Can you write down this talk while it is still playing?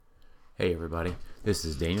Hey everybody, this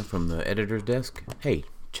is Daniel from the editor's desk. Hey,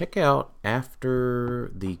 check out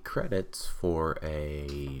after the credits for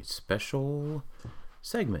a special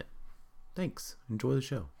segment. Thanks. Enjoy the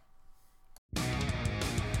show.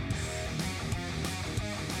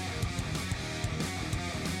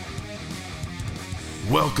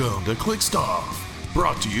 Welcome to Click Stuff,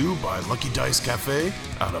 brought to you by Lucky Dice Cafe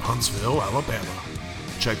out of Huntsville, Alabama.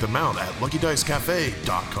 Check them out at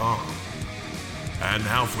luckydicecafe.com. And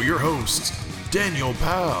now for your hosts, Daniel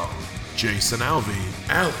Powell, Jason Alvey,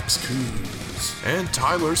 Alex Coons, and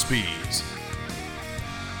Tyler Spees.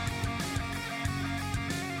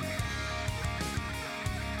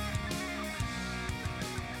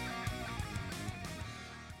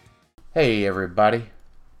 Hey everybody,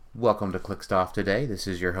 welcome to ClickStuff today. This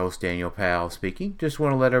is your host Daniel Powell speaking. Just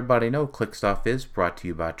want to let everybody know ClickStuff is brought to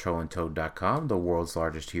you by TrollandToad.com, the world's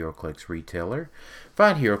largest HeroClix retailer.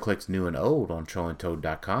 Find HeroClix new and old on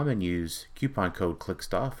TrollandToad.com and use coupon code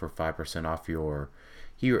ClickStuff for 5% off your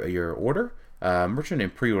order. Merchant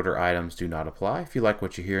and pre-order items do not apply. If you like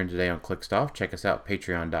what you're hearing today on ClickStuff, check us out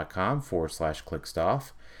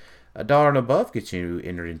patreon.com/ClickStuff. $1 and above gets you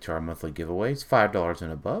entered into our monthly giveaways. $5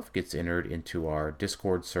 and above gets entered into our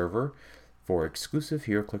Discord server for exclusive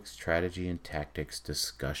HeroClix strategy and tactics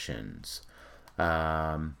discussions.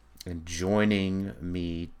 And joining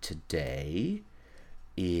me today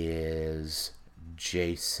is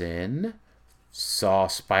Jason. Saw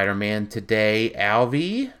Spider-Man today,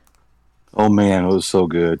 Alvy. Oh man, it was so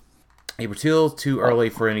good. Hey, we're still too early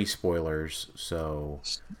for any spoilers, so...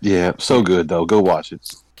 Yeah, so good though. Go watch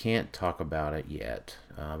it. Can't talk about it yet,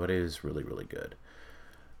 but it is really, really good.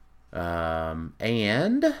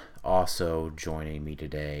 And also joining me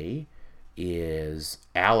today is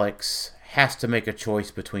Alex. Has to make a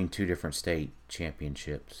choice between two different state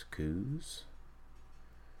championships. Coos.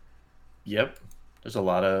 Yep, there's a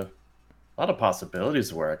lot of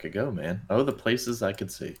possibilities where I could go, man. Oh, the places I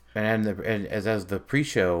could see. And as the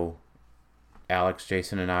pre-show, Alex,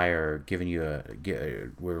 Jason, and I are giving you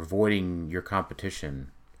we're avoiding your competition.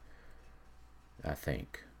 I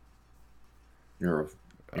think. You're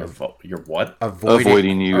what?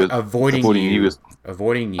 Avoiding you.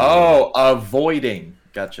 Avoiding you. Oh, avoiding.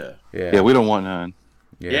 Gotcha. Yeah, we don't want none.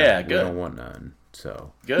 Yeah, good. We don't want none.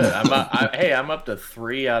 So good. I'm up to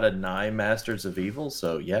 3 out of 9 Masters of Evil.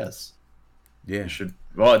 So yes. Yeah. You should.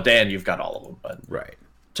 Well, Dan, you've got all of them, but right.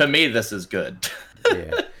 To me, this is good.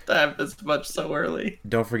 Yeah. To have this much so early.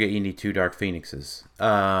 Don't forget, you need 2 Dark Phoenixes.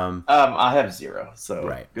 I have 0. So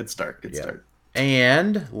right. Good start. Good start.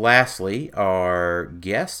 And lastly, our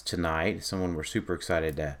guest tonight, someone we're super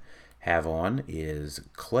excited to have on, is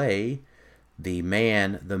Clay, the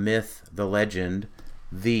man, the myth, the legend,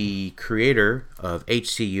 the creator of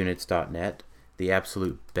HCUNITS.net, the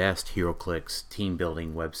absolute best HeroClix team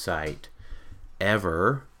building website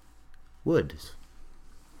ever. Woods.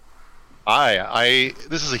 Hi,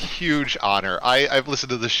 this is a huge honor. I've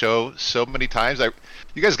listened to the show so many times.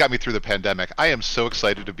 You guys got me through the pandemic. I am so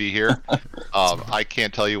excited to be here. I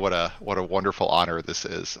can't tell you what a wonderful honor this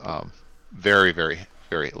is. Very, very,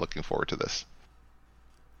 very looking forward to this.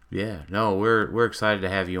 Yeah, no, we're excited to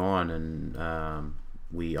have you on, and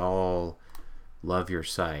we all love your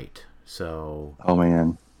site. So, oh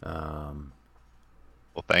man.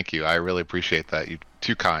 Well, thank you. I really appreciate that. You're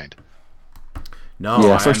too kind. No,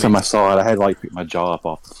 yeah, first time I saw it, I had to pick my jaw up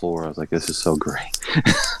off the floor. I was like, "This is so great."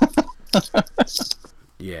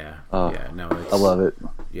 Yeah, I love it.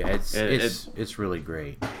 Yeah, it's really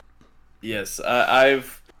great. Yes,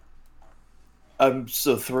 I'm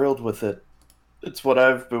so thrilled with it. It's what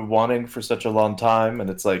I've been wanting for such a long time, and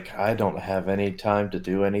it's like I don't have any time to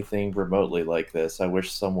do anything remotely like this. I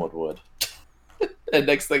wish someone would. And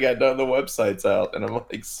next thing I know, the website's out, and I'm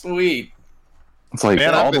like, sweet. It's like,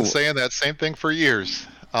 man, I've been saying that same thing for years.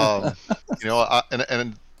 And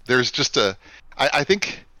there's just I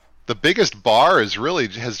think the biggest bar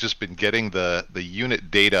has just been getting the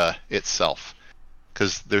unit data itself,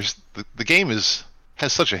 because there's the game has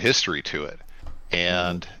such a history to it,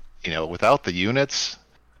 and without the units,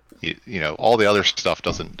 all the other stuff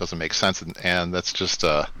doesn't make sense, and that's just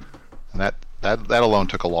that alone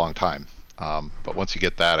took a long time. But once you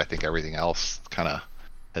get that, I think everything else kind of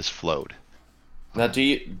has flowed. Now, do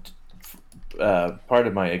you?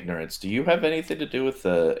 Pardon my ignorance. Do you have anything to do with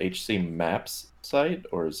the HC Maps site,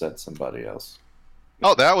 or is that somebody else?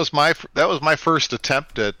 Oh, that was my first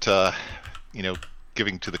attempt at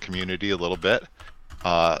giving to the community a little bit.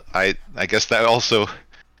 I guess that also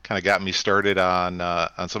kind of got me started on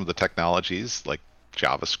some of the technologies like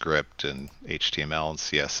JavaScript and HTML and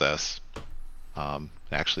CSS.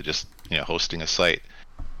 Actually, just hosting a site.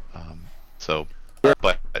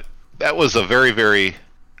 But that was a very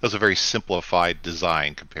simplified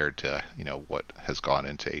design compared to what has gone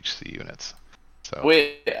into HC units. So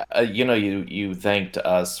you thanked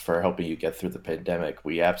us for helping you get through the pandemic.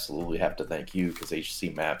 We absolutely have to thank you because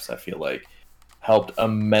HC Maps, I feel like, helped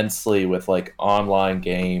immensely with like online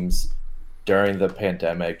games during the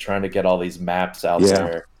pandemic, trying to get all these maps out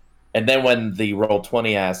there. And then when the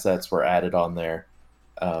Roll20 assets were added on there,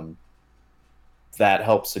 that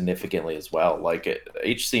helped significantly as well. Like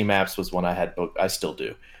HC Maps was one I had booked. I still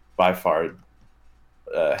do, by far.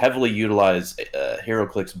 Heavily utilized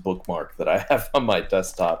HeroClix bookmark that I have on my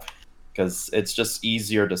desktop because it's just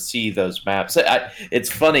easier to see those maps. It's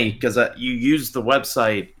funny because you use the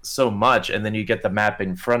website so much and then you get the map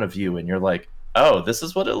in front of you and you're like, oh, this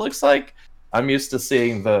is what it looks like? I'm used to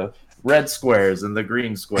seeing the red squares and the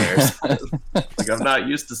green squares. Like, I'm not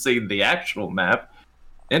used to seeing the actual map.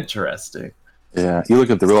 Interesting. Yeah, you look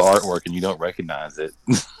at the real artwork and you don't recognize it.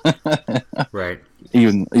 Right.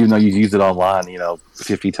 Even though you've used it online,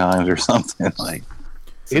 50 times or something. Like,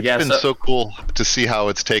 it's been so cool to see how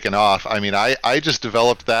it's taken off. I mean, I just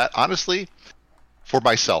developed that honestly for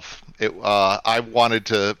myself. I wanted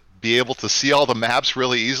to be able to see all the maps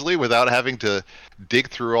really easily without having to dig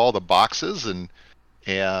through all the boxes, and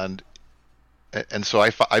so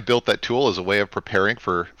I built that tool as a way of preparing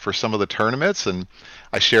for some of the tournaments, and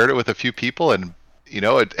I shared it with a few people, and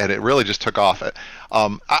it really just took off.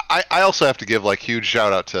 I also have to give huge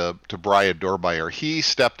shout out to Brian Dormeyer. He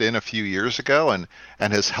stepped in a few years ago and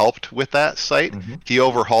has helped with that site. Mm-hmm. He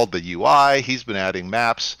overhauled the UI. He's been adding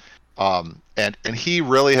maps, and he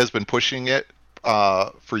really has been pushing it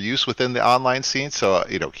for use within the online scene. So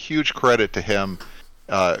huge credit to him.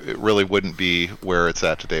 It really wouldn't be where it's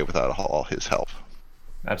at today without all his help.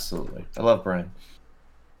 Absolutely, I love Brian.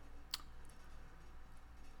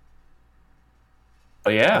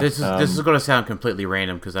 But yeah, this is going to sound completely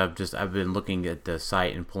random because I've been looking at the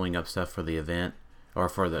site and pulling up stuff for the event, or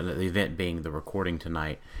for the event being the recording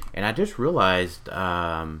tonight, and I just realized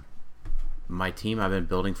my team I've been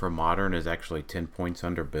building for Modern is actually 10 points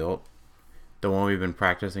underbuilt. The one we've been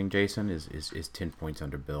practicing, Jason, is 10 points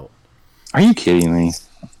underbuilt. Are you kidding me?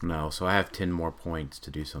 No, so I have 10 more points to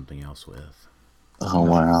do something else with. Oh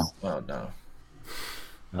wow! Oh no.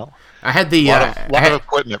 Well, I had the lot of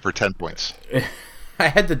equipment for 10 points. I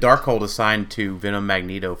had the Darkhold assigned to Venom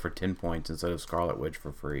Magneto for 10 points instead of Scarlet Witch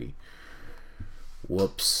for free.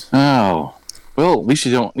 Whoops. Oh. Well, at least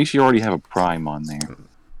you already have a Prime on there.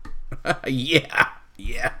 Yeah,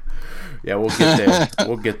 we'll get there.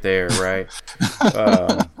 We'll get there, right?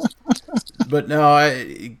 But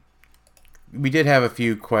no, we did have a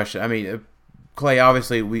few questions. I mean, Clay,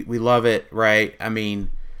 obviously, we love it, right? I mean,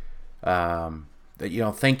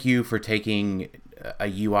 thank you for taking a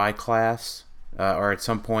UI class. Or at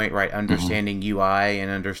some point, right, understanding UI and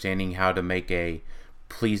understanding how to make a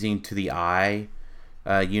pleasing to the eye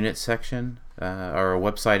unit section or a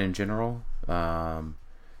website in general. Oh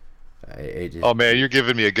man, you're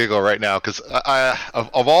giving me a giggle right now because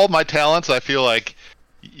of all my talents, I feel like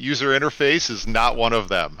user interface is not one of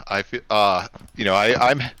them. I feel, I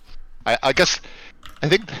guess I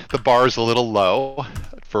think the bar is a little low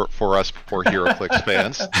for us poor HeroClix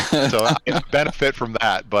fans, so I benefit from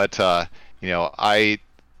that, but.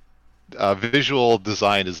 Visual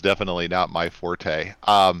design is definitely not my forte.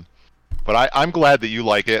 But I'm glad that you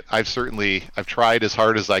like it. I've tried as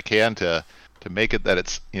hard as I can to make it that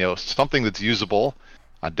it's something that's usable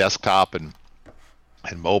on desktop and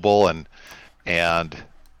mobile and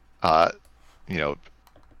I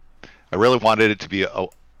really wanted it to be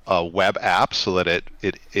a web app so that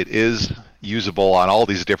it is usable on all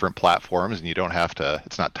these different platforms, and you don't have to.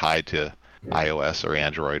 It's not tied to iOS or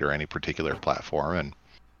Android or any particular platform,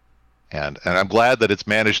 and I'm glad that it's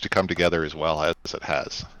managed to come together as well as it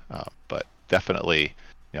has. But definitely,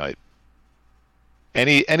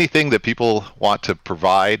 anything that people want to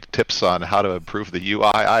provide tips on how to improve the UI,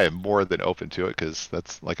 I am more than open to it because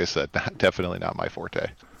that's, like I said, definitely not my forte.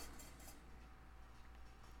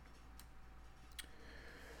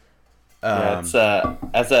 It's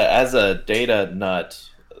as a data nut.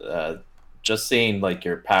 Just seeing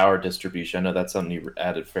your power distribution, I know that's something you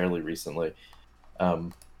added fairly recently.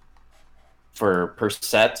 For per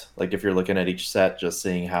set, if you're looking at each set, just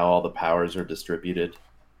seeing how all the powers are distributed,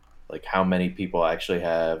 how many people actually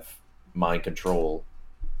have mind control,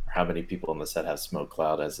 or how many people in the set have smoke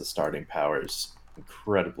cloud as the starting powers,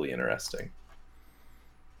 incredibly interesting.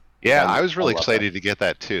 Yeah, I was really excited to get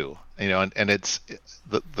that too. And it's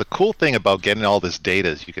the cool thing about getting all this data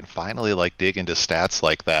is you can finally dig into stats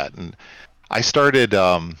like that. And I started,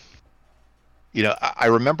 I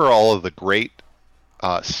remember all of the great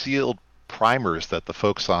sealed primers that the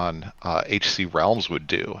folks on HC Realms would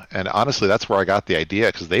do. And honestly, that's where I got the idea,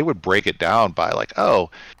 because they would break it down by like, oh,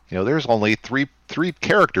 there's only three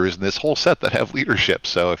characters in this whole set that have leadership.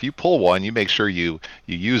 So if you pull one, you make sure you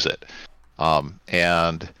use it.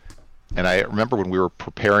 And I remember when we were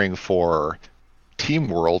preparing for Team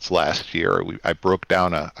Worlds last year, I broke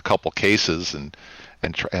down a couple cases and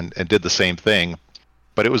did the same thing,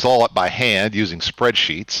 but it was all up by hand using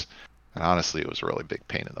spreadsheets. And honestly, it was a really big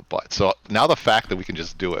pain in the butt. So now the fact that we can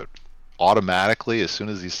just do it automatically as soon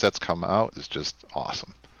as these sets come out is just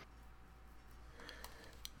awesome.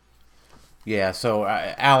 Yeah, so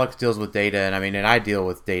Alex deals with data, and I deal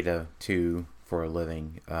with data too for a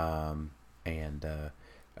living. I'm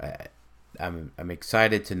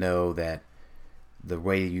excited to know that the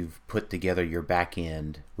way you've put together your back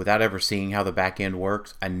end, without ever seeing how the back end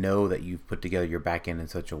works, I know that you've put together your back end in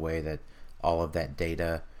such a way that all of that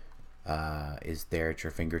data is there at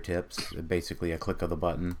your fingertips, basically a click of the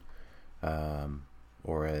button,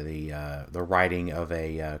 or the writing of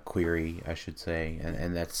a query, I should say,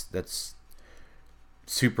 and that's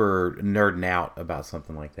super nerding out about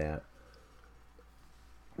something like that.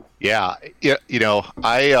 Yeah,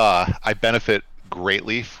 I benefit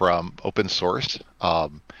greatly from open source.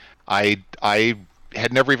 I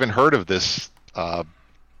had never even heard of this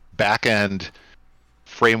back end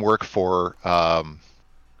framework for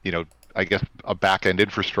I guess a back-end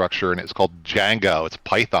infrastructure, and it's called Django. It's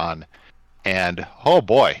Python, and oh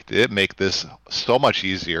boy, did it make this so much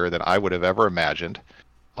easier than I would have ever imagined.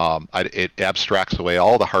 It abstracts away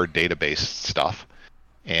all the hard database stuff,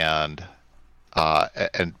 and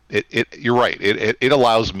you're right. It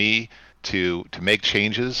allows me to make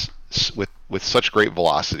changes with such great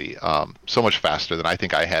velocity, so much faster than I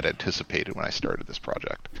think I had anticipated when I started this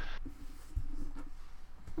project.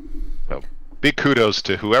 So big kudos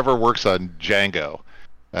to whoever works on Django.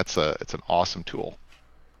 It's an awesome tool.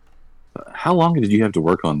 How long did you have to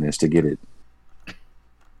work on this to get it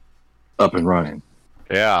up and running?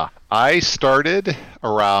 Yeah, I started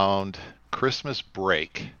around Christmas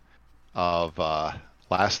break of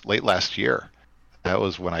late last year. That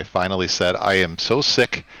was when I finally said, I am so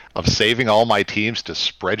sick of saving all my teams to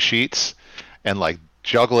spreadsheets and like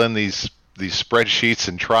juggling these spreadsheets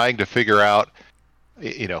and trying to figure out,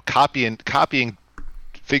 copying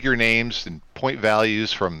figure names and point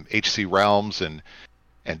values from HC Realms and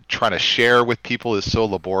trying to share with people is so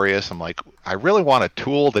laborious. I'm like, I really want a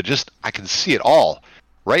tool that just I can see it all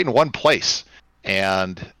right in one place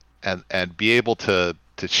and be able to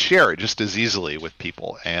share it just as easily with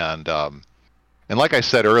people. And like I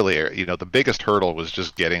said earlier, the biggest hurdle was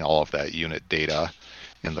just getting all of that unit data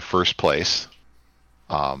in the first place.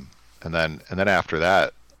 And then after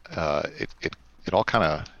that, it all kind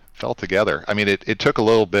of fell together. It took a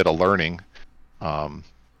little bit of learning, and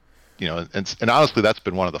honestly, that's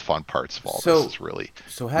been one of the fun parts of all this. Is really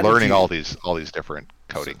learning all these different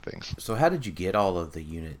coding things. So how did you get all of the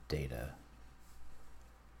unit data?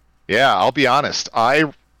 Yeah, I'll be honest.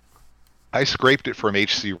 I scraped it from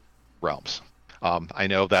HC Realms. I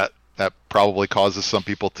know that probably causes some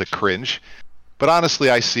people to cringe, but honestly,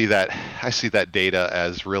 I see that data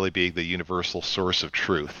as really being the universal source of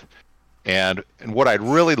truth. And what I'd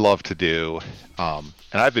really love to do, and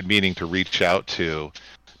I've been meaning to reach out to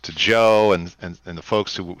Joe and the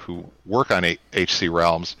folks who work on HC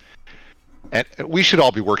Realms, and we should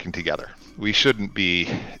all be working together. We shouldn't be,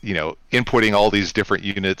 inputting all these different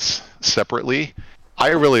units separately. I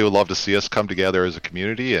really would love to see us come together as a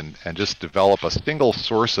community and just develop a single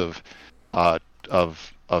source of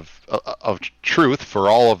truth for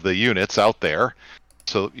all of the units out there.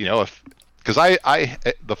 So, because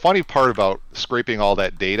the funny part about scraping all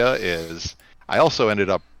that data is I also ended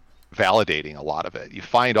up validating a lot of it. You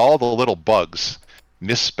find all the little bugs,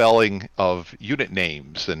 misspelling of unit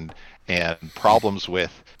names and problems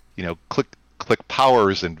with, click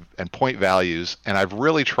powers and point values, and I've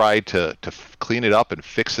really tried to clean it up and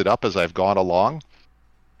fix it up as I've gone along.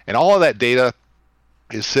 And all of that data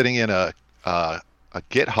is sitting in a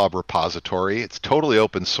GitHub repository. It's totally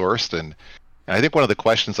open sourced, and I think one of the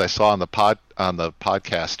questions I saw on the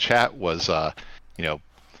podcast chat was,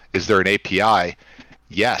 is there an API?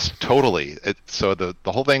 Yes, totally. So the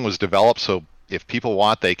whole thing was developed so if people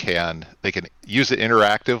want, they can use it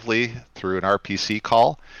interactively through an RPC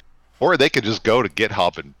call, or they could just go to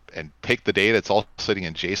GitHub and take the data. It's all sitting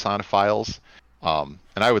in JSON files. And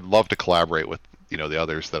I would love to collaborate with the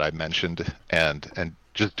others that I mentioned and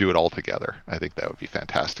just do it all together. I think that would be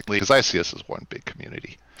fantastic because I see us as one big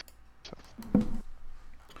community. So.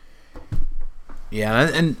 Yeah,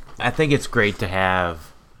 and I think it's great to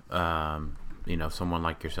have someone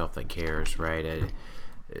like yourself that cares, right?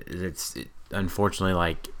 unfortunately,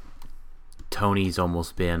 like, Tony's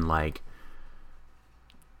almost been like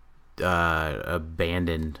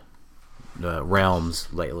abandoned realms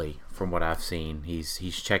lately. From what I've seen,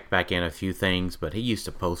 he's checked back in a few things, but he used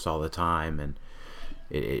to post all the time, and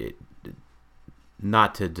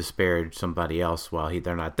not to disparage somebody else while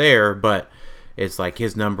they're not there, but it's like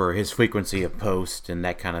his frequency of post and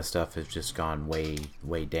that kind of stuff has just gone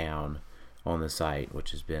way down on the site, which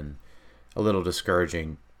has been a little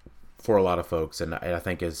discouraging for a lot of folks, and I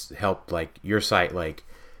think has helped like your site like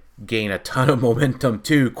gain a ton of momentum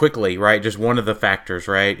too quickly, right? Just one of the factors,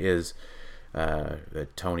 right, is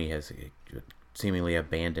that Tony has seemingly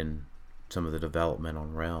abandoned some of the development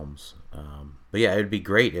on Realms. But yeah, it'd be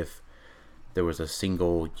great if there was a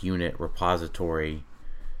single unit repository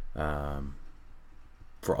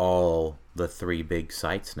for all the 3 big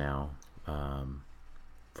sites now,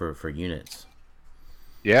 for units.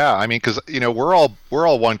 Yeah, I mean, because we're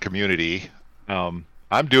all one community. I'm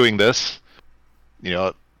doing this,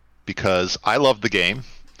 because I love the game.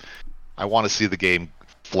 I want to see the game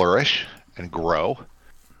flourish and grow.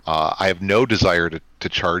 I have no desire to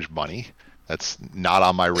charge money. That's not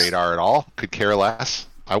on my radar at all. Could care less.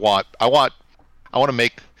 I want to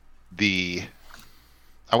make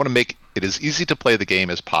it as easy to play the game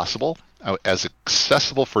as possible, as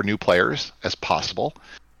accessible for new players as possible,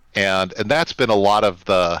 and that's been a lot of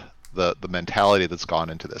the mentality that's gone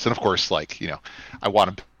into this. And of course, like, I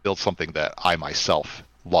want to build something that I myself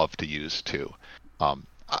love to use too.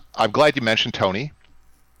 I'm glad you mentioned Tony.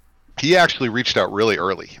 He actually reached out really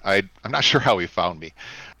early. I'm not sure how he found me,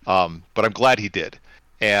 but I'm glad he did.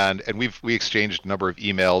 And we exchanged a number of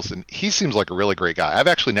emails, and he seems like a really great guy. I've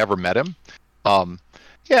actually never met him.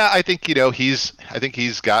 Yeah, I think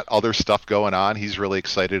he's got other stuff going on. He's really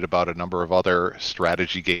excited about a number of other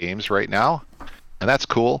strategy games right now, and that's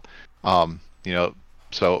cool.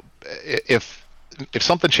 So if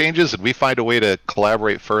something changes and we find a way to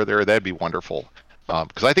collaborate further, that'd be wonderful.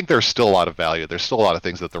 Because I think there's still a lot of value. There's still a lot of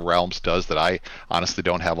things that the Realms does that I honestly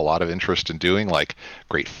don't have a lot of interest in doing, like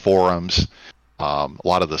great forums, a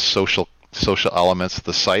lot of the social elements of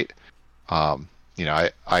the site. I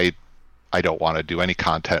don't want to do any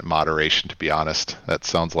content moderation, to be honest. That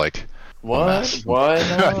sounds like what?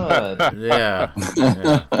 Why not? Yeah.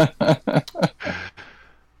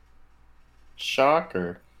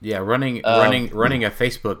 Shocker. Yeah, running a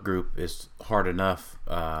Facebook group is hard enough.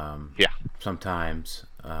 Yeah. Sometimes.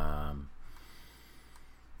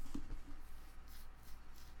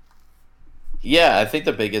 Yeah, I think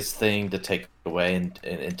the biggest thing to take away,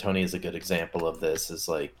 and Tony is a good example of this, is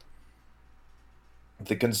like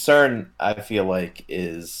the concern. I feel like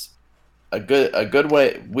is a good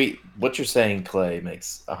way. What you're saying, Clay,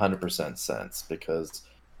 makes 100% sense, because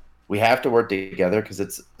we have to work together, because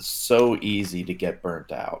it's so easy to get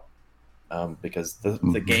burnt out. Because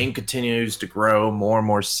the game continues to grow, more and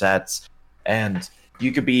more sets, and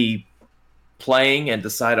you could be playing and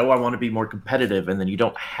decide, I want to be more competitive, and then you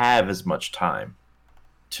don't have as much time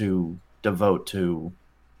to devote to,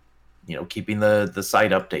 keeping the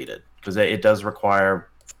site updated, because it does require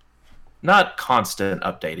not constant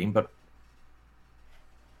updating, but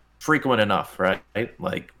frequent enough, right?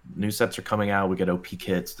 Like, new sets are coming out, we get OP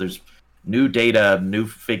kits, there's new data, new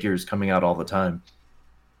figures coming out all the time.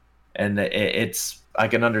 And I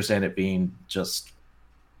can understand it being just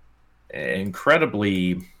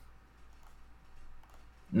incredibly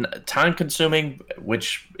time consuming,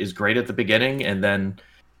 which is great at the beginning, and then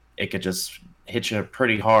it could just hit you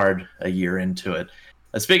pretty hard a year into it.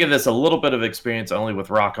 Speaking of this, a little bit of experience only with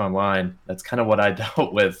Rock Online. That's kind of what I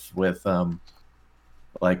dealt with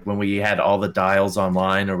like when we had all the dials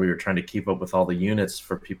online, or we were trying to keep up with all the units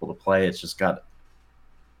for people to play. It's just got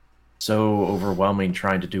so overwhelming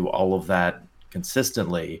trying to do all of that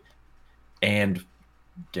consistently, and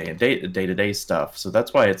day-to-day stuff. So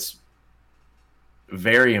that's why it's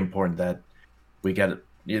very important that we get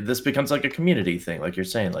this becomes like a community thing, like you're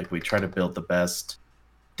saying. Like, we try to build the best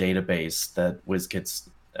database that WizKids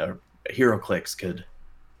or HeroClix could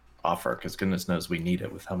offer, because goodness knows we need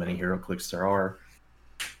it with how many HeroClix there are.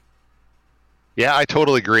 Yeah, I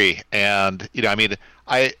totally agree. And I mean,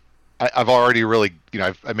 I've already really,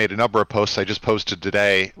 I made a number of posts. I just posted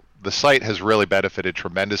today. The site has really benefited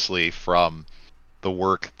tremendously from the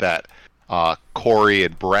work that Corey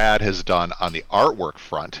and Brad has done on the artwork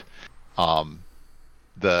front. When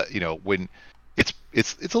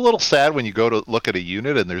it's a little sad when you go to look at a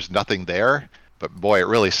unit and there's nothing there, but boy, it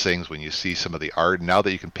really sings when you see some of the art. And now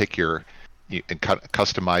that you can pick and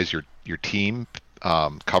customize your team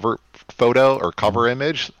cover photo or cover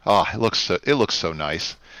image, it looks so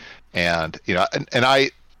nice. And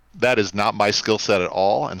that is not my skill set at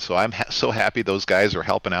all, and so I'm so happy those guys are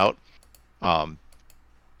helping out. Um,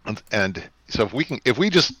 and so if we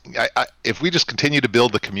just continue to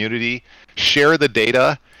build the community, share the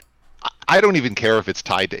data. I don't even care if it's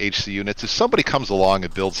tied to HCUNITS. If somebody comes along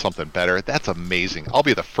and builds something better, that's amazing. I'll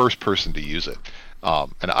be the first person to use it.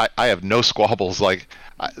 And I have no squabbles. Like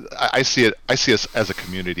I see it. I see us as a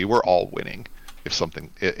community. We're all winning if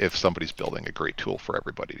somebody's building a great tool for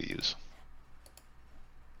everybody to use.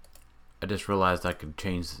 I just realized I could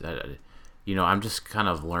change. I'm just kind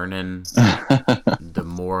of learning the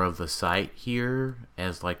more of the site here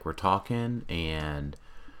as like we're talking, and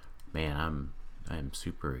man, I'm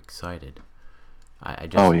super excited. I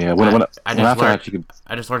just, Oh yeah,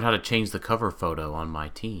 I just learned how to change the cover photo on my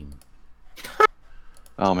team.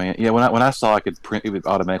 Oh man, yeah. When I saw I could print, it would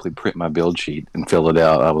automatically print my build sheet and fill it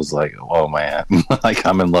out. I was like, oh man, like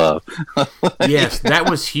I'm in love. Yes, that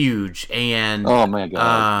was huge, and oh my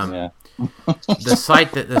god, yeah.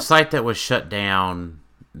 the site that was shut down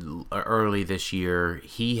early this year,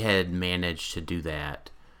 he had managed to do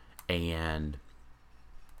that, and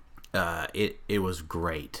it was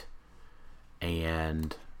great,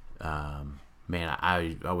 and man,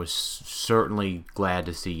 I was certainly glad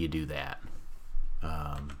to see you do that.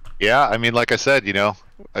 Yeah, I mean, like I said,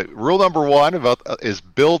 rule number one is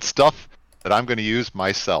build stuff that I'm going to use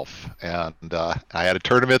myself. And I had a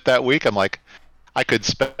tournament that week. I'm like, I could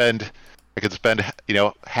spend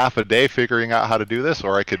half a day figuring out how to do this,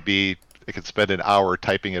 or I could spend an hour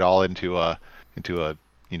typing it all into a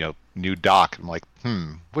new doc. I'm like,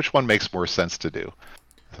 which one makes more sense to do?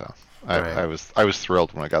 So I was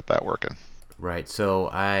thrilled when I got that working. Right. So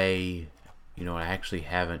I actually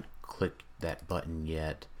haven't clicked that button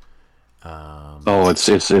yet.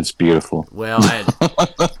 It's beautiful. Well,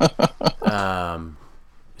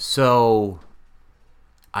 so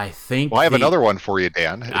I think. Well, I have another one for you,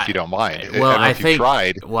 Dan, if you don't mind. Well, you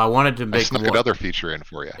tried. Well, I wanted to make another feature in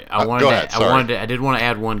for you. Go ahead. I did want to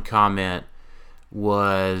add one comment.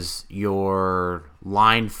 Was your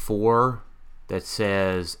line 4 that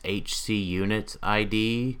says HCUNITS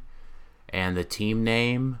ID and the team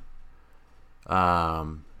name?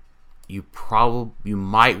 You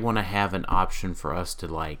might want to have an option for us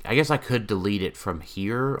to I guess I could delete it from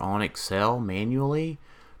here on Excel manually,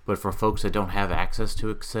 but for folks that don't have access to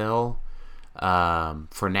Excel,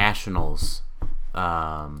 for nationals,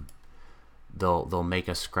 they'll make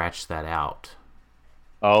us scratch that out.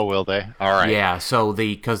 Oh, will they? All right. Yeah. So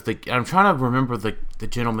I'm trying to remember the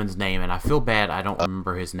gentleman's name, and I feel bad I don't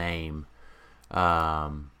remember his name.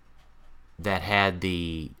 That had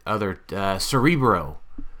the other Cerebro.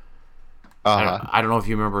 I don't know if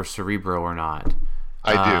you remember Cerebro or not.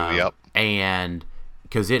 I do, yep. And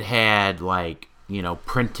because it had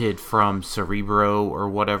printed from Cerebro or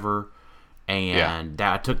whatever, and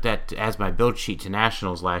I took that as my build sheet to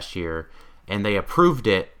nationals last year, and they approved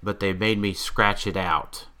it, but they made me scratch it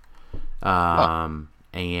out. And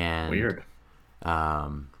weird. They're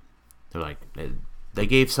like they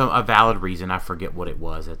gave a valid reason. I forget what it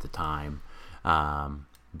was at the time,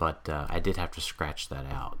 but I did have to scratch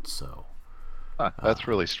that out. So. That's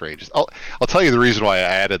really strange. I'll tell you the reason why I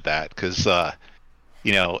added that, because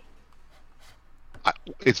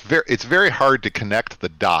it's very hard to connect the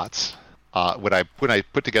dots when I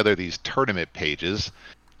put together these tournament pages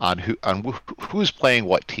on who's playing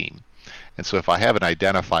what team. And so if I have an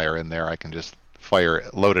identifier in there, I can just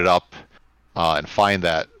load it up and find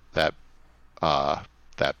that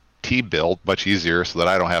team build much easier, so that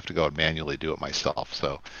I don't have to go and manually do it myself.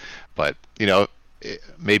 So, but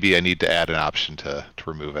maybe I need to add an option to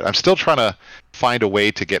remove it. I'm still trying to find a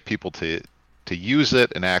way to get people to use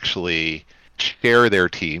it and actually share their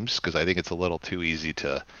teams, because I think it's a little too easy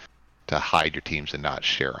to hide your teams and not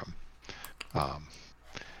share them.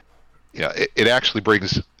 It actually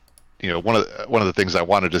brings, one of the things I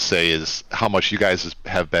wanted to say is how much you guys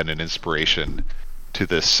have been an inspiration to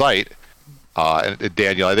this site. And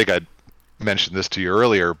Daniel, I think I mentioned this to you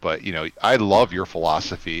earlier, but I love your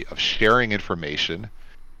philosophy of sharing information,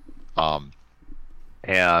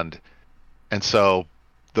 and so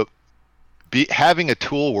having a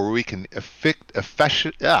tool where we can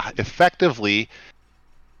effectively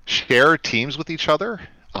share teams with each other,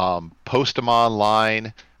 post them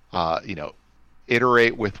online,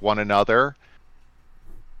 iterate with one another.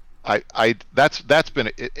 That's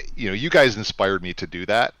been you guys inspired me to do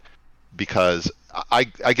that, because I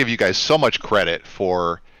give you guys so much credit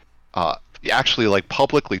for actually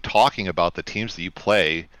publicly talking about the teams that you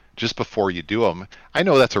play just before you do them. I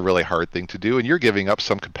know that's a really hard thing to do, and you're giving up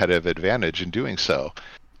some competitive advantage in doing so.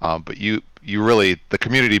 But you really, the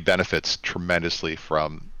community benefits tremendously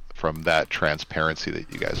from from that transparency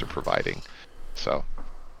that you guys are providing. So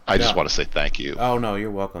I just want to say thank you. Oh no,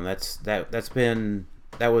 you're welcome. That's been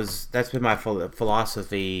my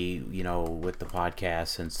philosophy, with the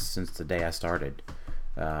podcast since the day I started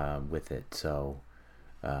with it. So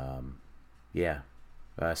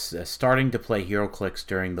starting to play HeroClix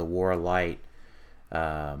during the War of Light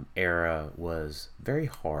era was very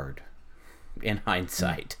hard in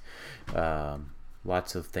hindsight.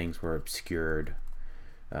 Lots of things were obscured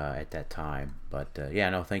at that time, but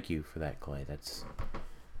no, thank you for that, Clay. That's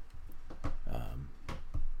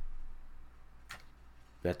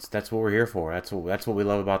what we're here for. That's what we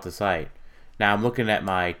love about the site. Now I'm looking at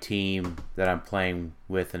my team that I'm playing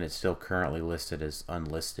with, and it's still currently listed as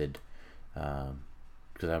unlisted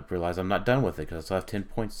because I realize I'm not done with it because I still have 10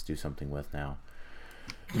 points to do something with now.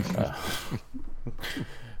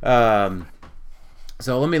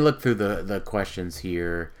 So let me look through the questions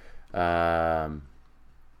here. So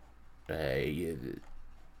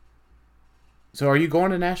are you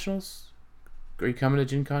going to Nationals? Are you coming to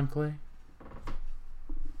Gen Con, Clay?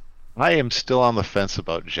 I am still on the fence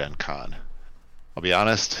about Gen Con. I'll be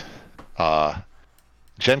honest.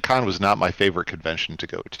 Gen Con was not my favorite convention to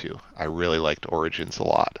go to. I really liked Origins a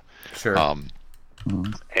lot. Sure.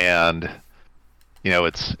 And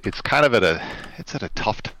it's kind of at a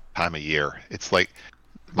tough time of year. It's like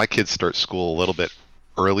my kids start school a little bit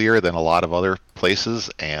earlier than a lot of other places,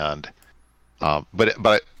 and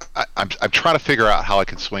but I'm trying to figure out how I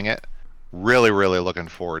can swing it. Really, really looking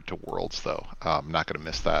forward to Worlds though. I'm not going to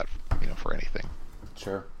miss that, for anything.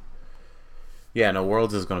 Sure. Yeah, no,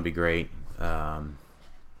 Worlds is going to be great.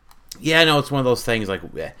 It's one of those things. Like,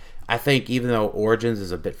 I think even though Origins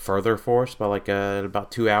is a bit further for us by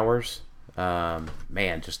about 2 hours, I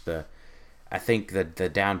think that the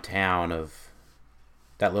downtown of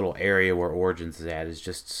that little area where Origins is at is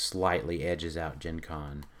just slightly edges out Gen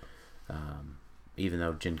Con. Even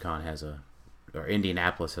though Gen Con or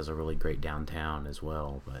Indianapolis has a really great downtown as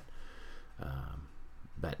well, but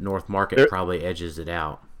that North Market probably edges it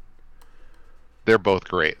out. They're both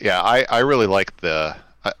great. Yeah, I really like they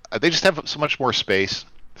just have so much more space,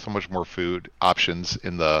 so much more food options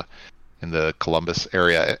in the Columbus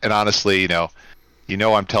area. And honestly, I'm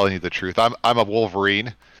telling you the truth. I'm a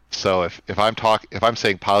Wolverine, so if I'm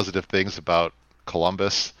saying positive things about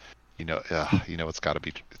Columbus, it's got to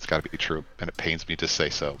be true, and it pains me to say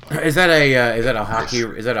so. But. Is that a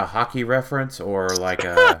hockey reference or like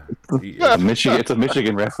a Michigan? It's a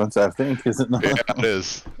Michigan reference, I think, isn't it? Yeah, it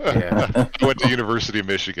is. Yeah. I went to University of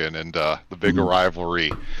Michigan, and the big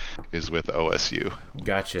rivalry is with OSU.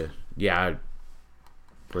 Gotcha. Yeah,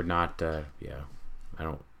 we're not. I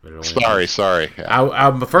don't. Sorry. Yeah.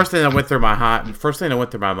 The first thing that went through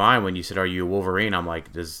my mind when you said, "Are you a Wolverine?" I'm like,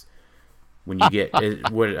 when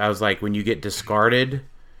you get discarded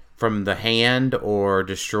from the hand or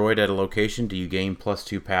destroyed at a location, do you gain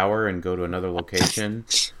 +2 power and go to another location?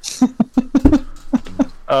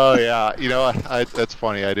 Oh yeah, that's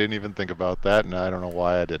funny. I didn't even think about that, and I don't know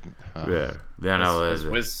why I didn't. Yeah. Has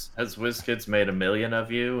WizKids made a million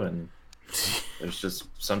of you, and there's just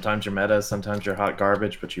sometimes you're meta, sometimes you're hot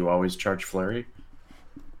garbage, but you always charge flurry.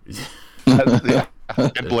 Yeah.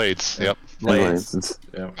 And blades. Yep. Blades.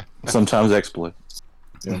 Yep. Sometimes exploit.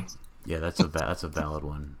 Yeah. Yeah, that's a valid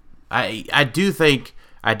one. I do think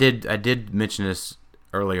I did mention this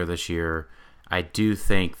earlier this year. I do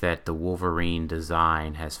think that the Wolverine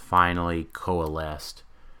design has finally coalesced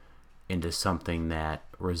into something that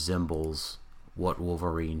resembles what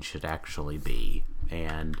Wolverine should actually be.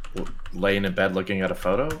 And laying in bed looking at a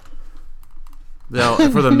photo. No,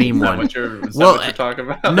 for the meme one. What you're talking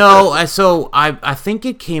about? No, I think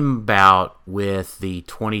it came about with the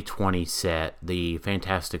 2020 set, the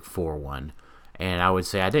Fantastic Four one, and I would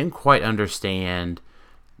say I didn't quite understand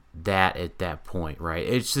that at that point, right?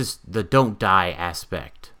 It's just the don't die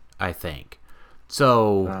aspect, I think.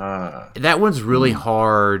 So that one's really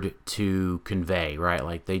hard to convey, right?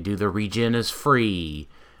 Like they do the regen is free,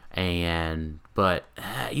 but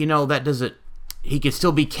that doesn't. He could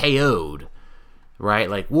still be KO'd. Right,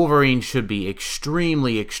 like Wolverine should be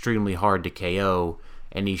extremely, extremely hard to KO,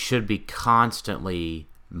 and he should be constantly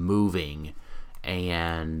moving.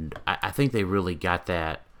 And I think they really got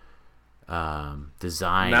that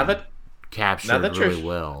design captured really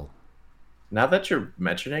well. Now that you're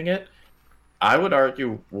mentioning it, I would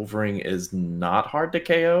argue Wolverine is not hard to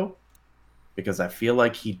KO because I feel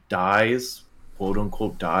like he dies, quote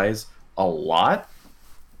unquote, dies a lot.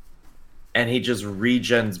 And he just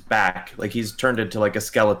regens back, like he's turned into like a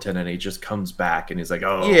skeleton, and he just comes back, and he's like,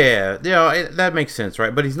 "Oh, yeah, that makes sense,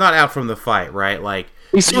 right?" But he's not out from the fight, right? Like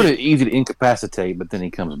he's sort of easy to incapacitate, but then he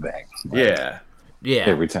comes back. Yeah, Yeah.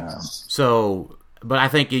 every time. So, but I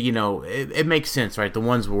think it makes sense, right? The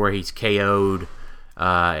ones where he's KO'd,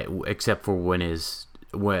 except for when he's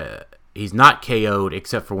not KO'd,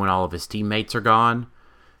 except for when all of his teammates are gone.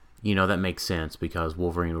 That makes sense because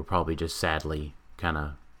Wolverine would probably just sadly kind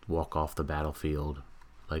of walk off the battlefield.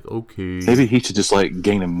 Like, okay. Maybe he should just like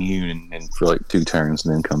gain immune and for like 2 turns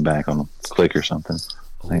and then come back on a click or something.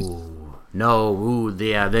 Ooh. No,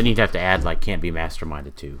 yeah, then you'd have to add like can't be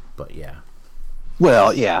masterminded too, but yeah.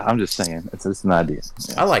 Well, yeah, I'm just saying. It's an idea.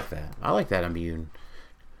 Yeah. I like that. I like that immune.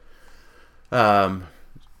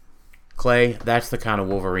 Clay, that's the kind of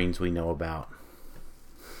Wolverines we know about.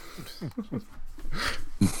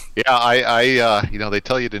 Yeah, I they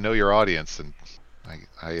tell you to know your audience, and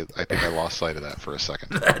I think I lost sight of that for a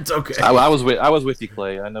second. That's okay. I was with you,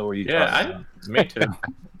 Clay. I know where you. Yeah, me too.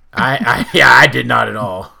 I did not at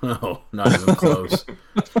all. No, not even close.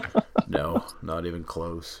 No, not even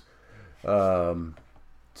close. So,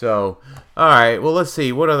 all right. Well, let's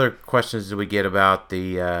see. What other questions did we get about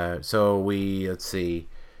the? Let's see.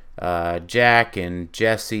 Jack and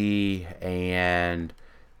Jesse and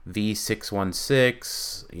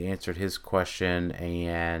V616. He answered his question,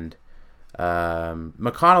 and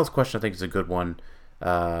McConnell's question I think is a good one.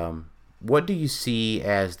 What do you see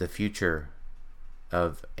as the future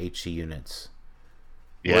of HCUNITS?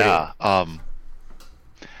 Yeah.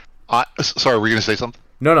 Sorry, were you gonna say something?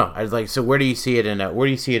 No. I was like, so where do you see it in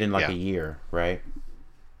like Yeah. a year, right?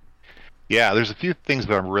 Yeah, there's a few things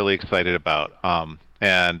that I'm really excited about,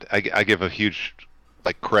 and I give a huge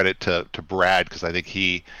credit to Brad because I think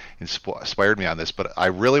he inspired me on this. But I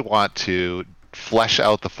really want to flesh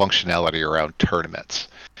out the functionality around tournaments.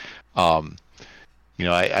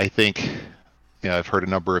 I think I've heard a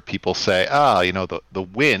number of people say, the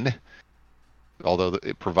win, although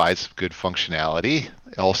it provides good functionality,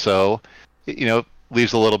 also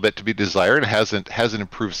leaves a little bit to be desired. It hasn't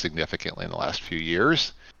improved significantly in the last few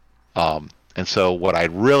years. And so what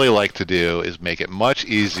I'd really like to do is make it much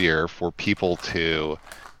easier for people to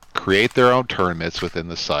create their own tournaments within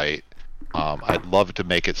the site. I'd love to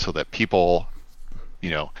make it so that people,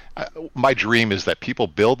 my dream is that people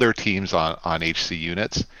build their teams on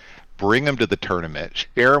HCUNITS, bring them to the tournament,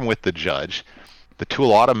 share them with the judge. The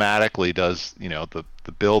tool automatically does, the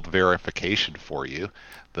build verification for you.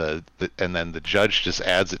 And then the judge just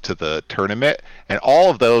adds it to the tournament, and all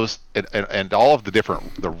of those and all of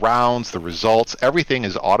the rounds, the results, everything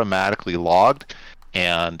is automatically logged,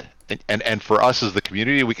 and for us as the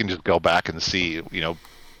community, we can just go back and see,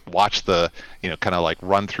 watch the, kind of like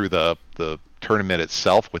run through the tournament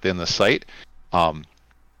itself within the site, all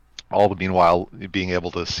the meanwhile being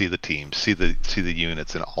able to see the teams, see the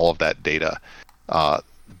units, and all of that data.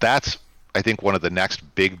 That's, I think, one of the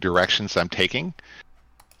next big directions I'm taking.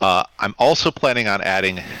 I'm also planning on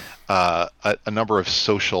adding a number of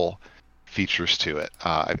social features to it.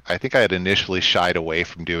 I think I had initially shied away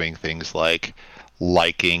from doing things like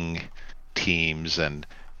liking teams and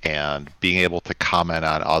being able to comment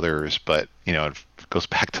on others, but it goes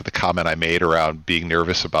back to the comment I made around being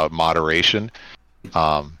nervous about moderation.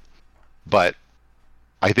 But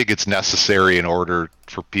I think it's necessary in order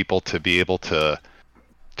for people to be able to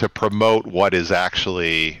promote what is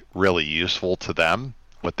actually really useful to them,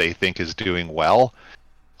 what they think is doing well,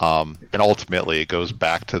 and ultimately it goes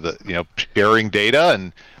back to the sharing data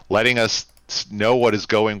and letting us know what is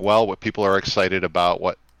going well, what people are excited about,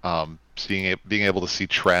 what being able to see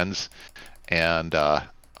trends, and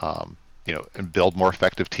and build more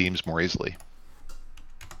effective teams more easily.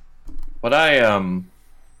 When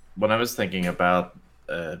I was thinking about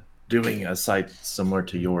doing a site similar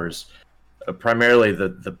to yours, primarily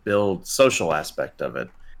the build social aspect of it.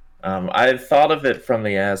 I thought of it from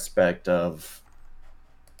the aspect of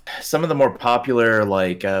some of the more popular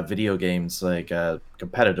video games,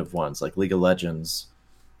 competitive ones like League of Legends.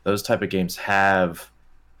 Those type of games have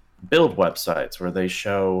build websites where they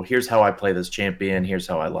show, here's how I play this champion, here's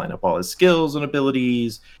how I line up all his skills and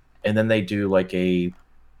abilities, and then they do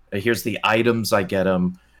here's the items I get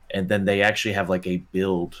them, and then they actually have a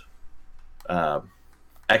build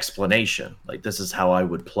explanation. This is how I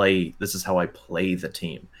would play. This is how I play the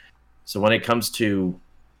team. So when it comes to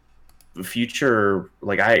future,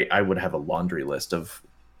 I would have a laundry list of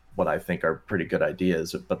what I think are pretty good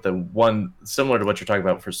ideas. But the one similar to what you're talking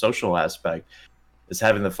about for social aspect is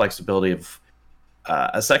having the flexibility of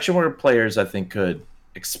a section where players, I think, could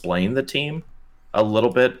explain the team a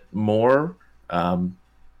little bit more,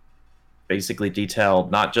 basically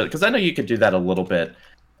detailed, not just because I know you could do that a little bit.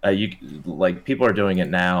 People are doing it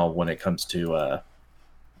now when it comes to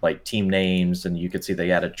team names, and you could see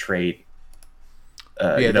they add a trait.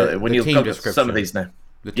 When you look up some of these names.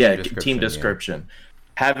 The team description.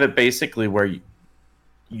 Have it basically where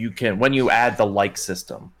you can, when you add the like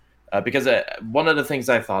system, because one of the things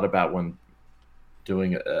I thought about when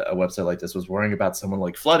doing a website like this was worrying about someone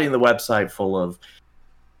like flooding the website full of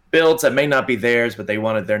builds that may not be theirs, but they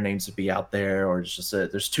wanted their names to be out there, or it's just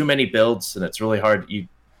there's too many builds and it's really hard.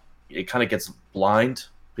 It kind of gets blind.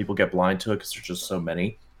 People get blind to it because there's just so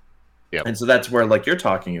many. Yep. And so that's where, like you're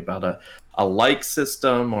talking about, a like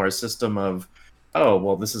system, or a system of, oh,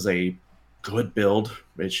 well, this is a good build.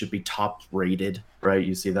 It should be top rated, right?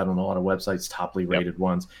 You see that on a lot of websites, toply rated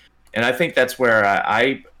ones. And I think that's where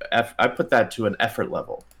I put that to an effort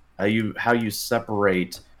level. How you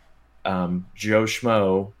separate Joe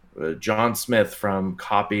Schmo, John Smith from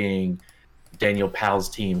copying Daniel Powell's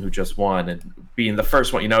team, who just won, and being the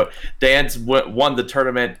first one. Dan's won the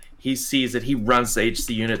tournament. He sees it. He runs to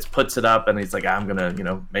HCUNITS, puts it up, and he's like, I'm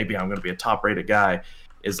gonna, maybe I'm gonna be a top rated guy.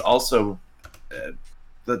 Is also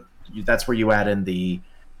that's where you add in the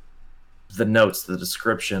notes, the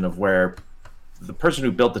description of where the person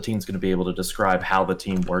who built the team is going to be able to describe how the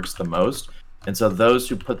team works the most. And so those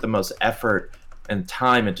who put the most effort and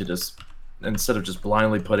time into this, instead of just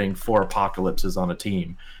blindly putting 4 apocalypses on a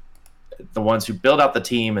team, the ones who build out the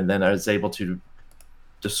team and then is able to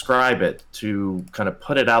describe it, to kind of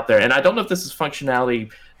put it out there. And I don't know if this is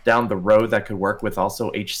functionality down the road that could work with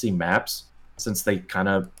also HC maps, since they kind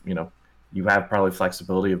of, you have probably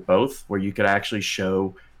flexibility of both, where you could actually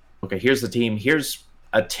show, okay, here's the team, here's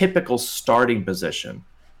a typical starting position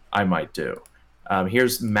I might do.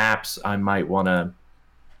 Here's maps I might want to.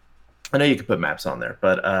 I know you could put maps on there,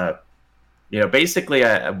 but basically,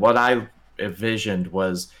 what I envisioned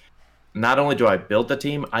was, not only do I build the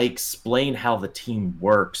team, I explain how the team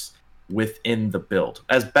works within the build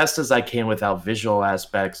as best as I can without visual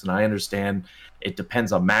aspects. And I understand it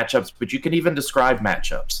depends on matchups, but you can even describe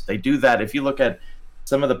matchups. They do that. If you look at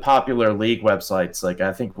some of the popular league websites, like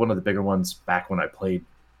I think one of the bigger ones back when I played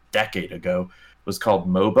a decade ago was called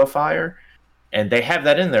MOBA Fire. And they have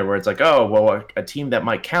that in there where it's like, oh, well, a team that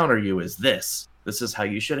might counter you is this. This is how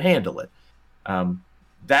you should handle it.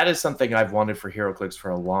 That is something I've wanted for HeroClix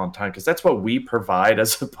for a long time, because that's what we provide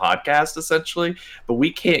as a podcast, essentially. But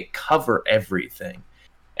we can't cover everything.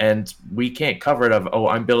 And we can't cover it of, oh,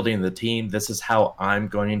 I'm building the team. This is how I'm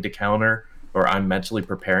going to counter, or I'm mentally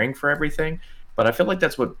preparing for everything. But I feel like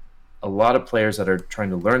that's what a lot of players that are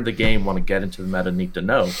trying to learn the game, want to get into the meta, need to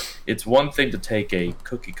know. It's one thing to take a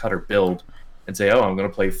cookie cutter build and say, oh, I'm going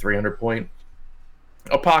to play 300-point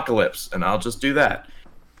Apocalypse, and I'll just do that.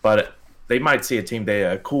 But they might see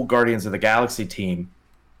a cool Guardians of the Galaxy team,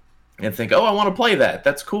 and think, oh, I want to play that.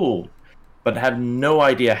 That's cool. But have no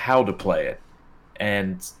idea how to play it.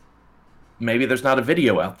 And maybe there's not a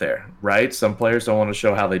video out there, right? Some players don't want to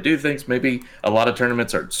show how they do things. Maybe a lot of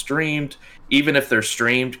tournaments are streamed. Even if they're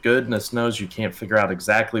streamed, goodness knows you can't figure out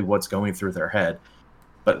exactly what's going through their head.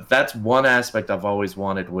 But that's one aspect I've always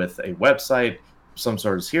wanted with a website. Some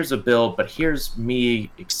sort of, here's a build, but here's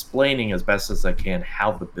me explaining as best as I can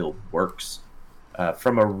how the build works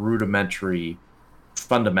from a rudimentary,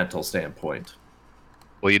 fundamental standpoint.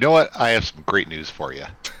 Well, you know what? I have some great news for you.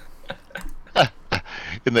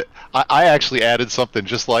 I actually added something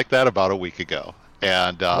just like that about a week ago,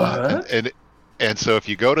 and so if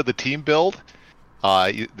you go to the team build,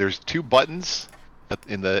 there's 2 buttons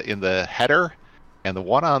in the header. And the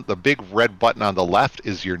one on the big red button on the left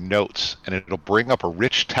is your notes, and it'll bring up a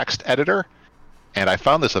rich text editor. And I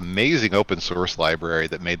found this amazing open source library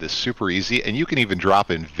that made this super easy, and you can even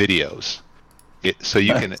drop in videos. So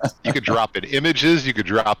you can drop in images, you could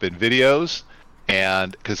drop in videos,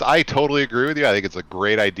 and because I totally agree with you, I think it's a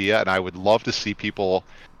great idea, and I would love to see people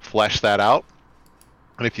flesh that out.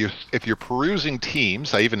 And if you're perusing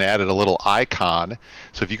teams, I even added a little icon.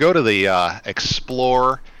 So if you go to the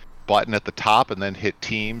Explore button at the top and then hit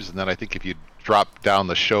teams, and then I think if you drop down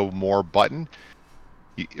the show more button,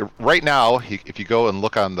 right now if you go and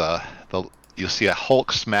look on the you'll see a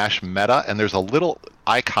Hulk smash meta, and there's a little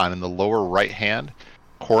icon in the lower right hand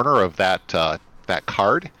corner of that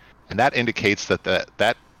card, and that indicates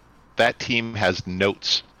that team has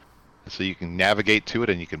notes, so you can navigate to it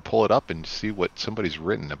and you can pull it up and see what somebody's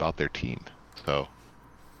written about their team. So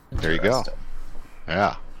there you go.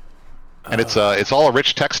 Yeah. And it's all a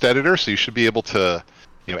rich text editor, so you should be able to,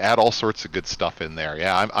 add all sorts of good stuff in there.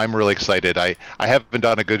 Yeah, I'm really excited. I haven't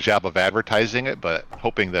done a good job of advertising it, but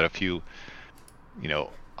hoping that a few,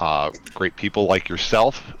 great people like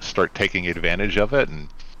yourself start taking advantage of it and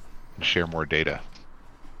share more data.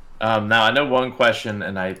 Now, I know one question,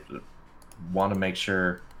 and I want to make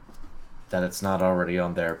sure that it's not already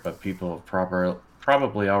on there, but people have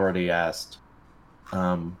probably already asked.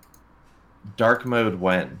 Dark mode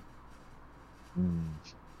when?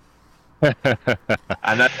 I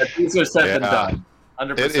know that these are said and Yeah. done.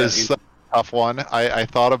 100%. It is such a tough one. I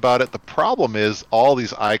thought about it. The problem is all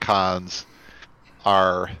these icons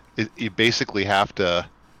you basically have to,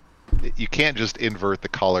 you can't just invert the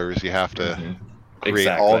colors. You have to create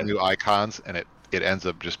all Exactly. new icons, and it ends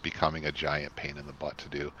up just becoming a giant pain in the butt to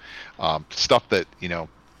do. Stuff that,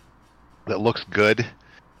 that looks good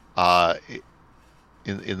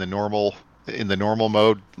in the normal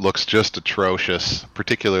mode looks just atrocious,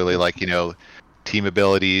 particularly like, team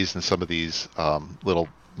abilities and some of these little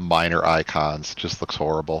minor icons. Just looks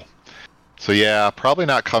horrible. So yeah, probably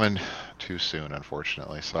not coming too soon,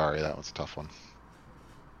 unfortunately. Sorry, that was a tough one.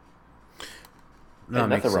 No,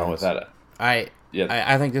 nothing wrong with that. I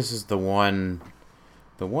think this is the one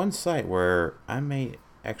site where I may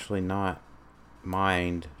actually not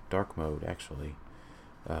mind dark mode actually.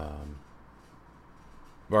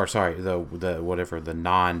 Or sorry, the whatever the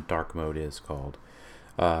non-dark mode is called.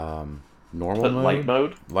 Normal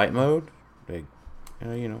mode? Light mode?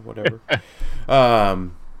 Whatever.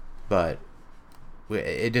 But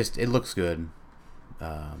it looks good.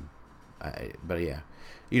 But yeah.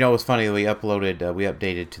 It was funny, we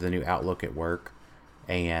updated to the new Outlook at work,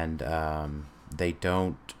 and they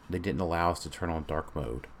didn't allow us to turn on dark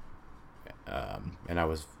mode. And I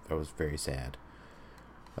was very sad.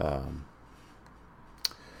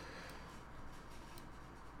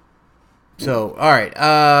 So, all right.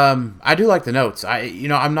 I do like the notes.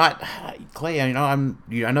 I'm not Clay. I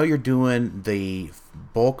know you're doing the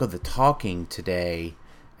bulk of the talking today,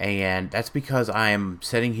 and that's because I am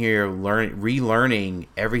sitting here relearning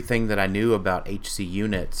everything that I knew about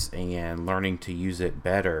HCUNITS and learning to use it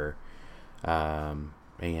better. I'm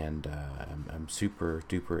super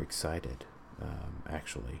duper excited.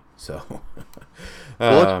 Actually, so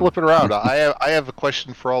well, let's flip it around. I have a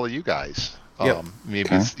question for all of you guys. Yep. Maybe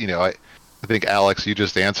I think, Alex, you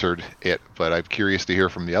just answered it, but I'm curious to hear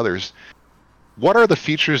from the others. What are the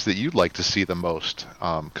features that you'd like to see the most?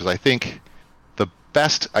 Because I think the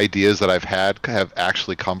best ideas that I've had have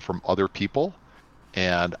actually come from other people,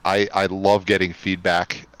 and I love getting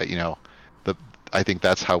feedback. I think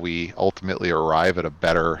that's how we ultimately arrive at a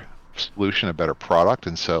better solution, a better product.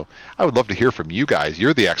 And so I would love to hear from you guys.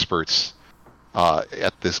 You're the experts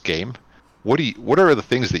at this game. What are the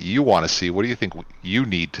things that you want to see? What do you think you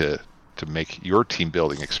need to make your team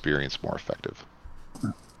building experience more effective?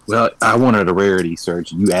 Well, I wanted a rarity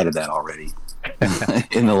search, and you added that already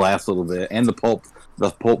in the last little bit, and the pulp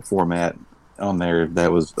format on there. I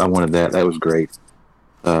wanted that. That was great.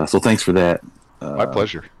 So thanks for that. My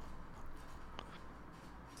pleasure.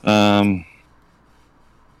 I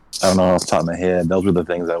don't know off the top of my head. Those were the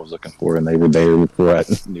things I was looking for, and they were there before I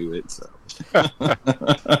knew it. So.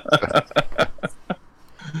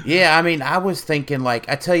 Yeah, I was thinking, I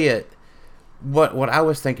tell you, what I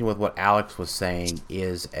was thinking with what Alex was saying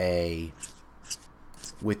is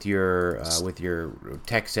with your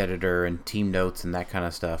text editor and team notes and that kind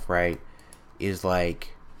of stuff, right? Is Pat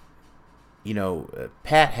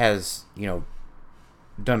has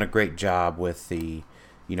done a great job with the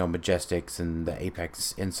Majestics and the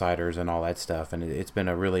Apex Insiders and all that stuff, and it's been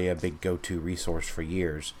a big go-to resource for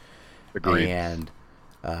years. Agreed. And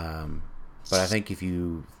but I think if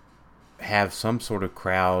you have some sort of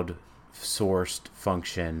crowd-sourced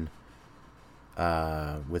function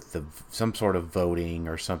with some sort of voting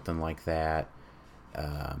or something like that,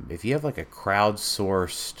 if you have a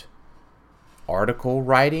crowd-sourced article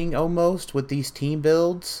writing almost with these team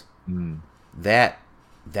builds,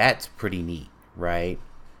 that's pretty neat, right?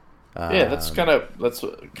 Yeah, that's kind of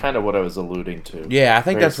what I was alluding to. Yeah, I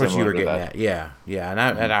think Very that's what you were getting that. at. Yeah,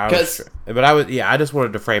 I just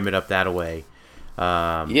wanted to frame it up that way.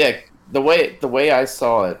 Yeah, the way I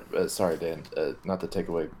saw it. Sorry, Dan, not to take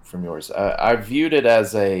away from yours. I viewed it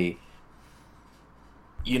as the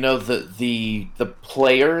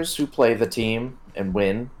players who play the team and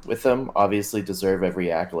win with them obviously deserve every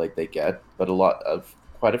accolade they get, but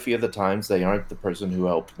quite a few of the times they aren't the person who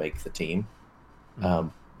helped make the team.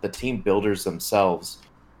 The team builders themselves,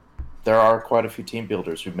 there are quite a few team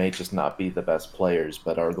builders who may just not be the best players,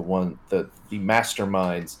 but are the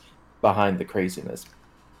masterminds behind the craziness.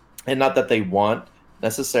 And not that they want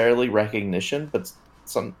necessarily recognition, but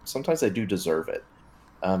sometimes they do deserve it.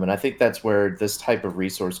 And I think that's where this type of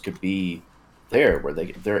resource could be there, where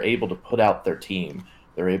they're able to put out their team.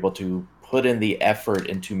 They're able to put in the effort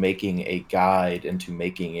into making a guide, into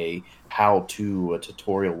making a how-to, a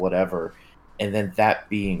tutorial, whatever, and then that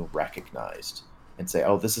being recognized and say,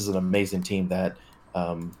 oh, this is an amazing team that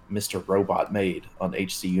Mr. Robot made on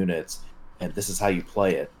HCUNITS, and this is how you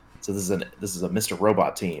play it. So this is a Mr.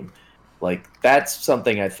 Robot team. Like, that's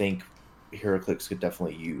something I think HeroClix could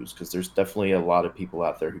definitely use, because there's definitely a lot of people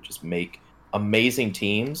out there who just make amazing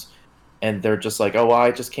teams, and they're just like, oh, well,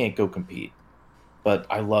 I just can't go compete. But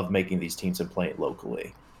I love making these teams and playing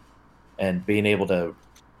locally. And being able to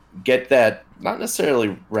get that, not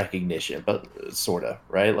necessarily recognition, but sort of,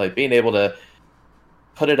 right? Like being able to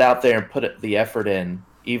put it out there and put the effort in,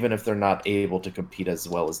 even if they're not able to compete as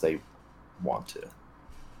well as they want to.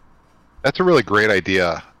 That's a really great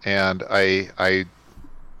idea, and I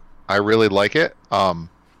really like it. I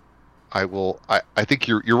think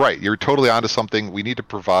you're right. You're totally onto something. We need to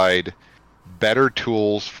provide better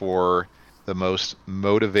tools for the most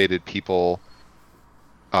motivated people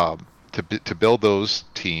to build those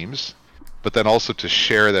teams, but then also to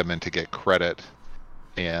share them and to get credit.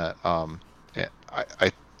 And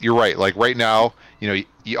you're right. Like right now, you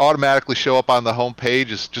automatically show up on the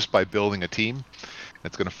homepage just by building a team.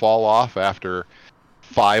 It's going to fall off after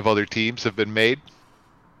 5 other teams have been made.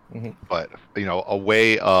 Mm-hmm. But a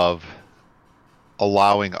way of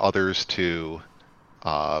allowing others to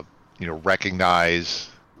recognize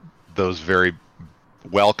those very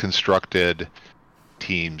well constructed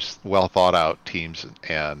teams, well thought out teams,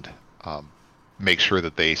 and make sure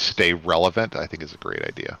that they stay relevant, I think is a great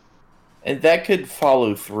idea. And that could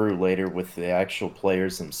follow through later with the actual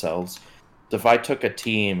players themselves. So if I took a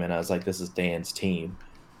team and I was like, this is Dan's team,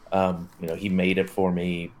 he made it for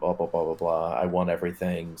me, blah, blah, blah, blah, blah. I won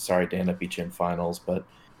everything. Sorry, Dan, I beat you in finals, but,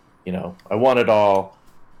 I won it all.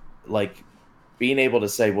 Like, being able to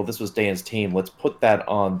say, well, this was Dan's team, let's put that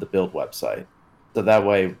on the build website. So that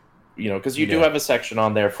way, because you do have a section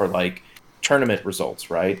on there for, like, tournament results,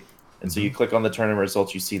 right? And so you click on the tournament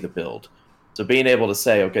results, you see the build. So being able to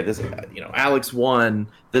say, okay, this, Alex won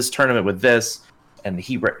this tournament with this, and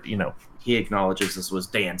he acknowledges this was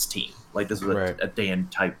Dan's team. Like, this was a Dan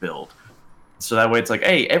type build. So that way it's like,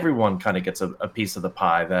 hey, everyone kind of gets a piece of the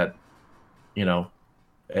pie that,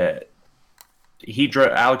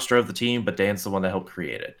 Alex drove the team, but Dan's the one that helped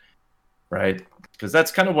create it, right? Because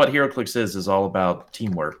that's kind of what HeroClix is all about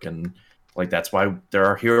teamwork, and like that's why there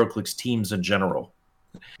are HeroClix teams in general.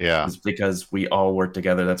 Yeah, it's because we all work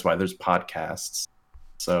together. That's why there's podcasts.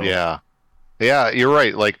 So yeah, you're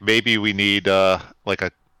right. Like maybe we need allow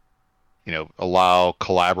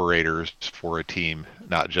collaborators for a team,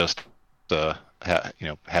 not just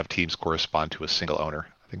have teams correspond to a single owner.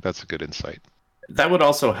 I think that's a good insight. That would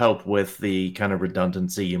also help with the kind of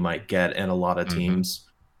redundancy you might get in a lot of teams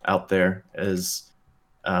out there, is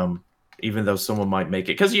even though someone might make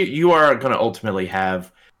it, because you are going to ultimately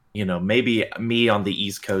have, maybe me on the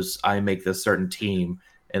East Coast, I make this certain team,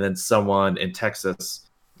 and then someone in Texas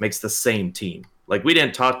makes the same team. Like, we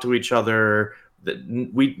didn't talk to each other.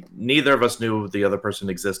 Neither of us knew the other person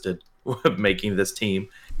existed making this team,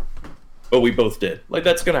 but we both did. Like,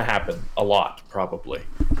 that's going to happen a lot, probably.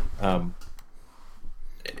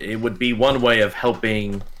 It would be one way of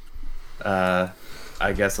helping, I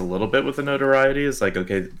guess, a little bit with the notoriety. Is like,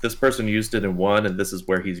 okay, this person used it and won, and this is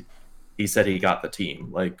where he said he got the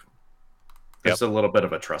team. Like, there's a little bit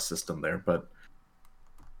of a trust system there, but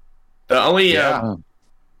the only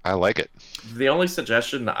I like it. The only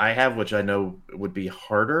suggestion I have, which I know would be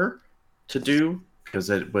harder to do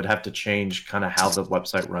because it would have to change kind of how the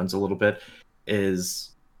website runs a little bit,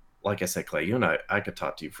 is, like I said, Clay, you and I could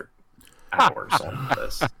talk to you for hours on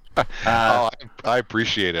this. I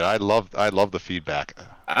appreciate it. I love the feedback.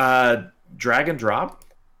 Drag and drop.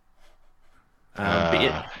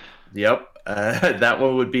 Yep. That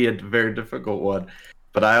one would be a very difficult one.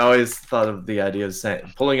 But I always thought of the idea of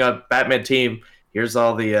pulling up Batman team. Here's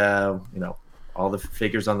all the all the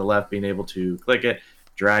figures on the left, being able to click it,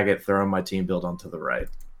 drag it, throw in my team build onto the right.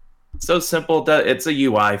 So simple. It's a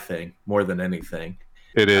UI thing more than anything.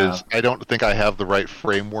 It is. I don't think I have the right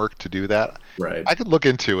framework to do that. Right. I could look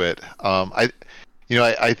into it. I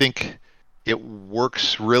think it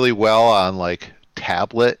works really well on like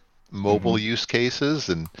tablet mobile use cases,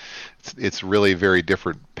 and it's really a very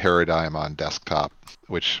different paradigm on desktop,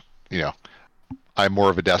 which, I'm more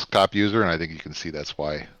of a desktop user, and I think you can see that's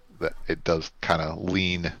why that it does kind of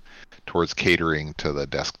lean towards catering to the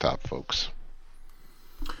desktop folks.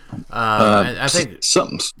 I think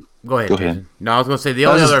something. Go ahead, Jason. No, I was going to say the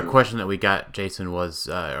only other question that we got, Jason, was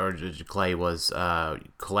or Clay, was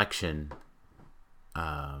collection.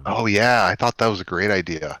 Oh yeah, I thought that was a great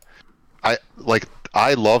idea. I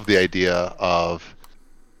love the idea of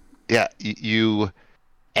you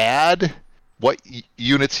add what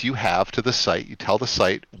units you have to the site. You tell the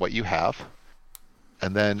site what you have,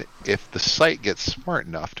 and then if the site gets smart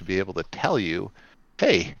enough to be able to tell you,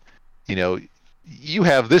 hey, you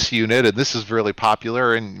have this unit and this is really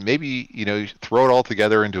popular, and maybe throw it all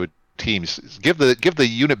together into a teams. Give the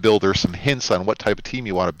unit builder some hints on what type of team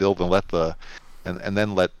you want to build, and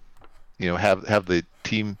then let have the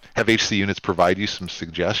team, have HC units provide you some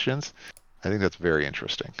suggestions. I think that's very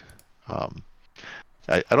interesting. I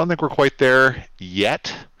don't think we're quite there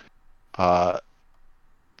yet.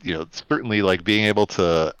 Certainly like being able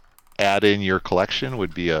to add in your collection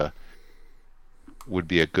would be a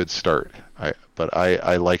good start. But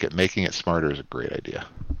I like it. Making it smarter is a great idea.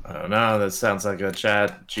 Oh no, that sounds like a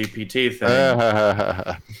Chat GPT thing.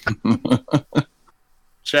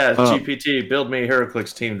 Chat GPT, build me a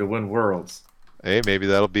HeroClix team to win worlds. Hey, maybe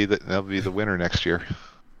that'll be the winner next year.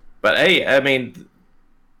 But hey, I mean,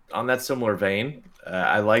 on that similar vein,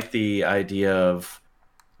 I like the idea of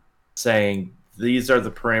saying these are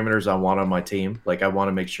the parameters I want on my team. Like I want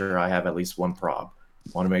to make sure I have at least one prob.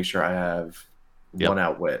 I want to make sure I have one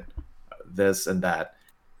outwit, this and that,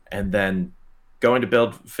 and then going to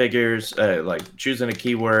build figures, like choosing a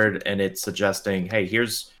keyword, and it's suggesting, hey,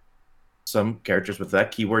 here's some characters with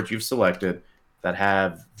that keyword you've selected that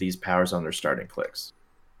have these powers on their starting clicks.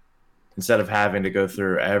 Instead of having to go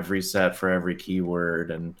through every set for every keyword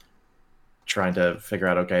and trying to figure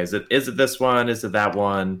out, okay, is it this one? Is it that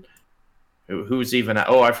one? Who's even?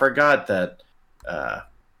 Oh, I forgot that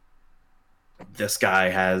this guy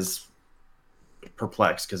has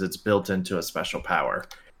perplex because it's built into a special power,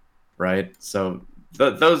 right? So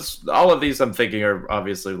all of these I'm thinking are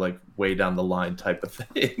obviously like way down the line type of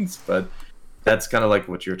things, but that's kind of like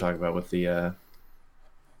what you were talking about with the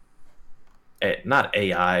not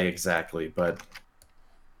AI exactly, but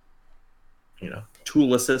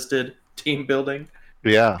tool assisted team building.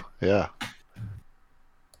 Yeah.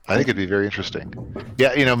 I think it'd be very interesting.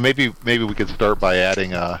 Yeah, maybe we could start by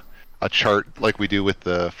adding a chart like we do with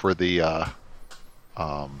the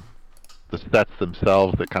sets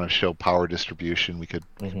themselves that kind of show power distribution. We could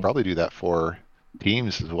probably do that for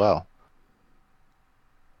teams as well.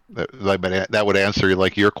 That would answer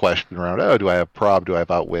like your question around, do I have prob, do I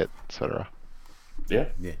have outwit, etc. Yeah.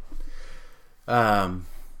 All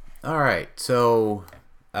right. So,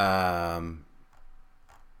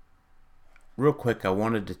 real quick, I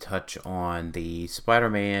wanted to touch on the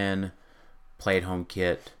Spider-Man play-at-home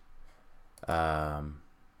kit. Special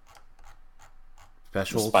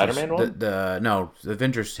the Spider-Man one? The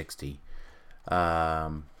Avengers 60.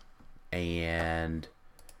 And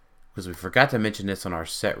because we forgot to mention this on our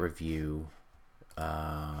set review.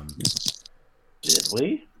 Did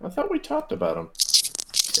we? I thought we talked about them.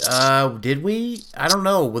 Did we? I don't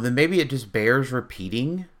know. Well, then maybe it just bears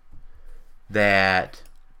repeating that,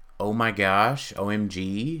 oh my gosh,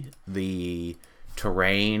 OMG, the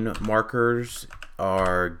terrain markers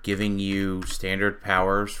are giving you standard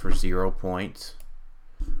powers for 0 points.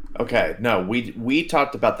 Okay, no, we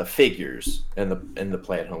talked about the figures in the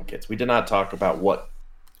play-at-home kits. We did not talk about what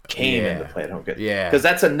came in the play-at-home kit. Yeah, because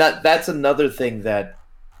that's another thing that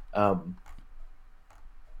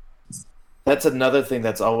that's another thing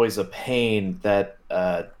that's always a pain that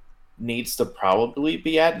needs to probably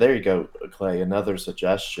be added. There you go, Clay. Another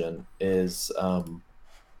suggestion is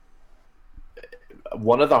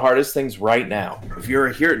one of the hardest things right now. If you're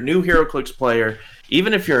a new HeroClix player,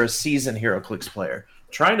 even if you're a seasoned HeroClix player,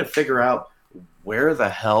 trying to figure out where the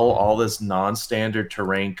hell all this non-standard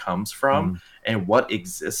terrain comes from and what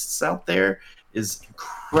exists out there is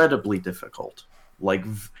incredibly difficult. Like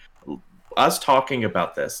us talking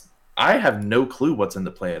about this, I have no clue what's in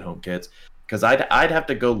the play-at-home kits because I'd have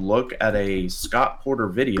to go look at a Scott Porter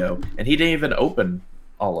video, and he didn't even open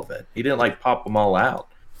all of it. He didn't like pop them all out.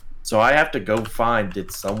 So I have to go find,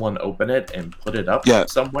 did someone open it and put it up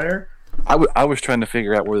somewhere? I was trying to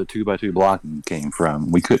figure out where the 2x2 blocking came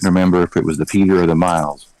from. We couldn't remember if it was the Peter or the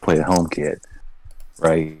Miles play-at-home kit,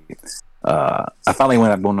 right? I finally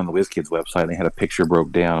went up on the WizKids website, and they had a picture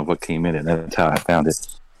broke down of what came in it, and that's how I found it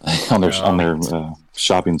on their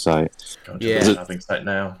shopping site. Go to the shopping site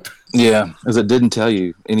now. Yeah, as it didn't tell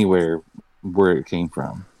you anywhere where it came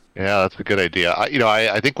from. Yeah, that's a good idea.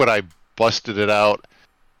 I think when I busted it out,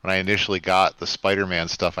 when I initially got the Spider-Man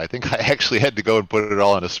stuff, I think I actually had to go and put it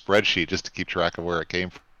all in a spreadsheet just to keep track of where it came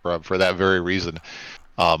from for that very reason.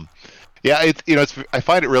 I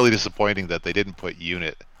find it really disappointing that they didn't put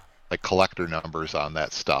unit, like collector numbers on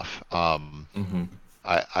that stuff. I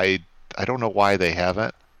don't know why they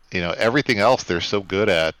haven't. Everything else they're so good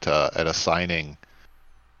at assigning,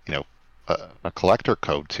 a collector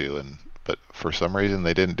code to, but for some reason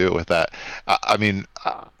they didn't do it with that.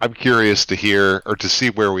 I'm curious to hear or to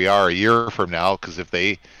see where we are a year from now, because if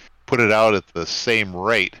they put it out at the same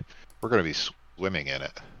rate, we're going to be swimming in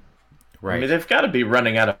it. Right. I mean, they've got to be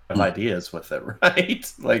running out of ideas with it,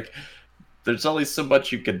 right? Like, there's only so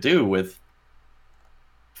much you could do with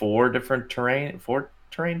four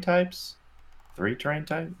terrain types, three terrain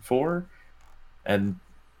type, four, and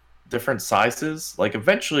different sizes. Like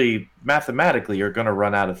eventually, mathematically, you're going to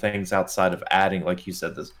run out of things outside of adding, like you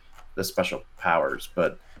said, the special powers.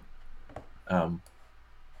 But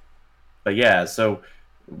yeah. So,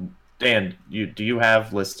 Dan, do you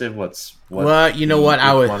have listed what Well, you know what?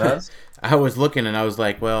 each one is? I was looking and I was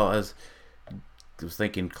like, well, I was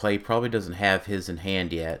thinking Clay probably doesn't have his in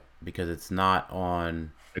hand yet because it's not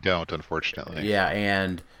on. I don't, unfortunately. Yeah,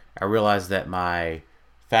 and I realized that my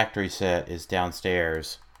factory set is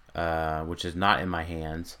downstairs, which is not in my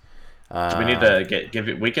hands. Do we need to give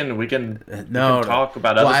it? We can talk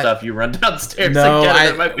about well, other stuff. You run downstairs no, and get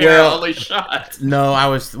it. It might be our only shot. No, I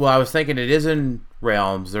was thinking it is in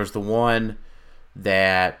Realms. There's the one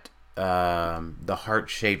that the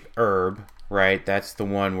heart-shaped herb, right? That's the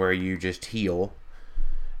one where you just heal,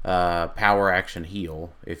 power action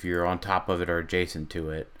heal if you're on top of it or adjacent to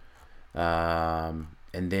it. And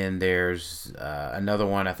then there's another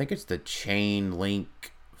one. I think it's the chain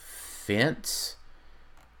link fence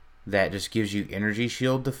that just gives you energy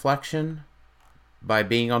shield deflection by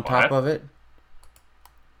being on top of it.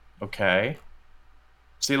 Okay.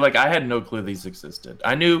 See, like I had no clue these existed.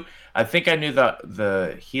 I think I knew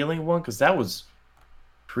the healing one because that was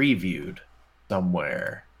previewed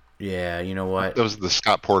somewhere. Yeah, you know what? That was the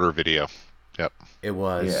Scott Porter video. Yep. It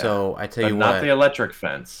was. Yeah. So I tell you not what. the electric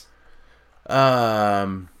fence.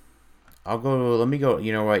 I'll go. Let me go.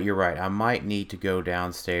 You know what? You're right. I might need to go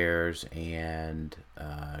downstairs and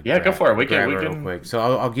go for it. We grab can real quick. So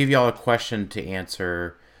I'll give y'all a question to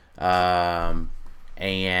answer. And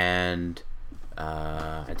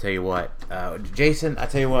I tell you what, Jason. I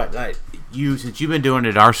tell you what. Since you've been doing it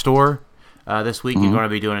at our store this week, you're going to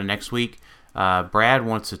be doing it next week. Brad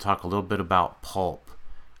wants to talk a little bit about Pulp.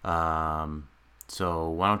 So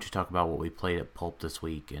why don't you talk about what we played at Pulp this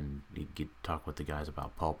week, and you can talk with the guys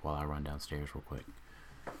about Pulp while I run downstairs real quick.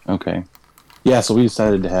 Okay. Yeah, so we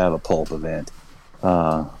decided to have a Pulp event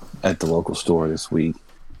at the local store this week.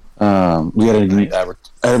 We had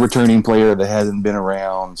a returning player that hasn't been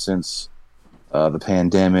around since the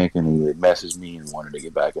pandemic, and he had messaged me and wanted to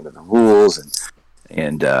get back into the rules,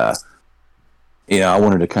 and I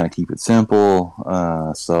wanted to kind of keep it simple,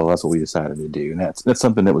 so that's what we decided to do, and that's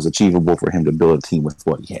something that was achievable for him to build a team with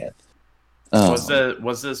what he had.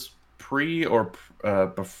 Was this pre or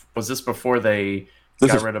was this before they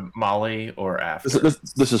got rid of Molly or after?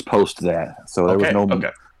 This is post that, so there was no.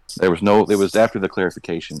 Okay. It was after the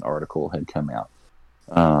clarification article had come out.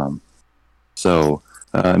 So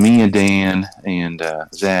me and Dan and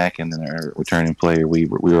Zach and then our returning player, we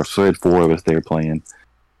were four of us there playing.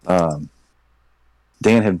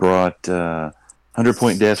 Dan had brought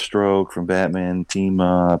 100-point Deathstroke from Batman Team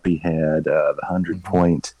Up. He had the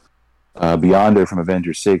 100-point Beyonder from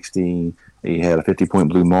Avengers 60. He had a 50-point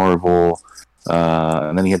Blue Marvel.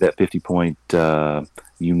 And then he had that 50-point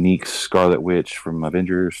unique Scarlet Witch from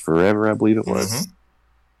Avengers Forever, I believe it was.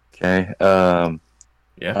 Okay. Yeah.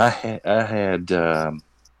 I had the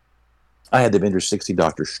Avengers 60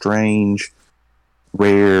 Doctor Strange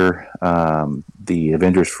rare, the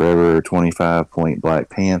Avengers Forever 25-point Black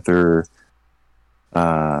Panther.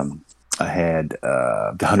 I had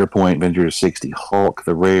the 100-point Avengers 60 Hulk,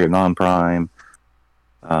 the rare non-prime.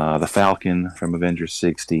 The Falcon from Avengers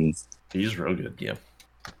 60. He's real good, yeah.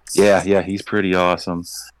 Yeah, he's pretty awesome.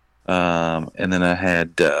 And then I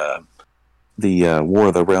had the War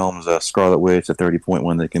of the Realms Scarlet Witch, a 30-point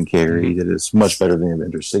one that can carry. That is much better than the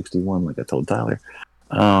Avengers 61, like I told Tyler.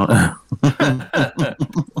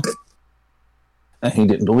 He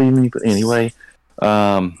didn't believe me, but anyway,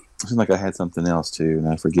 it seemed like I had something else too, and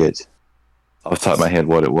I forget off the top of my head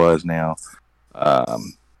what it was now.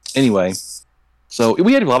 Anyway, so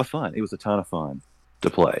we had a lot of fun. It was a ton of fun to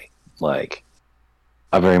play. Like,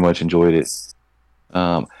 I very much enjoyed it.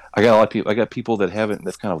 I got a lot of people. I got people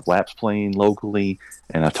that's kind of lapsed playing locally,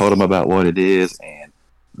 and I told them about what it is, and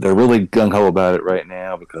they're really gung ho about it right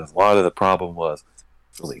now because a lot of the problem was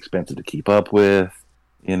it's really expensive to keep up with,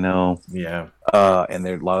 Yeah. And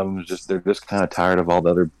a lot of them they're just kind of tired of all the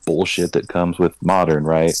other bullshit that comes with modern,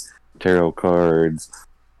 right? Tarot cards,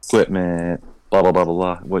 equipment, blah blah blah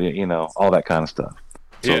blah blah. All that kind of stuff.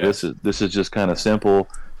 So this is just kind of simple,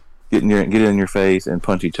 get in your face and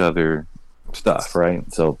punch each other stuff, right?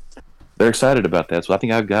 So they're excited about that. So I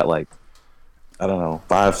think I've got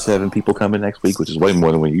 5-7 people coming next week, which is way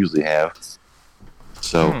more than we usually have.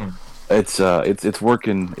 So it's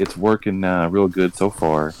working real good so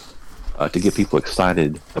far to get people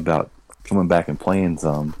excited about coming back and playing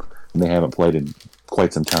some, and they haven't played in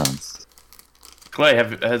quite some time. Clay,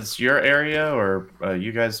 has your area or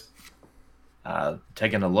you guys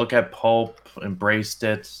taken a look at Pulp, embraced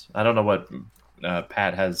it. I don't know what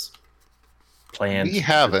Pat has planned We to do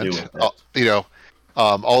haven't, with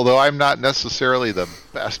although I'm not necessarily the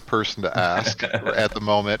best person to ask it. at the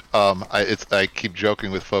moment. I keep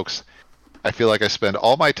joking with folks. I feel like I spend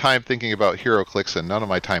all my time thinking about HeroClix and none of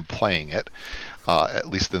my time playing it, at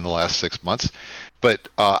least in the last 6 months. But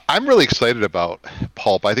I'm really excited about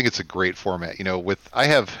Pulp. I think it's a great format. I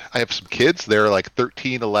have some kids. They're like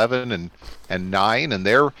 13, 11, and 9, and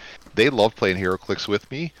they love playing HeroClix with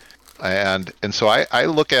me, and so I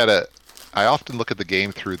look at it. I often look at the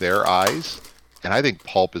game through their eyes, and I think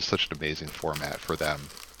Pulp is such an amazing format for them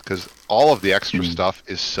because all of the extra stuff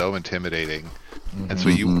is so intimidating. And so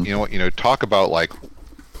talk about like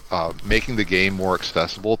making the game more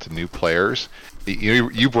accessible to new players.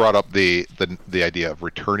 You brought up the idea of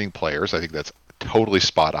returning players. I think that's totally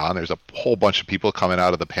spot on. There's a whole bunch of people coming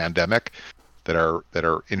out of the pandemic that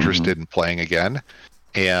are interested in playing again,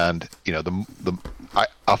 and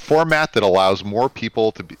a format that allows more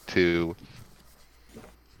people to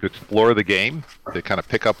explore the game, to kind of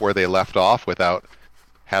pick up where they left off without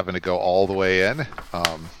having to go all the way in.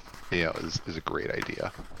 Is a great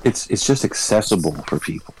idea. It's just accessible for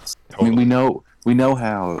people. Totally. I mean, we know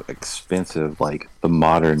how expensive like the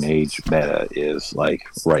modern age meta is like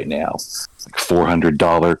right now, like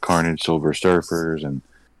 $400 Carnage Silver Surfers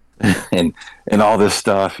and all this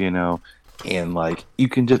stuff, and like you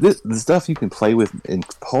can just the stuff you can play with in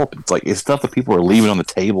Pulp. It's stuff that people are leaving on the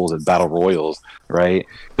tables at battle royals, right?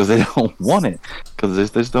 Because they don't want it because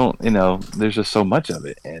there's just so much of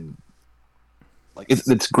it, and like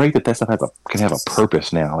it's great that stuff can have a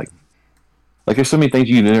purpose now. Like there's so many things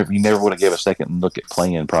you never would have give a second look at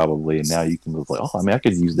playing probably, and now you can look like, I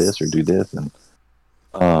could use this or do this, and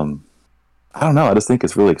I don't know. I just think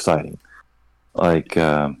it's really exciting. Like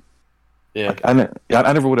I never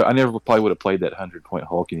probably would have played that 100-point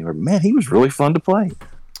Hulk anymore. But man, he was really fun to play.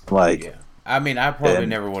 Like, I mean, I probably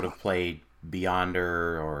never would have played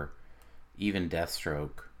Beyonder or even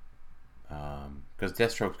Deathstroke. Because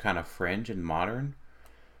Deathstroke's kind of fringe and modern,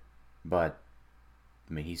 but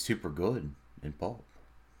I mean he's super good in Pulp.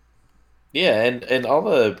 Yeah, and all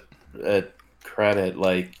the credit,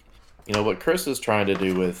 like what Chris is trying to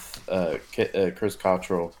do with Chris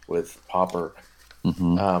Cottrell with Popper.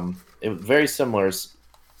 It was very similar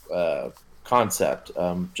concept,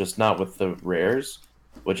 just not with the rares,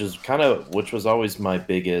 which was always my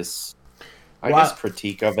biggest, I guess,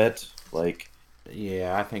 critique of it. Like.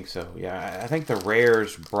 Yeah, I think so. Yeah, I think the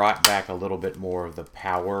rares brought back a little bit more of the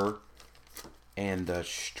power and the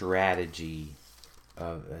strategy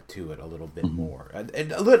to it a little bit more.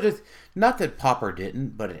 And not that Popper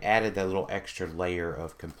didn't, but it added that little extra layer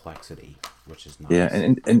of complexity, which is nice. Yeah,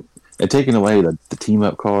 and taking away the team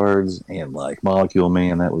up cards and like Molecule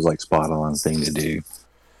Man, that was like spot on thing to do.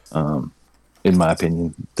 In my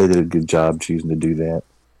opinion, they did a good job choosing to do that.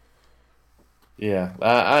 Yeah,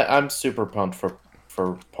 I'm super pumped for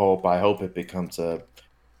Pulp. I hope it becomes a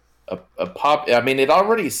pop. I mean, it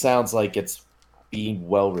already sounds like it's being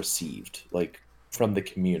well received, like from the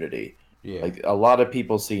community. Yeah, like a lot of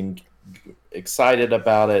people seem excited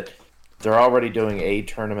about it. They're already doing a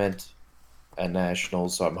tournament at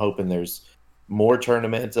Nationals, so I'm hoping there's more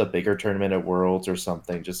tournaments, a bigger tournament at Worlds or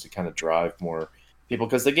something, just to kind of drive more people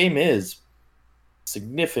because the game is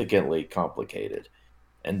significantly complicated.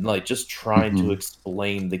 And like just trying to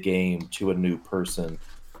explain the game to a new person,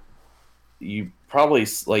 you probably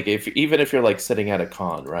like even if you're like sitting at a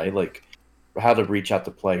con, right? Like how to reach out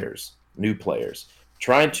to new players,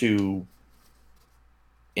 trying to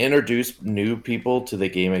introduce new people to the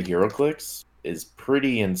game of HeroClix is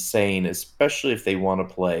pretty insane, especially if they want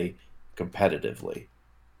to play competitively.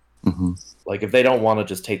 Like if they don't want to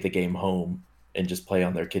just take the game home and just play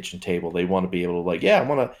on their kitchen table, they want to be able to I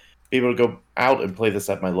want to be able to go out and play this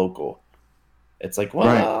at my local. It's like,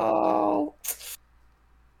 well,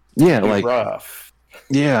 yeah, like rough.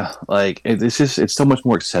 Yeah, like it's so much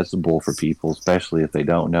more accessible for people, especially if they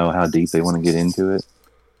don't know how deep they want to get into it.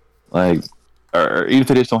 Like, or even if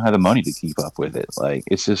they just don't have the money to keep up with it. Like,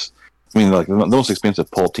 it's just, I mean, like the most expensive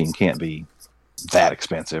Pulp team can't be that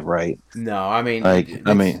expensive, right? No, I mean,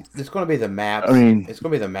 it's going to be the maps. It's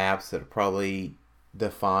going to be the maps that probably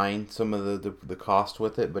define some of the cost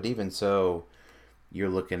with it. But even so, you're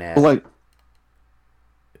looking at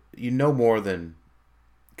more than,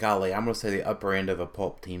 golly, I'm going to say the upper end of a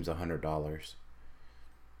Pulp team's $100.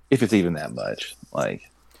 If it's even that much, like,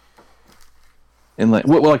 and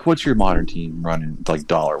what's your modern team running like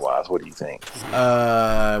dollar wise? What do you think?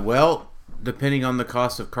 Well, depending on the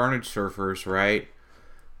cost of Carnage Surfers, right?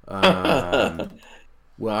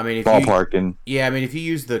 Well, I mean, if ballparking. I mean, if you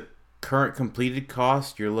use the current completed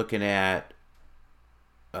cost, you're looking at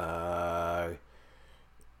Don't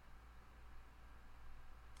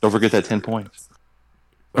forget that 10 points.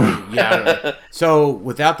 yeah. So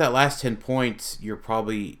without that last 10 points, you're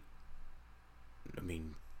probably.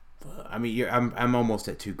 I'm almost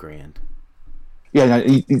at $2,000.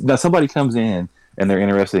 Yeah. Now somebody comes in and they're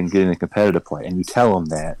interested in getting a competitive play, and you tell them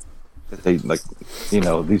that they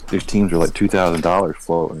these teams are like $2,000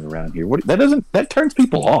 floating around here. That turns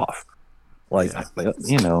people off. And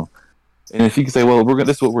if you can say, well,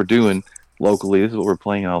 this is what we're doing locally. This is what we're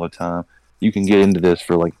playing all the time. You can get into this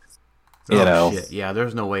for like, shit. Yeah,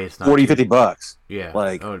 there's no way it's not $40-$50. Yeah,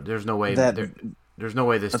 there's no way there's no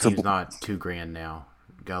way this team's not $2,000 now.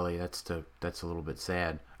 Golly, that's a little bit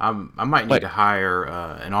sad. I might need to hire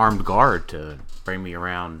an armed guard to bring me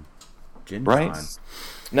around Gen Con. Right.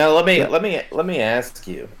 Now let me ask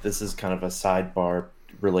you. This is kind of a sidebar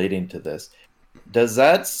relating to this. Does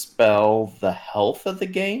that spell the health of the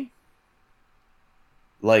game?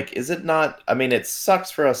 Like, is it not? I mean, it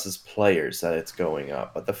sucks for us as players that it's going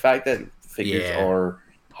up, but the fact that figures are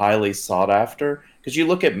highly sought after, because you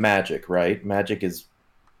look at Magic, right? Magic is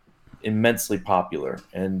immensely popular,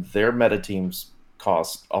 and their meta teams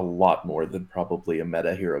cost a lot more than probably a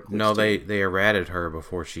meta HeroClix No, team. they errated her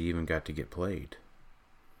before she even got to get played.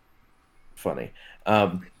 Funny.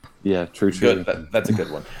 Yeah, true. Good. That's a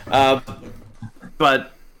good one.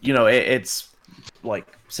 But it's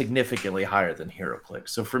like significantly higher than HeroClix.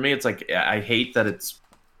 So for me, it's like I hate that it's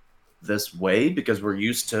this way because we're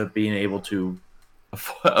used to being able to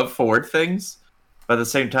afford things. But at the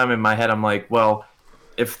same time, in my head, I'm like, well,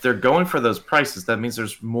 if they're going for those prices, that means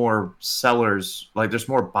there's more sellers, like there's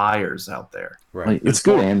more buyers out there. Right. Like, it's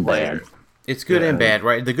good and bad. It's good and bad,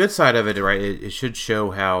 right? The good side of it, right? It should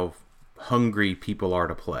show how hungry people are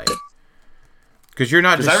to play. Because you're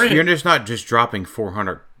just not just dropping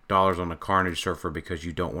 $400 on a Carnage Surfer because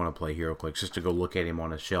you don't want to play HeroClix, just to go look at him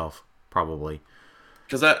on a shelf, probably.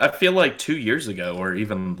 Because I feel like 2 years ago, or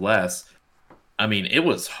even less, I mean, it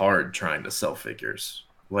was hard trying to sell figures.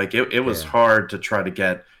 Like, it was hard to try to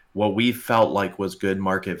get what we felt like was good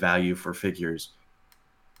market value for figures.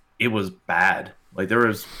 It was bad. Like, there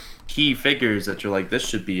was key figures that you're like, this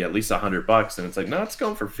should be at least $100, and it's like, no, it's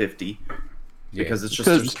going for 50. Because it's just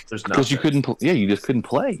there's nothing. Because you couldn't, you just couldn't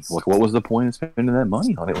play. Like, what was the point of spending that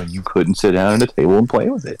money on it when you couldn't sit down at a table and play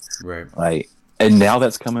with it? Right. Like, and now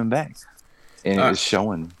that's coming back, and it's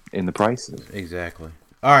showing in the prices. Exactly.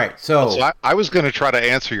 All right, so I was going to try to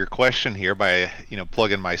answer your question here by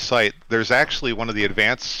plug in my site. There's actually one of the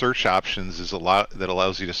advanced search options that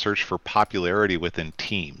allows you to search for popularity within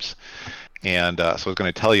teams, and so I was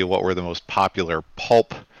going to tell you what were the most popular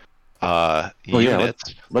pulp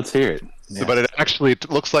units. Let's hear it. Yeah. But it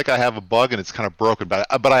looks like I have a bug and it's kind of broken. But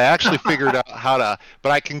I actually figured out how to.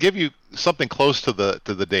 But I can give you something close to the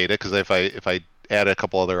data because if I add a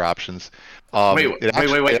couple other options.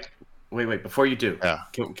 Wait! Before you do,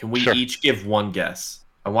 can we Sure. each give one guess?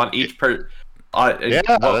 I want each per.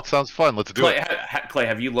 That sounds fun. Let's do it. Clay,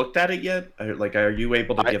 have you looked at it yet? Are you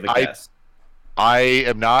able to give a guess? I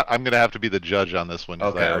am not. I'm going to have to be the judge on this one.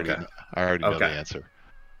 Because I already know the answer.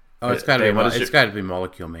 Oh, it's got to be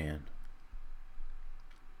Molecule Man.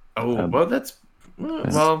 Oh, well, that's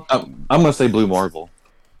well. I'm gonna say Blue Marvel.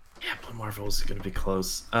 Yeah, Blue Marvel is gonna be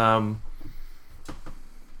close.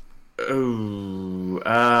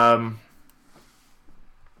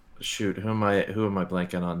 Shoot, who am I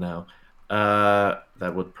blanking on now?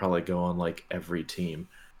 That would probably go on like every team.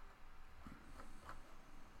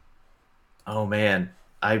 Oh man,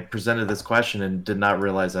 I presented this question and did not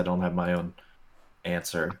realize I don't have my own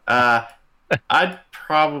answer. I'd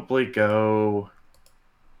probably go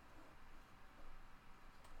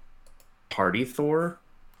Party Thor.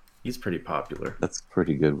 He's pretty popular. That's a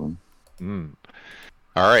pretty good one.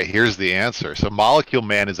 All right, here's the answer. So Molecule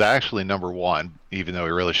Man is actually number one, even though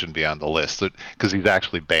he really shouldn't be on the list because he's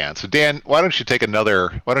actually banned. So Dan, why don't you take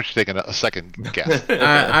a second guess?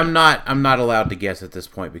 I'm not allowed to guess at this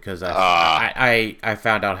point because I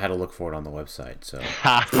found out how to look for it on the website. So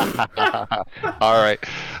all right.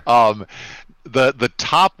 The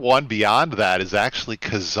top one beyond that is actually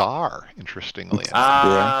Khazar, interestingly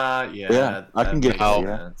enough. Yeah, I can get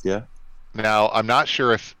that. Yeah. Now, I'm not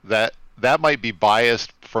sure if that might be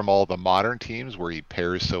biased from all the modern teams where he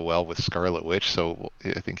pairs so well with Scarlet Witch, so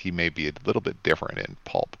I think he may be a little bit different in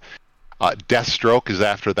Pulp. Deathstroke is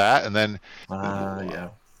after that, and then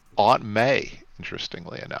Aunt May,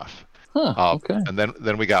 interestingly enough. Okay. And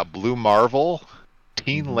then we got Blue Marvel,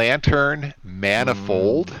 Teen Lantern,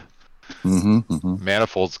 Manifold.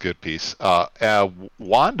 Manifold's a good piece. Wanda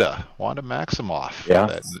Maximoff. Yeah.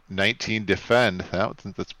 That 19 defend. That's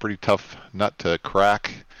a pretty tough nut to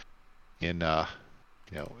crack in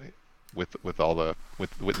with all the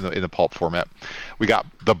in the pulp format. We got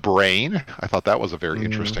the Brain. I thought that was a very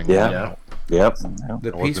interesting one. Yeah. Yep.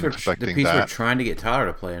 The piece we're trying to get Tyler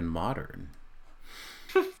to play in Modern.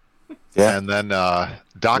 Yeah. And then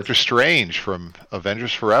Doctor Strange from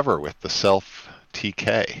Avengers Forever with the Self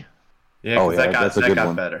TK. Yeah, because that got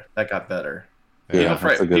one. better. That got better. Yeah,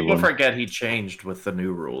 People forget he changed with the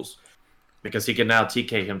new rules because he can now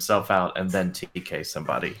TK himself out and then TK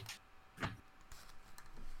somebody.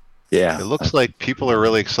 Yeah. It looks like people are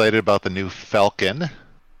really excited about the new Falcon.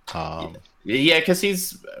 Yeah, because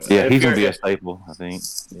he's going to be a staple, I think.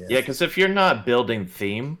 Yeah, because if you're not building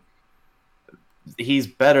theme, he's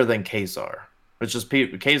better than Kazar. It's just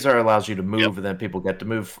Kazar allows you to move, and then people get to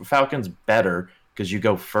move. Falcon's better because you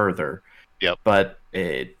go further. Yep. But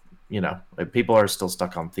people are still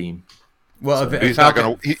stuck on theme. Well,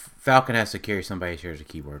 So if Falcon has to carry somebody he shares a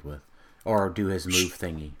keyboard with, or do his move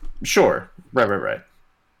thingy. Sure. Right.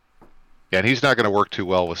 Yeah, and he's not going to work too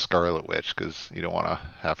well with Scarlet Witch because you don't want to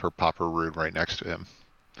have her pop her rune right next to him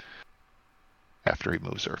after he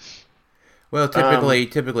moves her. Well,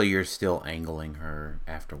 typically you're still angling her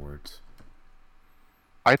afterwards.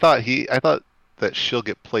 I thought that she'll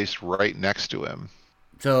get placed right next to him.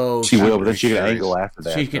 So she will, but then she can angle after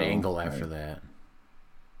that. She can angle after that.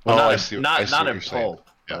 Well, not in Pulp.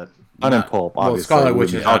 Yeah. Not in Pulp, obviously. Well, Scarlet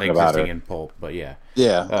Witch is not existing in Pulp, but yeah.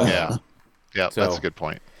 Yeah. Yeah, So- that's a good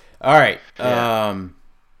point. All right. Yeah.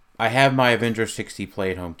 I have my Avengers 60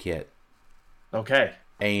 play-at-home kit. Okay.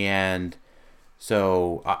 And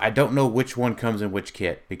so I don't know which one comes in which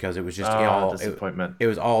kit because it was just disappointment. It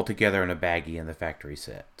was all together in a baggie in the factory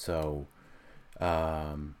set. So,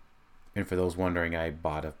 and for those wondering, I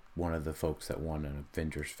bought one of the folks that won an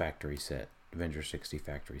Avengers factory set, Avengers 60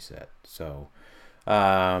 factory set. So,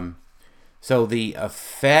 so the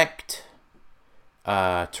effect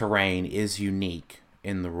terrain is unique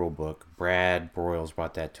in the rulebook. Brad Broyles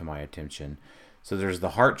brought that to my attention. So there's the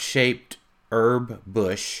heart-shaped herb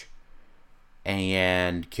bush,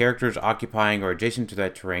 and characters occupying or adjacent to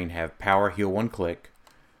that terrain have power heal 1 click.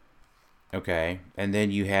 Okay, and then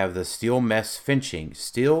you have the steel mesh fencing,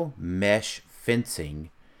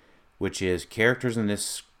 which is characters in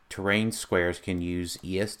this terrain squares can use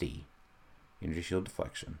ESD, energy shield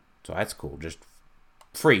deflection. So that's cool. Just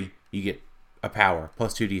free. You get a power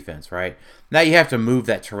plus 2 defense, right? Now you have to move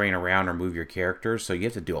that terrain around or move your characters, so you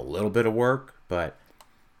have to do a little bit of work, but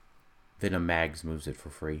Venom Mags moves it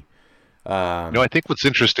for free. I think what's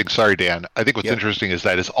interesting, sorry Dan, I think what's interesting is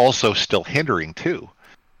that it's also still hindering too.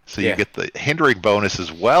 So you get the hindering bonus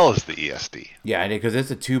as well as the ESD. Yeah, because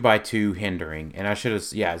it's a 2x2 hindering, and I should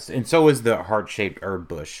have, and so is the heart-shaped herb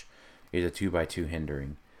bush is a 2x2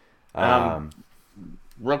 hindering.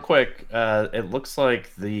 Real quick, it looks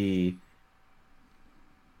like the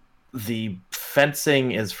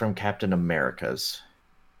fencing is from Captain America's.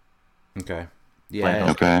 Okay.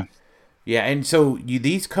 Yeah. Okay. Yeah, and so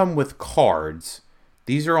these come with cards.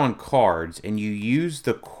 These are on cards, and you use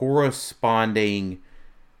the corresponding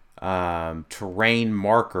terrain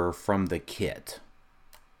marker from the kit.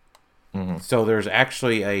 Mm-hmm. So there's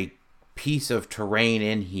actually a piece of terrain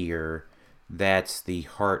in here that's the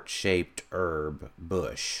heart-shaped herb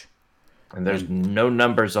bush. And there's no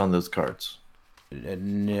numbers on those cards.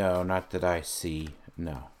 No, not that I see.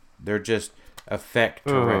 No. They're just effect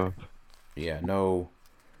terrain. Yeah, nothing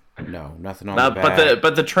on the back.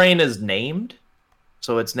 But the train is named?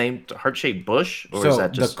 So it's named heart-shaped bush, or is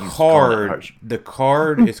that just the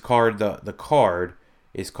card is called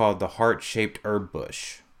the heart-shaped herb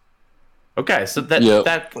bush. Okay, so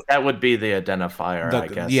that would be the identifier, I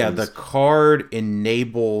guess. Yeah, the card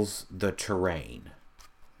enables the terrain.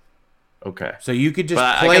 Okay. So you could just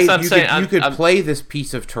play this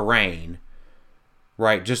piece of terrain,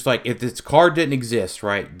 right? Just like if this card didn't exist,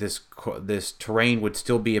 right? This terrain would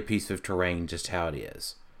still be a piece of terrain, just how it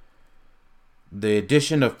is. The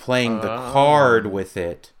addition of playing the card with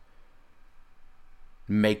it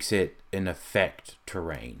makes it an effect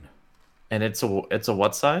terrain. And it's a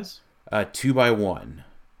what size? 2x1,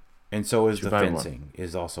 and so is the fencing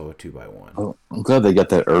is also a 2x1. Oh, I'm glad they got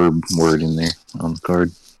that herb word in there on the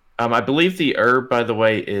card. I believe the herb, by the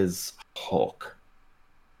way, is Hulk.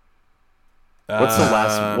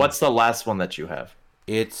 What's the last one that you have?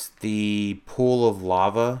 It's the pool of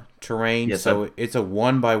lava terrain. Yes, so it's a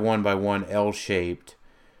 1x1x1 L-shaped.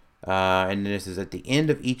 And this is at the end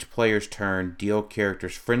of each player's turn, deal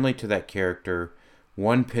characters friendly to that character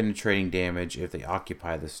 1 penetrating damage if they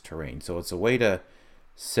occupy this terrain. So it's a way to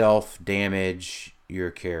self-damage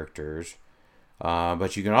your characters.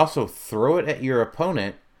 But you can also throw it at your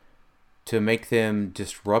opponent to make them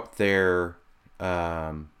disrupt their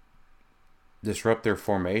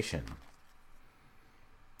formation.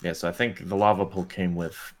 Yeah, so I think the lava pool came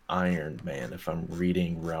with Iron Man, if I'm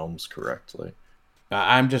reading Realms correctly.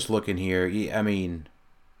 I'm just looking here. I mean,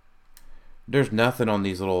 there's nothing on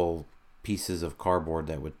these little pieces of cardboard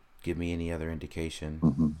that would give me any other indication.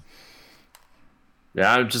 Mm-hmm.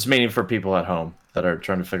 Yeah, I'm just meaning for people at home that are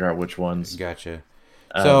trying to figure out which ones. Gotcha.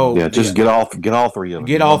 So yeah, just get all 3 of them.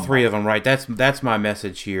 Get all 3 of them, right? That's my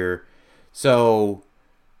message here. So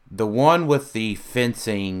the one with the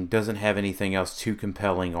fencing doesn't have anything else too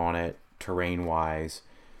compelling on it, terrain-wise.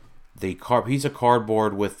 The piece of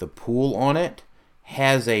cardboard with the pool on it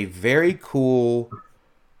has a very cool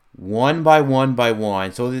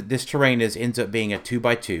 1x1x1. So this terrain ends up being a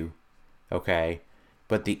 2x2, okay?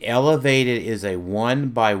 But the elevated is a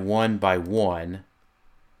 1x1x1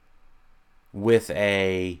 with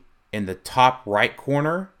in the top right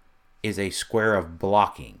corner is a square of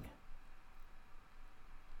blocking.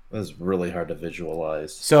 That's really hard to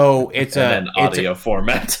visualize. So it's an audio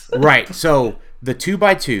format. Right. So the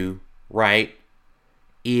 2x2, right,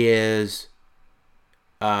 is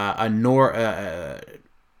I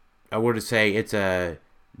would say it's a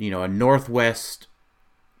northwest,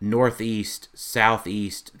 northeast,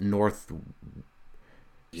 southeast, You're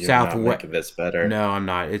southwest. not making this better. No, I'm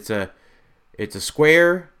not. It's a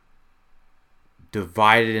square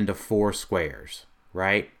divided into 4 squares,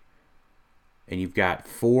 right? And you've got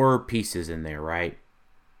 4 pieces in there, right?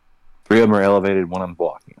 3 of them are elevated, 1 of them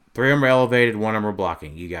blocking. 3 of them are elevated, 1 of them are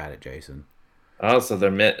blocking. You got it, Jason. Oh, so they're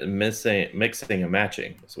mixing and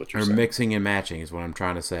matching is what you're saying. Mixing and matching is what I'm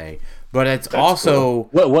trying to say. But it's That's also...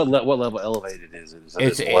 Cool. What level elevated is it?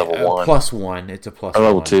 Is it level 1? +1. It's a +1.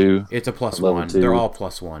 Level 2? It's a +1. Level 2. They're all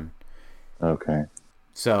 +1. Okay.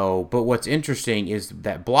 So, but what's interesting is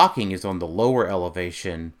that blocking is on the lower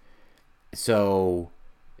elevation. So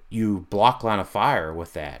you block line of fire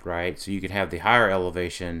with that, right? So you could have the higher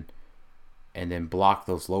elevation and then block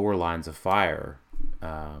those lower lines of fire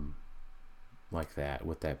like that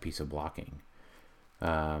with that piece of blocking.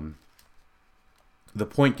 The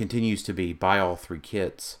point continues to be buy all 3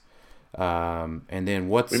 kits. And then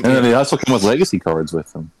what's... And then they also come with legacy cards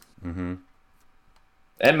with them. Mm-hmm.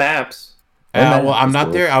 And maps. Well, I'm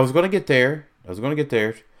not there. I was going to get there.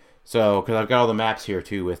 So, because I've got all the maps here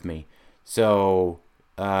too with me. So,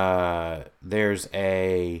 there's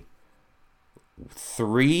a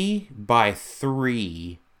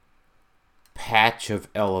 3x3 patch of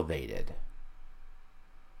elevated.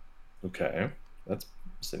 Okay, that's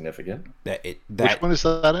significant. Which one is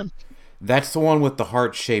that in? That's the one with the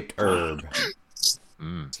heart-shaped herb.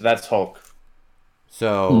 So that's Hulk.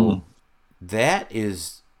 So, that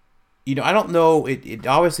is... I don't know. It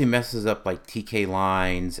obviously messes up like TK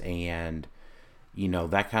lines and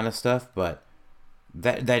that kind of stuff. But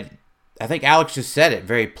that I think Alex just said it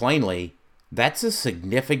very plainly. That's a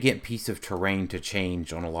significant piece of terrain to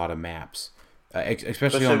change on a lot of maps,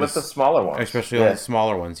 especially on with the smaller ones. Especially on the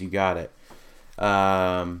smaller ones, you got it.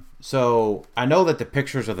 So I know that the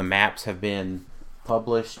pictures of the maps have been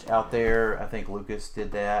published out there. I think Lucas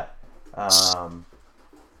did that.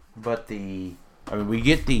 But we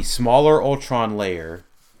get the smaller Ultron layer,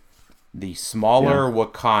 the smaller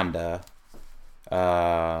Wakanda,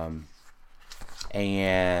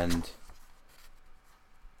 and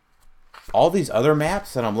all these other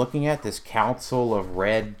maps that I'm looking at, this Council of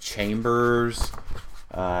Red Chambers,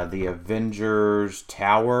 the Avengers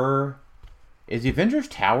Tower. Is the Avengers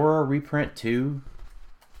Tower a reprint too?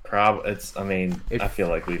 I feel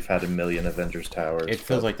like we've had a million Avengers Towers. It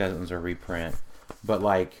feels like that one's a reprint. But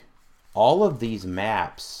all of these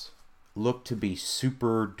maps look to be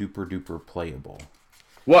super duper duper playable.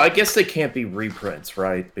 Well, I guess they can't be reprints,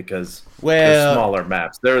 right? Because they're smaller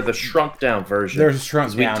maps. They're the shrunk down version. There's a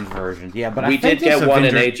shrunk down version, yeah. But we did get one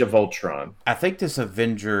in Age of Ultron. I think this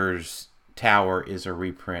Avengers Tower is a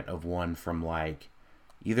reprint of one from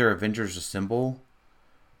either Avengers Assemble.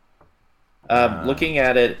 Looking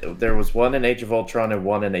at it, there was one in Age of Ultron and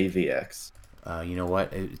one in AVX. You know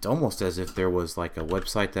what? It's almost as if there was a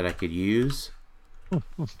website that I could use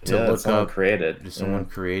to look up. Created. Someone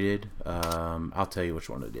created. I'll tell you which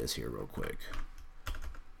one it is here real quick.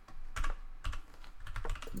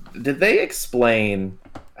 Did they explain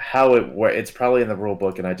how it works? It's probably in the rule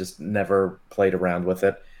book, and I just never played around with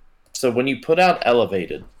it. So when you put out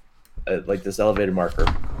elevated, this elevated marker,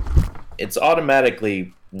 it's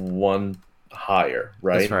automatically 1 higher,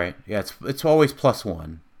 right? That's right. Yeah, it's always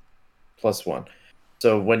 +1. +1.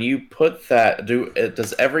 So when you put that,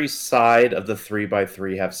 does every side of the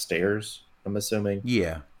 3x3 have stairs? I'm assuming.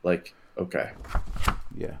 Yeah. Like, okay.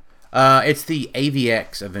 Yeah. It's the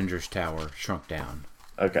AVX Avengers Tower shrunk down.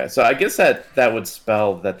 Okay, so I guess that would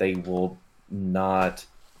spell that they won't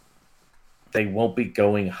be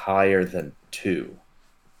going higher than 2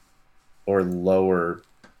 or lower.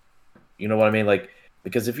 You know what I mean? Like,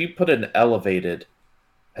 because if you put an elevated,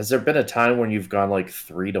 has there been a time when you've gone like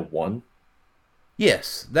 3 to 1?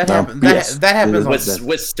 Yes, that No, happens. yes. That happens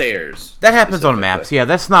With stairs. that happens on specifically. maps. Yeah,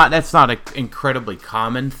 that's not an incredibly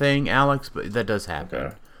common thing, Alex, but that does happen.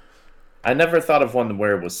 Okay. I never thought of one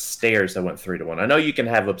where it was stairs that went 3 to 1. I know you can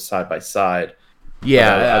have them side by side.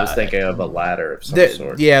 Yeah, I was thinking of a ladder of some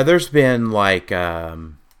sort. Yeah, there's been like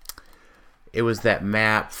it was that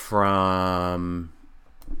map from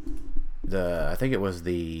I think it was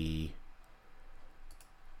the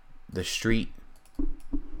street.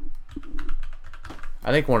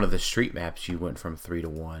 I think one of the street maps you went from 3 to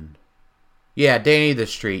 1. Yeah, Danny the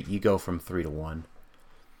Street, you go from 3 to 1.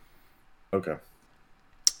 Okay.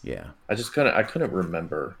 Yeah. I couldn't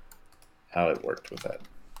remember how it worked with that.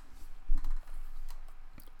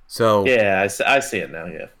 So Yeah, I see it now.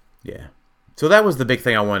 Yeah. yeah. So that was the big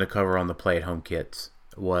thing I wanted to cover on the Play at Home kits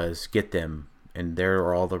was get them, and there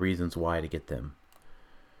are all the reasons why to get them.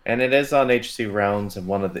 And it is on HC rounds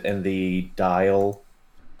and in the dial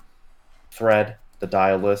thread, the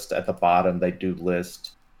dial list at the bottom, they do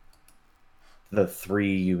list the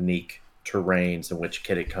 3 unique terrains in which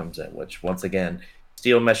kit it comes in, which once again,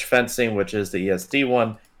 steel mesh fencing, which is the ESD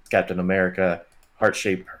one, Captain America,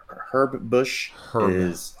 heart-shaped herb bush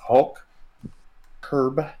is Hulk,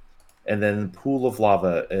 Herb, and then Pool of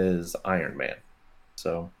Lava is Iron Man.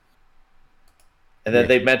 So, and then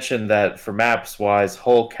they mentioned that for maps wise,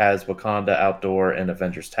 Hulk has Wakanda Outdoor and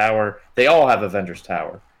Avengers Tower. They all have Avengers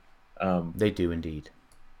Tower. They do indeed.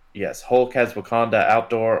 Yes, Hulk has Wakanda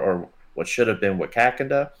Outdoor, or what should have been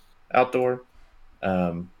Wakanda Outdoor.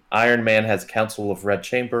 Iron Man has Council of Red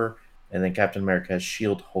Chamber, and then Captain America has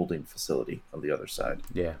Shield Holding Facility on the other side.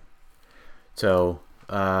 Yeah. So,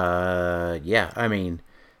 yeah, I mean,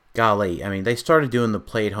 golly, I mean, they started doing the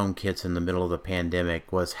Play at Home kits in the middle of the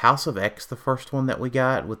pandemic. Was House of X the first one that we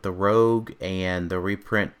got with the Rogue and the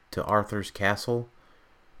reprint to Arthur's Castle?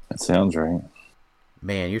 That sounds right.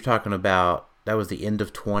 Man, you're talking about that was the end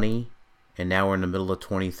of 20, and now we're in the middle of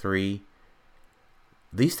 23.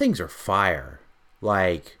 These things are fire.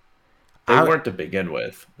 Like, They weren't to begin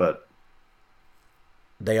with, but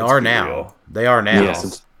they are now. real. They are now. Yeah,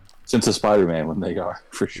 since the Spider-Man one, they are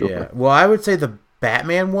for sure. Yeah. Well, I would say the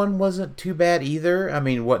Batman one wasn't too bad either. I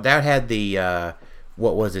mean, what that had the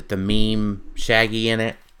what was it? The meme Shaggy in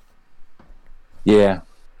it. Yeah.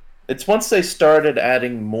 It's once they started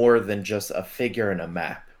adding more than just a figure and a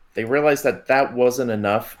map. They realized that wasn't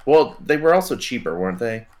enough. Well, they were also cheaper, weren't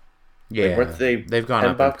they? Yeah. Like, they've gone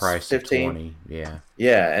up in price 15? to 20. Yeah.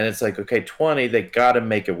 Yeah, and it's like, okay, 20, they got to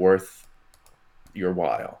make it worth your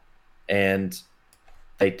while. And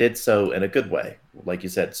they did so in a good way. Like you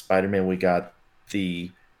said, Spider-Man, we got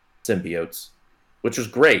the symbiotes, which was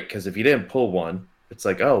great because if you didn't pull one, it's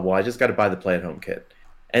like, oh, well, I just got to buy the play-at-home kit.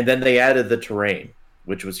 And then they added the terrain,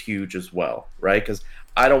 which was huge as well, right? Because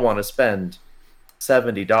I don't want to spend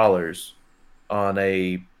 $70 on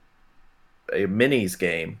a minis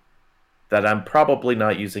game that I'm probably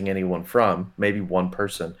not using anyone from, maybe one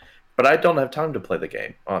person, but I don't have time to play the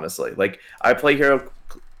game, honestly. Like, I play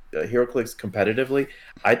HeroClix competitively.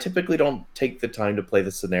 I typically don't take the time to play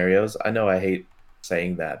the scenarios. I know I hate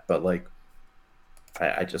saying that, but like,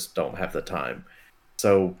 I just don't have the time.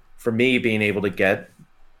 So for me, being able to get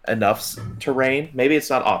enough terrain, maybe it's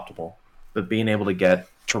not optimal, but being able to get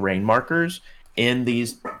terrain markers in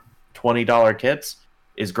these $20 kits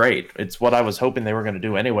is great. It's what I was hoping they were going to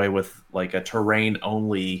do anyway with like a terrain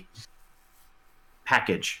only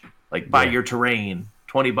package. Like, buy your terrain,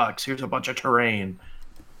 $20. Here's a bunch of terrain.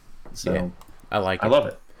 So Yeah. I like it. I love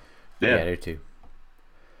it. Yeah, I do too.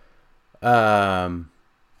 All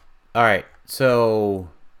right. So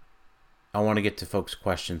I want to get to folks'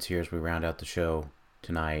 questions here as we round out the show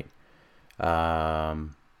tonight.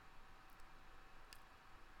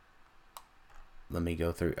 Let me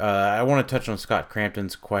go through. I want to touch on Scott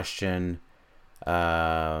Crampton's question.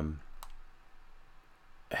 How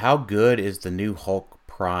good is the new Hulk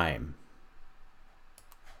Prime?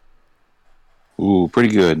 Ooh, pretty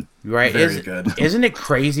good. Right? Very good. Isn't it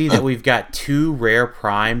crazy that we've got 2 rare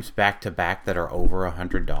primes back to back that are over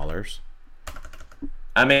 $100?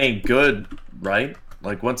 I mean, good, right?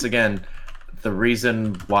 Like, once again, the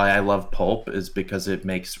reason why I love Pulp is because it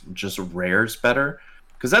makes just rares better.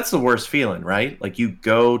 Because that's the worst feeling, right? Like, you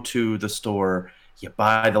go to the store, you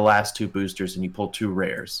buy the last 2 boosters and you pull 2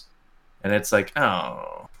 rares. And it's like,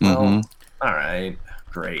 oh, well, all right,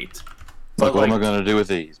 great. But what am I going to do with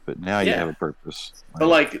these? But now you have a purpose. But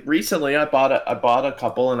like recently, I bought a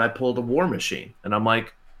couple and I pulled a War Machine, and I'm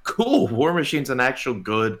like, cool, War Machine's an actual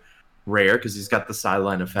good rare because he's got the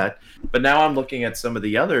sideline effect. But now I'm looking at some of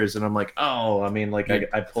the others, and I'm like, oh, I mean, like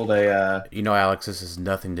I pulled a. Alex, this has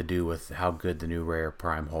nothing to do with how good the new rare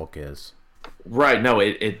Prime Hulk is. Right? No,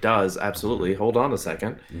 it does absolutely. Hold on a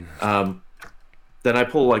second. Then I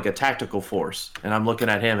pull like a Tactical Force, and I'm looking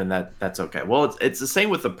at him, and that's okay. Well, it's the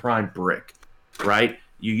same with the Prime Brick, right?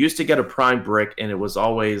 You used to get a Prime Brick, and it was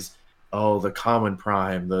always, the common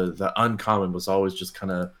Prime. The uncommon was always just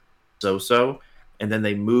kind of so-so. And then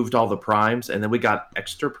they moved all the Primes, and then we got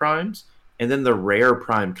extra Primes. And then the rare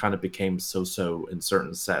Prime kind of became so-so in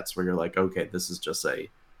certain sets where you're like, okay, this is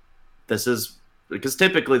because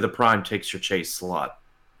typically the Prime takes your chase slot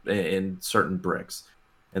in certain bricks.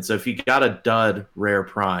 And so if you got a dud rare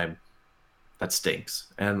Prime, that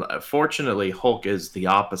stinks. And fortunately, Hulk is the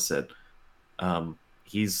opposite.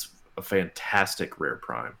 He's a fantastic rare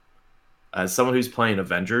Prime. As someone who's playing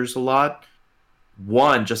Avengers a lot,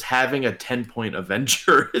 just having a 10-point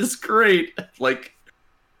Avenger is great. Like,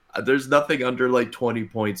 there's nothing under like 20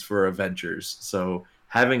 points for Avengers. So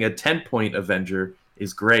having a 10-point Avenger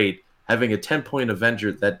is great. Having a 10-point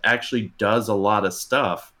Avenger that actually does a lot of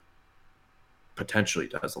stuff, potentially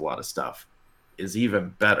does a lot of stuff, is even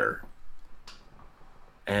better.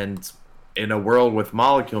 And in a world with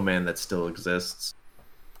Molecule Man that still exists,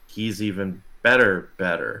 he's even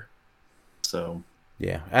better. So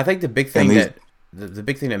yeah, I think the big thing the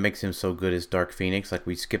big thing that makes him so good is Dark Phoenix. Like,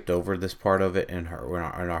 we skipped over this part of it in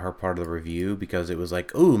her part of the review because it was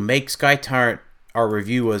like, ooh, make Sky Tyrant. Our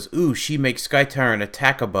review was, ooh, she makes Sky Tyrant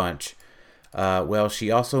attack a bunch. Well,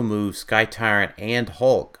 she also moves Sky Tyrant and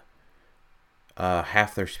Hulk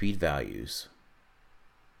half their speed values.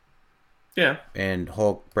 Yeah. And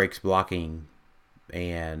Hulk breaks blocking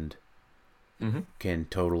and can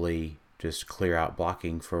totally just clear out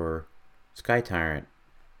blocking for Sky Tyrant.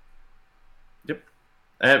 Yep.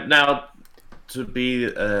 Now, to be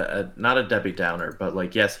not a Debbie Downer, but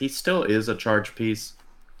like, yes, he still is a charge piece.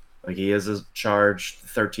 Like, he is a charge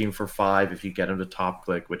 13 for 5 if you get him to top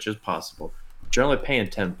click, which is possible. But you're only paying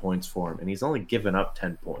 10 points for him, and he's only given up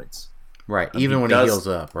 10 points. Right, even when he heals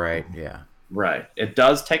up, right? Yeah. Right. It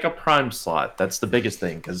does take a prime slot. That's the biggest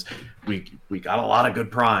thing, because we got a lot of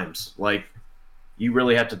good primes. Like, you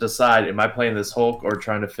really have to decide, am I playing this Hulk or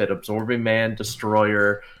trying to fit Absorbing Man,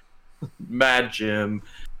 Destroyer, Mad Jim?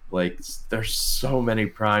 Like, there's so many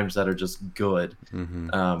primes that are just good.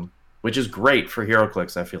 Which is great for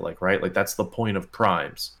HeroClix, I feel like, right? Like, that's the point of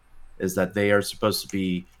primes, is that they are supposed to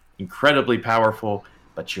be incredibly powerful,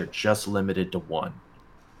 but you're just limited to one.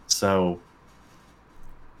 So,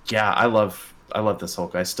 yeah, I love this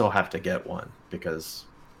Hulk. I still have to get one because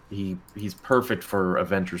he's perfect for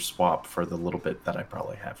Avengers swap for the little bit that I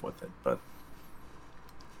probably have with it. But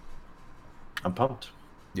I'm pumped.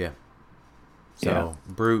 Yeah. So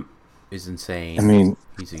Brute is insane. I mean,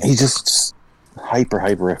 he's just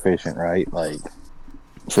hyper efficient, right? Like,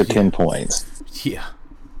 for 10 points. Yeah.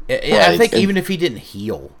 I think even if he didn't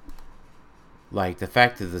heal, like, the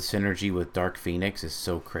fact that the synergy with Dark Phoenix is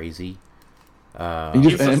so crazy.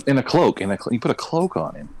 In a cloak, you put a cloak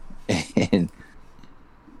on him, and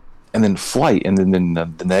then flight, and then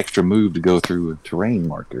the extra move to go through terrain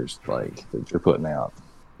markers, like, that you're putting out.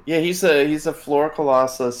 Yeah, he's a Floor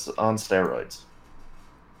Colossus on steroids.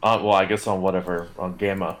 Well, I guess on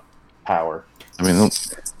gamma power.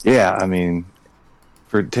 I mean,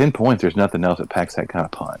 for 10 points, there's nothing else that packs that kind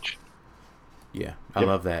of punch. Yeah, I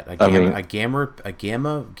love that.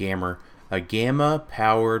 A gamma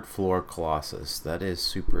powered Floor Colossus. That is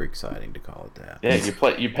super exciting to call it that. Yeah,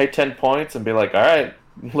 you pay 10 points and be like, all right,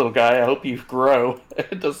 little guy, I hope you grow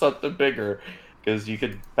into something bigger, because you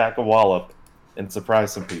could back a wallop and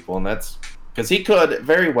surprise some people, and that's because he could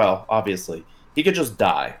very well. Obviously, he could just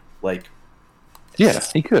die. Like, yeah,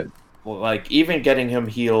 he could. Like, even getting him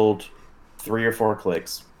healed 3 or 4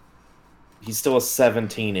 clicks, he's still a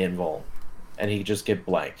 17 invul, and he could just get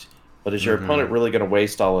blanked. But is your opponent really going to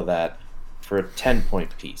waste all of that for a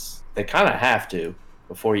 10-point piece? They kind of have to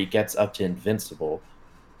before he gets up to invincible.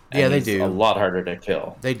 Yeah, they do. A lot harder to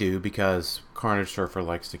kill. They do, because Carnage Surfer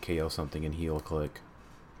likes to KO something and heal a click.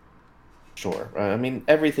 Sure. I mean,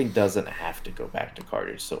 everything doesn't have to go back to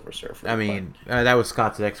Carnage Silver Surfer. I mean, that was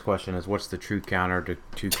Scott's next question, is what's the true counter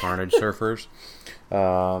to Carnage Surfers?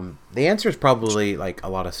 The answer is probably, like, a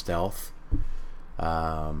lot of stealth.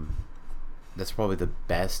 That's probably the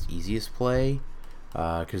best, easiest play.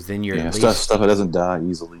 because then you're at stuff least that doesn't die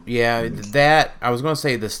easily. yeah. That I was going to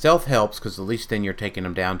say the stealth helps because at least then you're taking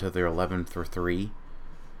them down to their 11 for 3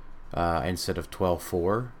 instead of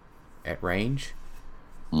 12-4 at range.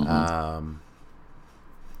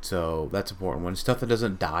 So that's important one. Stuff that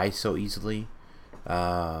doesn't die so easily.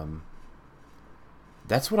 That's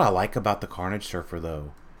what I like about the Carnage Surfer,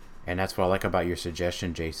 though. And that's what I like about your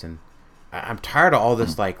suggestion, Jason. I'm tired of all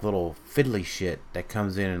this, like, little fiddly shit that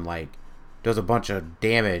comes in and, like, does a bunch of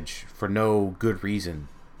damage for no good reason.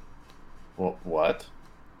 Well, what?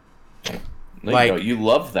 No, Like- you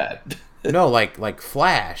love that. No, like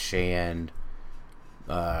Flash and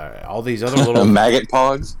all these other little... Maggot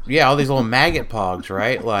pogs. Yeah, all these little maggot pogs,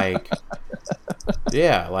 right? Like,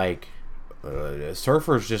 yeah, like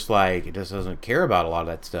Surfer's just like it just doesn't care about a lot of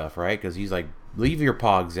that stuff, right? Because he's like, leave your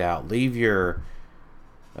pogs out, leave your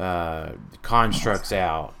constructs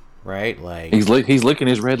out, right? Like He's licking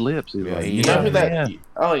his red lips. He's Yeah, like, You know who that? man.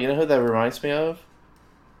 Oh, you know who that reminds me of?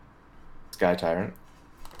 Sky Tyrant.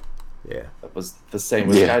 yeah, That was the same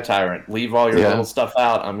with Yeah. Sky Tyrant. Leave all your Yeah. little stuff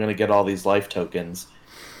out. I'm gonna get all these life tokens.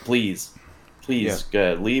 Please, Yeah.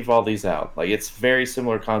 good. Leave all these out. Like it's very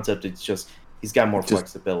similar concept. It's just he's got more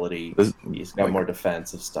flexibility. This- He's got like- more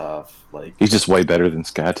defensive stuff. Like He's just way better than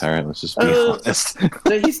Sky Tyrant. Let's just be honest.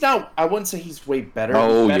 no, he's not. I wouldn't say he's way better.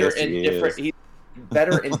 Oh, He's better yes, in he different. is. He's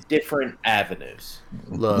better in different avenues.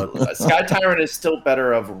 look, Sky Tyrant is still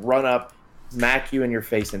better of run up, smack you in your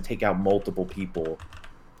face, and take out multiple people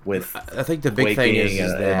with I think the big thing is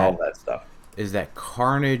and all that stuff. that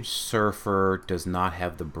Carnage Surfer does not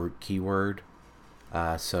have the brute keyword,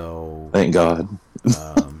 so Thank God.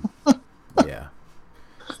 yeah.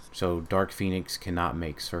 So Dark Phoenix cannot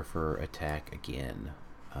make Surfer attack again.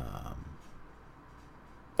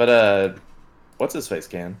 But what's his face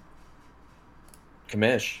can?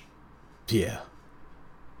 Kamish. Yeah.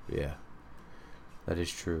 Yeah. That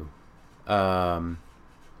is true. So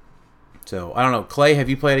I don't know. Clay, have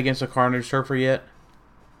you played against a Carnage Surfer yet?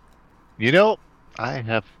 You know, I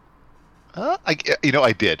have.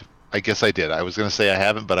 I did. I guess I did. I was gonna say I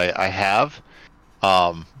haven't, but I have.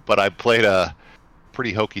 But I played a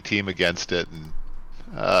pretty hokey team against it, and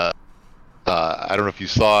I don't know if you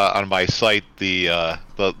saw on my site the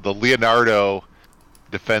Leonardo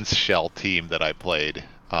defense shell team that I played.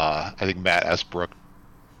 I think Matt Esbrook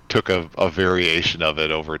took a variation of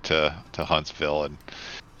it over to Huntsville, and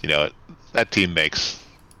that team makes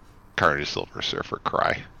Carnage Silver Surfer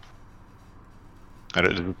cry.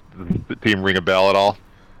 Does the team ring a bell at all?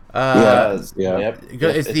 Yeah. Yep.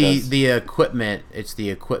 It's It does. the equipment. It's the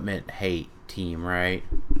equipment hate team, right?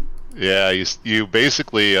 Yeah, you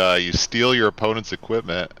basically you steal your opponent's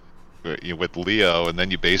equipment with Leo, and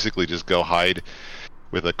then you basically just go hide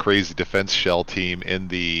with a crazy defense shell team in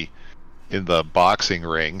the boxing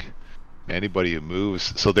ring. Anybody who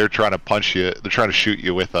moves, so they're trying to punch you. They're trying to shoot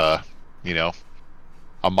you with a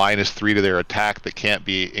 -3 to their attack that can't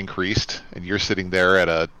be increased, and you're sitting there at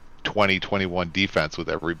a 20-21 defense with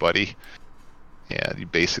everybody. Yeah,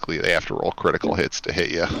 they have to roll critical hits to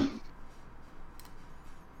hit you.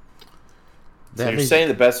 So you're saying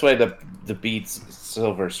the best way to beat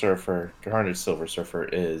Silver Surfer, Carnage Silver Surfer,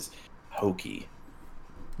 is hokey.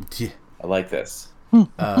 Yeah. I like this. I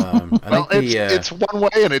Well, think it's one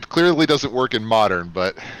way, and it clearly doesn't work in modern.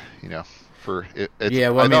 But Yeah, well, I I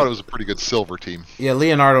mean- thought it was a pretty good silver team. yeah,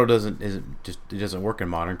 Leonardo doesn't work in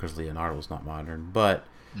modern because Leonardo's not modern. But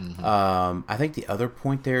I think the other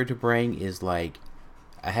point there to bring is like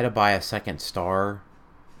I had to buy a second star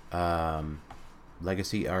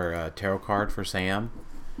legacy or tarot card for Sam.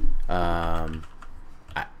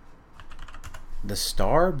 The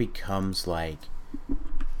star becomes like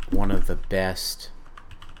one of the best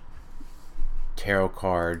tarot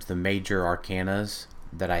cards, the major arcanas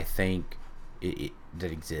that I think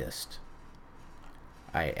that exist.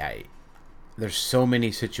 There's so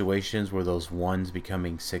many situations where those ones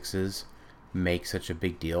becoming sixes make such a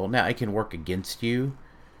big deal. Now it can work against you,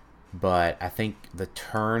 but I think the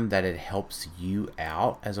turn that it helps you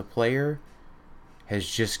out as a player has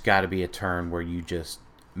just got to be a turn where you just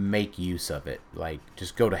make use of it. Like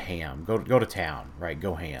just go to ham, go to town, right?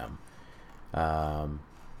 Go ham.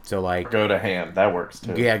 So like Go to ham. That works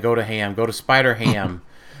too. yeah, go to ham, go to Spider Ham.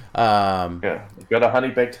 Yeah. Go to honey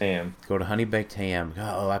baked ham. Go to Honey Baked Ham.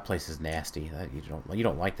 Oh, that place is nasty. You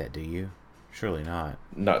don't like that, do you? Surely not.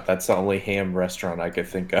 No, that's the only ham restaurant I could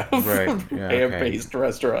think of. Right, yeah, okay. Ham-based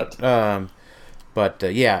restaurant. That's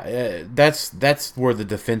where the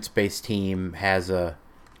defense-based team has a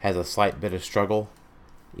slight bit of struggle.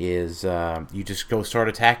 Is you just go start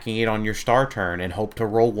attacking it on your star turn and hope to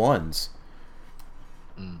roll ones,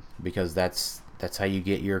 because that's how you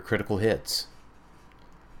get your critical hits.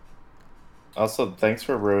 Also, thanks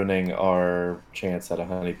for ruining our chance at a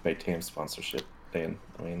Honey Baked Ham sponsorship, Dan.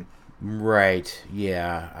 I mean, Right.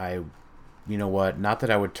 Yeah. You know what? Not that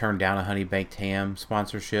I would turn down a honey baked ham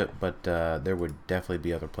sponsorship, but there would definitely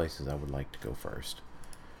be other places I would like to go first.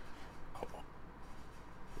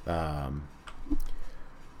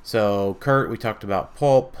 So Kurt, we talked about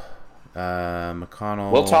Pulp,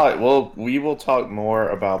 McConnell. we'll talk. We will talk more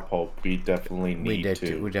about Pulp. We definitely need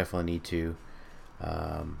to. We definitely need to.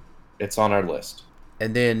 It's on our list.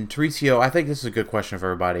 And then Teresa, I think this is a good question for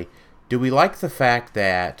everybody. Do we like the fact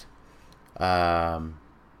that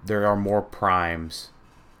there are more primes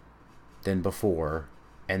than before,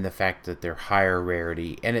 and the fact that they're higher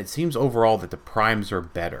rarity, and it seems overall that the primes are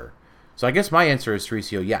better? So I guess my answer is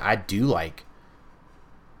Teresa. Yeah, I do like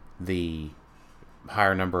the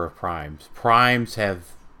higher number of primes. Primes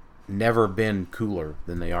have never been cooler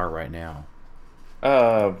than they are right now.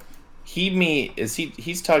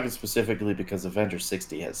 He's talking specifically because Avengers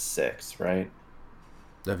 60 has 6, right?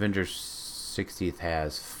 Avengers 60th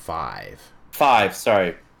has 5. 5,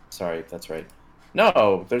 sorry, that's right.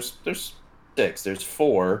 No, there's 6. There's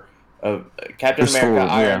 4 of Captain There's America,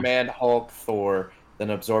 4, yeah. Iron Man, Hulk, Thor, then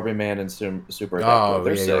Absorbing Man and Super Adapter. Oh,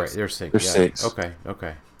 There's yeah, 6. you're right. There's 6. Okay.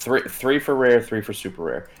 3 for rare, 3 for super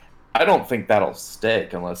rare. I don't think that'll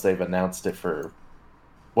stick unless they've announced it for.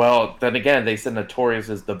 Well, then again, they said Notorious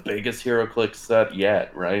is the biggest HeroClix set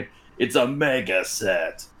yet, right? It's a mega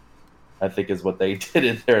set, I think is what they did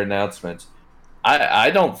in their announcement. I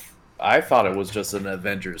thought it was just an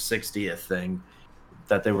Avengers 60th thing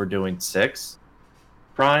that they were doing 6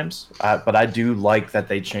 primes. But I do like that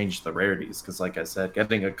they changed the rarities because, like I said,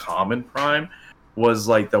 getting a common prime was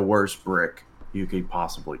like the worst brick you could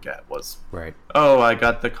possibly get. Was Right. Oh, I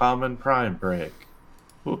got the common prime brick.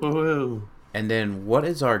 Woo-hoo-hoo. And then what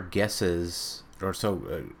is our guesses? Or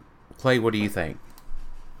so, Clay, what do you think?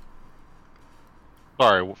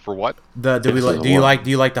 Sorry, for what? Do you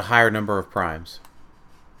like the higher number of primes?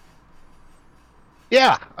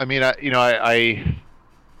 Yeah, I mean, I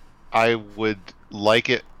would like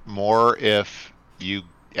it more if you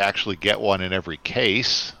actually get one in every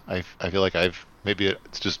case. I feel like maybe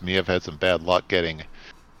it's just me. I've had some bad luck getting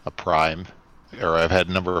a prime, or I've had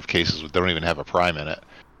a number of cases that don't even have a prime in it.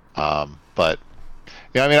 But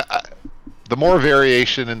yeah, I mean, the more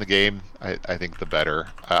variation in the game, I think the better.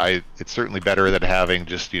 It's certainly better than having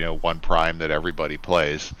just one prime that everybody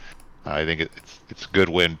plays. I think it's good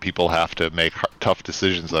when people have to make tough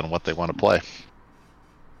decisions on what they want to play.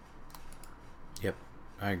 Yep,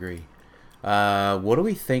 I agree. What do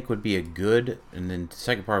we think would be a good? And then the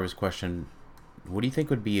second part of his question: what do you think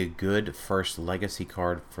would be a good first legacy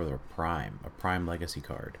card for the prime? A prime legacy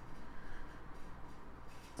card.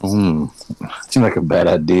 Seems like a bad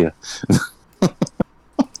idea.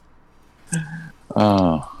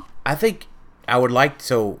 I think I would like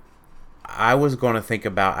so. I was going to think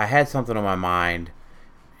about. I had something on my mind,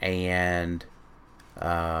 and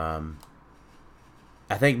I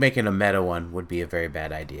think making a meta one would be a very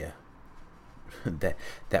bad idea.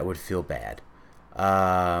 that would feel bad.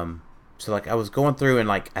 So like I was going through and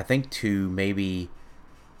like I think to maybe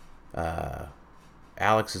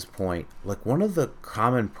Alex's point, like one of the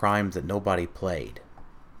common primes that nobody played.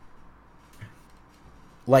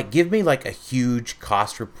 Like give me like a huge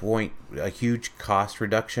cost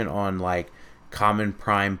reduction on like common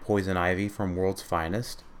prime Poison Ivy from World's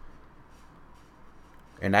Finest.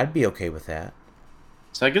 And I'd be okay with that.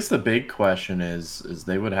 So I guess the big question is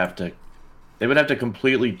they would have to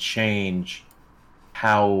completely change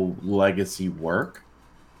how Legacy work,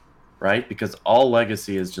 right? Because all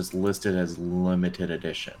Legacy is just listed as limited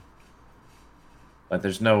edition. Like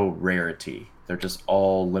there's no rarity. They're just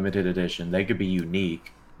all limited edition. They could be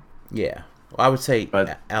unique. Yeah. Well, I would say,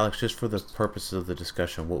 but Alex, just for the purposes of the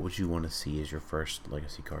discussion, what would you want to see as your first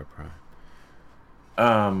Legacy card prime?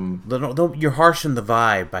 You're harshing the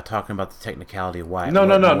vibe by talking about the technicality of why.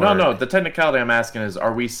 No. The technicality I'm asking is: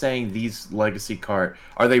 are we saying these legacy card?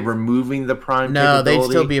 Are they removing the prime? No, they'd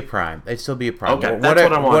still be a prime. Okay, that's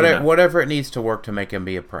what I want. Whatever it needs to work to make them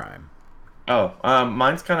be a prime. Oh,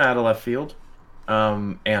 mine's kind of out of left field.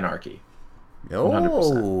 Anarchy.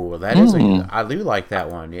 100%. That is. I do like that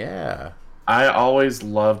one. Yeah. I always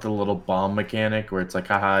loved the little bomb mechanic where it's like,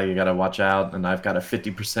 haha, you gotta watch out, and I've got a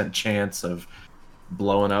 50% chance of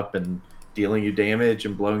blowing up and dealing you damage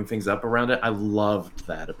and blowing things up around it. I loved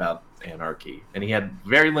that about Anarchy, and he had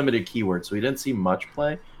very limited keywords, so he didn't see much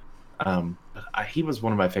play. But he was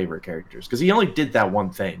one of my favorite characters because he only did that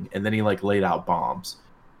one thing, and then he like laid out bombs.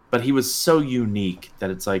 But he was so unique that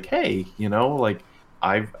it's like, hey, like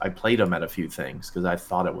I played him at a few things because I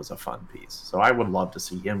thought it was a fun piece. So I would love to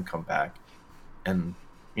see him come back and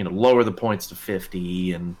lower the points to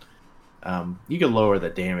 50, and you can lower the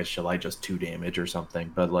damage to like just 2 damage or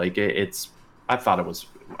something. But like I thought it was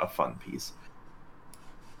a fun piece.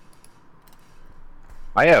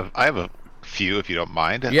 I have a few, if you don't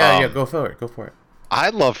mind. Yeah, go for it. Go for it.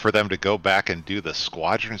 I'd love for them to go back and do the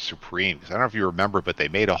Squadron Supreme. 'Cause I don't know if you remember, but they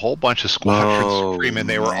made a whole bunch of Squadron Supreme, and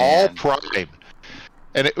they were all Prime.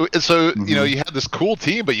 And so, you had this cool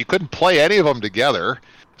team, but you couldn't play any of them together.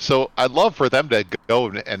 So I'd love for them to go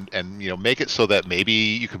and make it so that maybe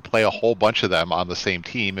you can play a whole bunch of them on the same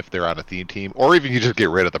team if they're on a theme team, or even you just get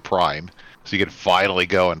rid of the Prime, so you can finally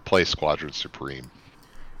go and play Squadron Supreme.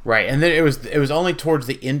 Right, and then it was only towards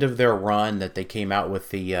the end of their run that they came out with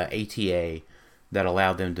the ATA that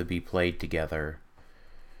allowed them to be played together.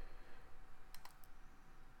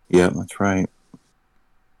 Yeah, that's right.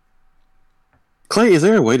 Clay, is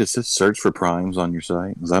there a way to search for primes on your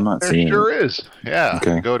site? Because I'm not seeing There it. is. Yeah.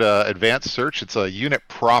 Okay. You go to Advanced Search. It's a unit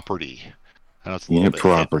property. I know it's a little Unit bit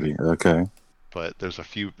property. hidden, Okay. but there's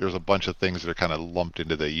a bunch of things that are kind of lumped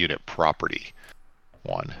into the unit property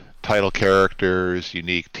one. Title characters,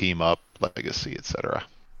 unique, team up, legacy, etc.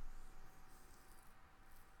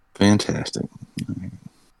 Fantastic.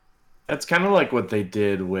 That's kind of like what they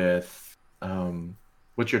did with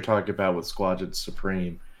what you're talking about with Squadron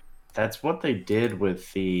Supreme. That's what they did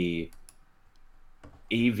with the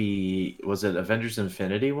was it Avengers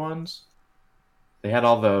Infinity ones? They had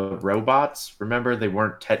all the robots. Remember, they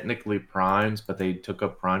weren't technically primes, but they took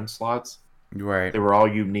up prime slots. Right. They were all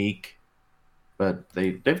unique, but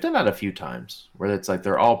they've done that a few times where it's like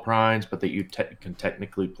they're all primes, but that you can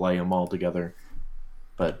technically play them all together,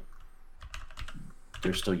 but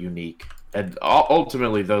they're still unique. And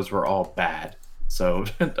ultimately, those were all bad. So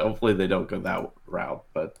hopefully they don't go that route.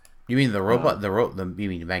 But you mean the robot? You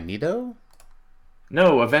mean Magneto?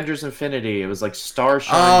 No, Avengers Infinity. It was like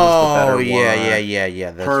Starshine was the better one.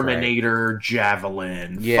 Yeah. That's Terminator, right.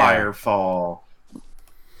 Javelin, Firefall.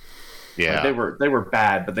 Yeah, like they were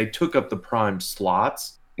bad, but they took up the prime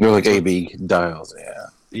slots. They're like AB dials. Yeah.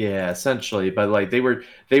 Yeah, essentially. But like they were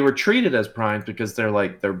treated as primes because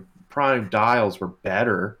their prime dials were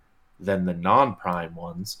better than the non-prime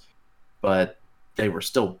ones, but they were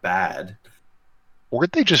still bad.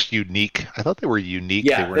 Weren't they just unique? I thought they were unique.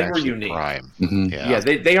 Yeah, they were unique. Prime. Mm-hmm. Yeah,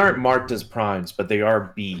 they aren't marked as primes, but they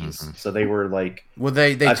are Bs. Mm-hmm. So they were like. Well,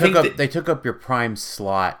 they took up your prime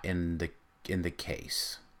slot in the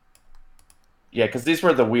case. Yeah, because these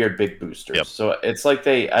were the weird big boosters. Yep. So it's like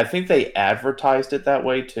I think they advertised it that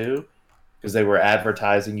way too, because they were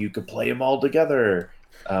advertising you could play them all together.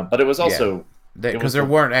 But it was also because there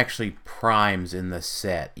weren't actually primes in the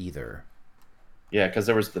set either. Yeah, because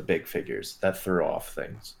there was the big figures that threw off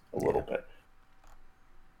things a little bit.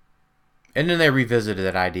 And then they revisited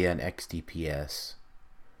that idea in XDPS.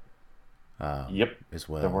 Yep. As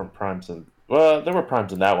well. There weren't primes in. Well, there were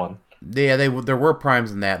primes in that one. Yeah, there were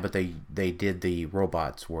primes in that, but they did the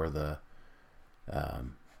robots where the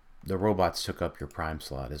robots took up your prime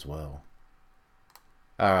slot as well.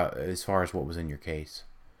 As far as what was in your case.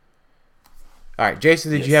 All right,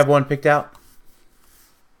 Jason, did you have one picked out?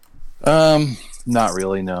 Not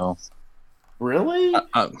really. No. Really?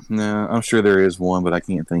 No, I'm sure there is one, but I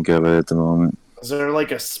can't think of it at the moment. Is there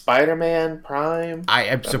like a Spider-Man Prime?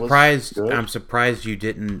 I'm surprised. I'm surprised you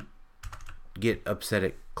didn't get upset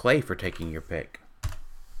at Clay for taking your pick.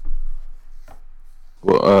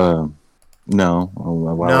 Well, no.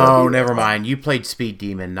 No, never mind. You played Speed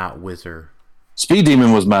Demon, not Wizard. Speed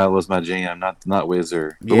Demon was my jam, not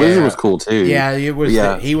Wizard. The Wizard was cool too. Yeah, it was.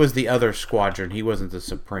 Yeah. He was the other squadron. He wasn't the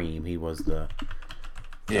Supreme. He was the.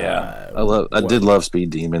 Yeah, I did love Speed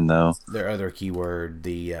Demon though. Their other keyword,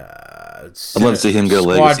 I'd love to see him go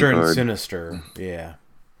Squadron Legacy card. Sinister. Yeah.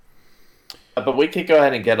 But we could go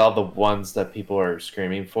ahead and get all the ones that people are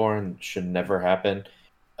screaming for and should never happen.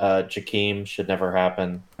 Jakeem should never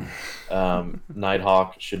happen.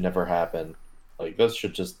 Nighthawk should never happen. Like those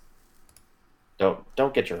should just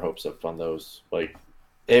don't get your hopes up on those. Like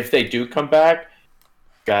if they do come back,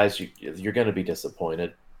 guys, you're going to be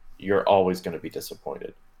disappointed. You're always going to be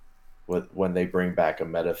disappointed when they bring back a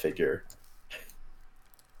meta figure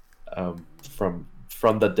from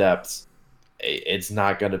the depths. It's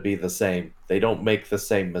not going to be the same. They don't make the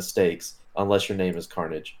same mistakes unless your name is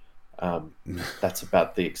Carnage. That's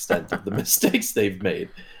about the extent of the mistakes they've made.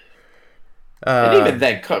 And even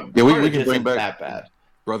then, we can bring back that bad.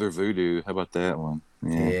 Brother Voodoo. How about that one?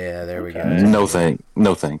 Yeah, there we go. No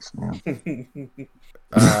thanks.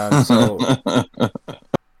 Yeah. So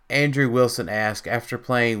Andrew Wilson asked, after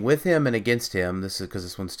playing with him and against him, this is because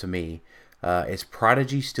this one's to me, is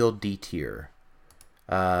Prodigy still D tier?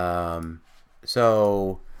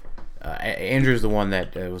 So Andrew's the one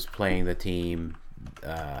that was playing the team,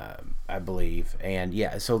 I believe. And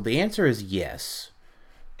yeah, so the answer is yes.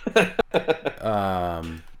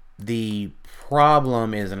 The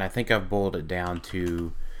problem is, and I think I've boiled it down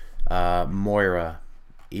to Moira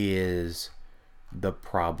is the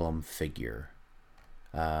problem figure.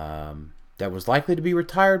 That was likely to be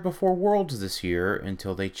retired before Worlds this year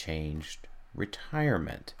until they changed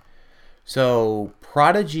retirement. So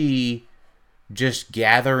Prodigy just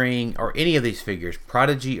gathering, or any of these figures,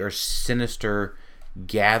 Prodigy or Sinister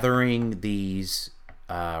gathering these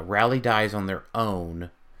rally dies on their own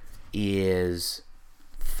is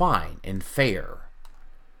fine and fair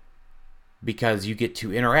because you get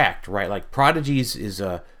to interact, right? Like Prodigy's is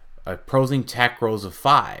a opposing attack rolls of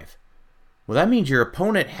 5. Well, that means your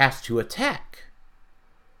opponent has to attack.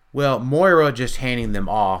 Well, Moira just handing them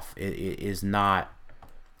off is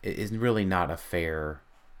really not a fair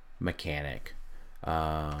mechanic,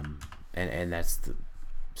 and that's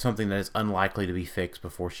something that is unlikely to be fixed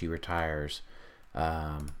before she retires.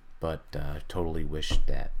 But totally wish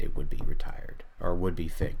that it would be retired or would be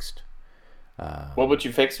fixed. What would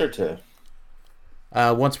you fix her to?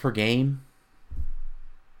 Once per game.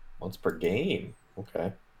 Once per game.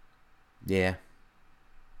 Okay. Yeah.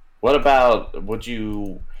 What about,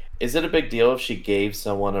 is it a big deal if she gave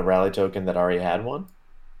someone a rally token that already had one?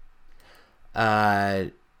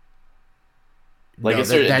 Like, no,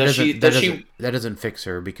 that doesn't fix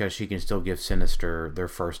her because she can still give Sinister their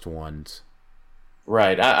first ones.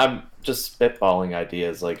 Right. I'm just spitballing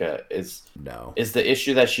ideas. Like, is the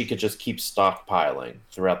issue that she could just keep stockpiling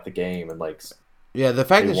throughout the game and like? Yeah, the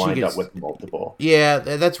fact that she wind gets up with multiple. Yeah,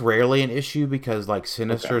 that's rarely an issue because like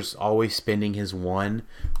Sinister's always spending his 1,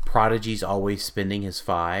 Prodigy's always spending his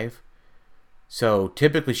 5. So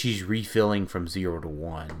typically she's refilling from 0 to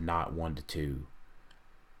 1, not 1 to 2.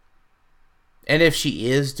 And if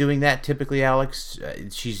she is doing that, typically, Alex,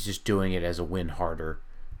 she's just doing it as a win harder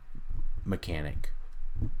mechanic.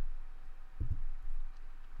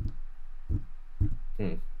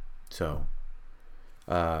 So,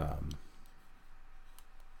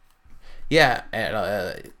 yeah,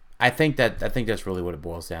 I think that's really what it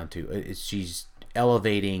boils down to. She's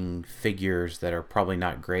elevating figures that are probably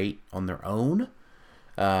not great on their own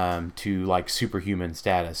to like superhuman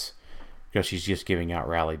status because she's just giving out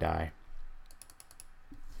rally die.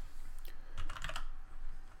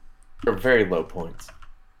 For very low points.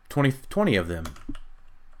 20 of them.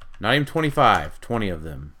 Not even 25. 20 of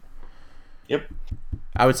them. Yep.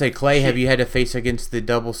 I would say, Clay, have you had to face against the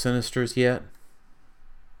double Sinisters yet?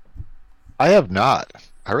 I have not.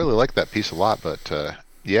 I really like that piece a lot, but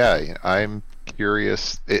yeah, I'm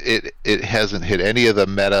curious. It hasn't hit any of the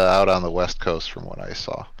meta out on the West Coast from what I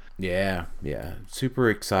saw. Yeah. Super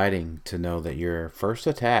exciting to know that your first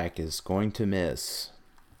attack is going to miss.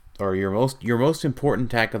 Or your most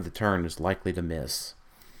important attack of the turn is likely to miss.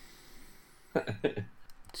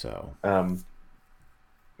 So.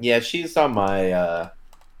 Yeah, she's on my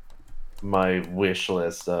my wish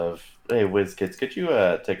list of, hey, WizKids, could you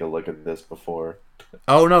take a look at this before?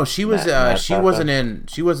 Oh no, she was she wasn't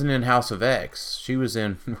in House of X. She was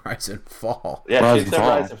in Rise and Fall. Yeah, she's in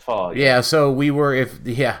Rise and Fall. Yeah, so we were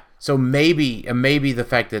so maybe the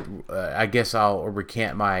fact that I guess I'll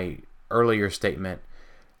recant my earlier statement.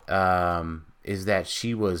 Is that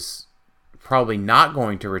she was probably not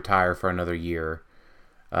going to retire for another year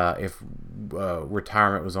if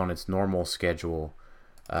retirement was on its normal schedule.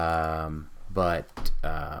 But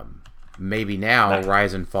maybe now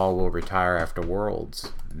Rise and Fall will retire after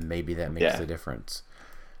Worlds. Maybe that makes the difference.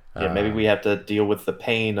 Yeah, maybe we have to deal with the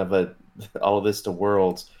pain of all of this to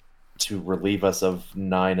Worlds to relieve us of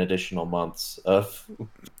 9 additional months of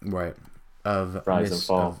Rise and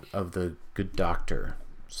Fall of the good doctor.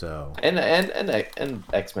 So and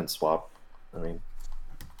X-Men swap. I mean,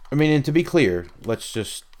 and to be clear, let's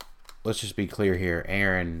just be clear here.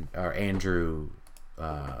 Andrew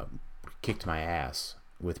kicked my ass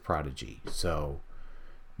with Prodigy, so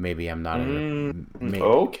maybe I'm not.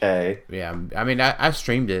 Okay. Yeah, I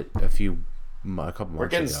streamed it a couple months ago. We're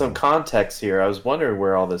getting some context here. I was wondering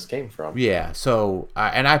where all this came from. Yeah. So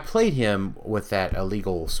I played him with that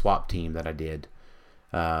illegal swap team that I did.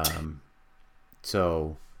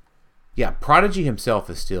 So, yeah, Prodigy himself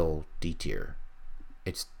is still D tier.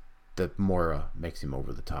 It's the Moira makes him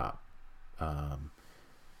over the top.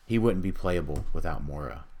 He wouldn't be playable without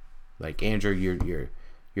Moira. Like Andrew,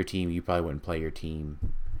 your team, you probably wouldn't play your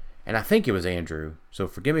team. And I think it was Andrew. So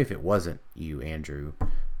forgive me if it wasn't you, Andrew.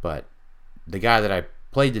 But the guy that I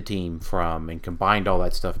played the team from and combined all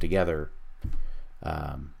that stuff together,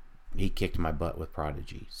 he kicked my butt with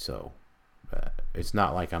Prodigy. So It's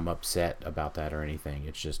not like I'm upset about that or anything.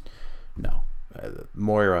 It's just no.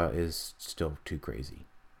 Moira is still too crazy.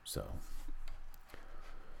 So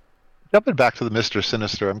Jumping back to the Mr.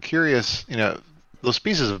 Sinister, I'm curious, those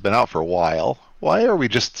pieces have been out for a while. Why are we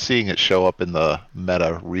just seeing it show up in the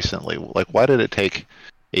meta recently? Like, why did it take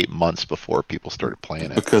 8 months before people started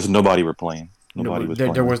playing it? Because nobody were playing. Nobody was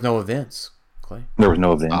playing. There was no events, Clay. There was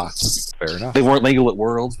no events. Fair enough. They weren't legal at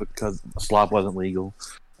Worlds because slop wasn't legal,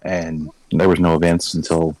 and there was no events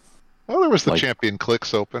until. Well, there was the Champion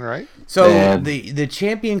Clicks Open, right? So the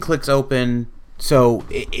Champion Clicks Open, so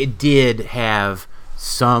it did have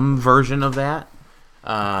some version of that.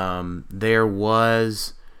 There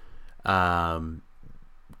was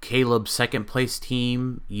Caleb's second place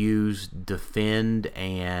team used Defend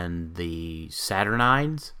and the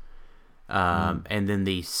Saturnines. And then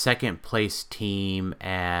the second place team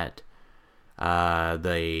at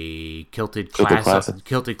the Kilted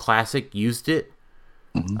Classic used it.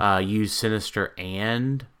 Used Sinister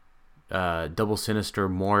and Double Sinister,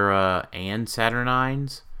 Moira, and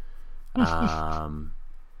Saturnines.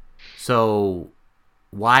 So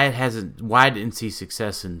why it didn't see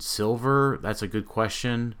success in Silver? That's a good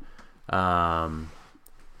question. I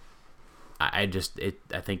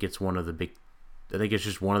think it's one of the big. I think it's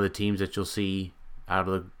just one of the teams that you'll see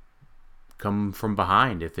come from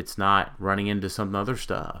behind if it's not running into some other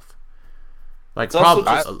stuff. Like a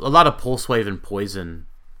lot of Pulse Wave and Poison,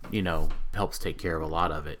 helps take care of a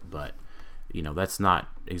lot of it, but that's not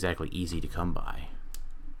exactly easy to come by.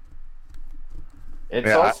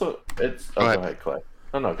 Go ahead, Clay.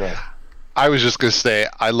 No, go ahead. I was just gonna say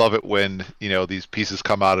I love it when these pieces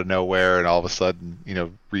come out of nowhere and all of a sudden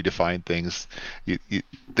redefine things. You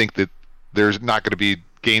think that there's not going to be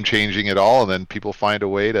game changing at all, and then people find a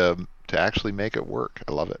way to actually make it work.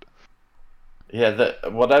 I love it. Yeah,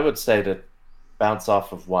 what I would say to bounce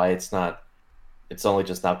off of why it's only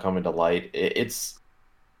just now coming to light. It's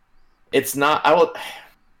not.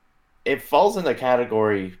 It falls in the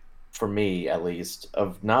category, for me at least,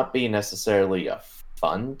 of not being necessarily a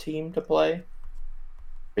fun team to play,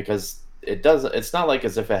 because it's not like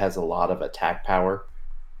as if it has a lot of attack power.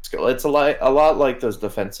 It's a lot like those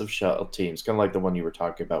defensive shell teams, kind of like the one you were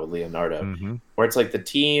talking about with Leonardo, where it's like the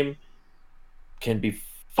team can be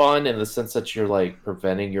fun in the sense that you're like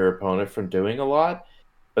preventing your opponent from doing a lot,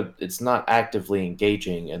 but it's not actively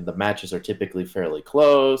engaging, and the matches are typically fairly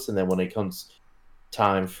close. And then when it comes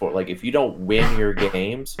time for, like, if you don't win your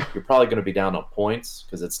games, you're probably going to be down on points,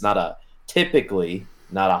 because it's typically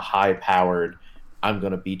not a high powered, I'm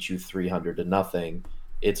going to beat you 300-0.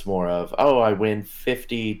 It's more of, I win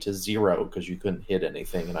 50-0 because you couldn't hit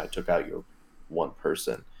anything and I took out your one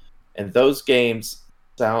person. And those games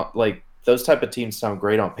sound like, those type of teams sound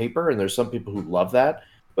great on paper, and there's some people who love that.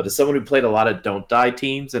 But as someone who played a lot of Don't Die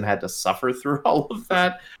teams and had to suffer through all of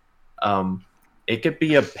that, it could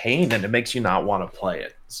be a pain, and it makes you not want to play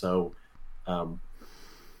it. So I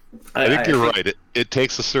think you're right. It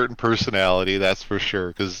takes a certain personality, that's for sure.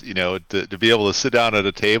 Because to be able to sit down at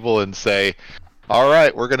a table and say, "All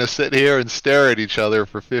right, we're going to sit here and stare at each other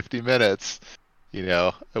for 50 minutes,"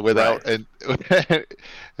 without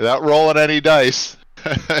without rolling any dice.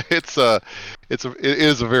 It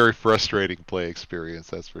is a very frustrating play experience,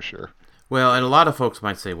 that's for sure. Well, and a lot of folks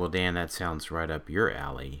might say, "Well, Dan, that sounds right up your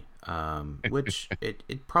alley," which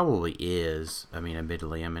it probably is. I mean,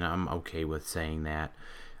 admittedly, I'm okay with saying that,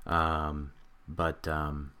 but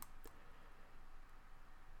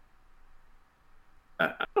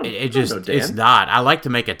it's not. I like to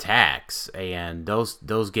make attacks, and those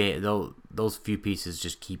few pieces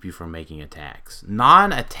just keep you from making attacks.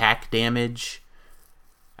 Non-attack damage,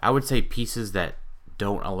 I would say pieces that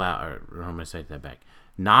don't allow, or I'm going to take that back.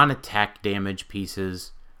 Non-attack damage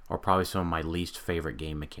pieces are probably some of my least favorite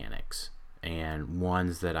game mechanics, and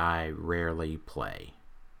ones that I rarely play.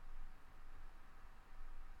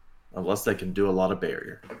 Unless they can do a lot of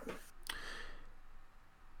barrier.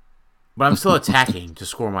 But I'm still attacking to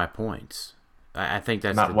score my points. I think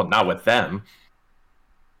that's not with them.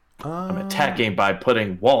 I'm attacking by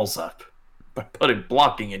putting walls up, by putting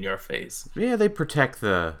blocking in your face. Yeah, they protect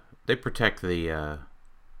the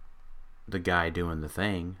guy doing the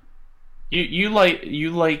thing. You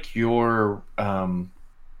like your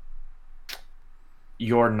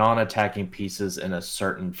non-attacking pieces in a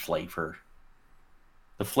certain flavor.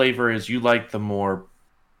 The flavor is you like the more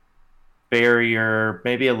barrier,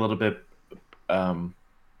 maybe a little bit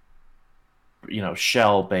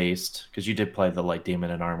shell based, because you did play the Light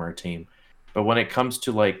Demon and Armor team. But when it comes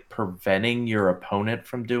to like preventing your opponent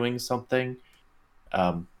from doing something,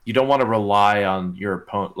 you don't want to rely on your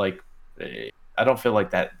opponent. Like, I don't feel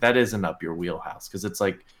like that isn't up your wheelhouse, because it's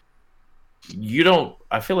like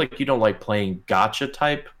I feel like you don't like playing gotcha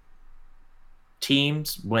type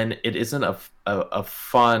teams when it isn't a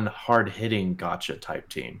fun, hard hitting gotcha type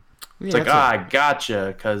team. It's like, I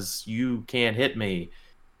gotcha because you can't hit me.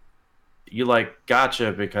 You like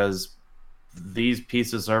gotcha because these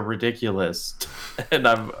pieces are ridiculous, and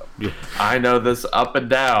I know this up and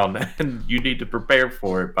down, and you need to prepare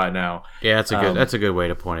for it by now. Yeah, that's a good way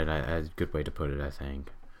to point it. A good way to put it, I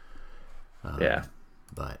think. Yeah,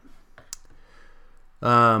 but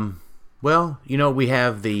well, we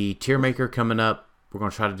have the tier maker coming up. We're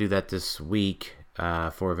gonna try to do that this week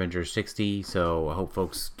for Avengers 60. So I hope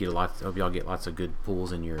folks hope y'all get lots of good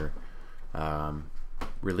pulls in your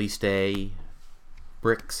release day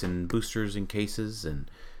bricks and boosters and cases. And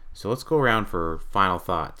so let's go around for final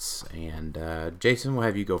thoughts. And Jason, we'll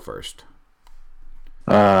have you go first.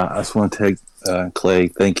 I just want to take Clay.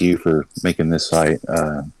 Thank you for making this site.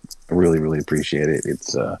 I really, really appreciate it.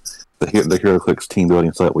 It's the HeroClix team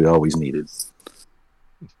building site we always needed.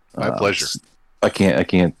 My pleasure. I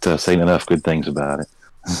can't say enough good things about it.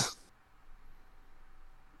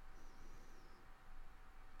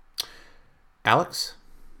 Alex?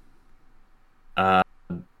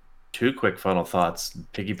 Two quick final thoughts.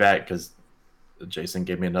 Piggyback because Jason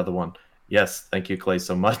gave me another one. Yes, thank you, Clay,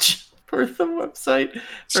 so much for the website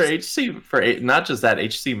for not just that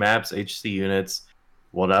HC maps, HC units,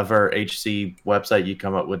 whatever HC website you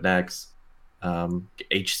come up with next.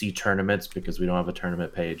 HC tournaments because we don't have a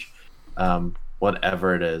tournament page.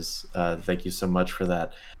 Whatever it is, thank you so much for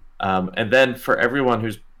that. And then for everyone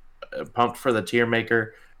who's pumped for the tier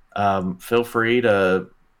maker, feel free to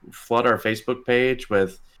flood our Facebook page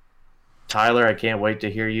with Tyler. I can't wait to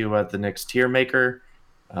hear you at the next tier maker.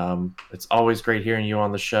 It's always great hearing you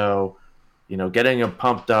on the show. Getting him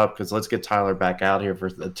pumped up because let's get Tyler back out here for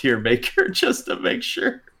the tier maker just to make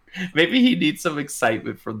sure. Maybe he needs some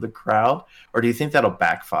excitement from the crowd, or do you think that'll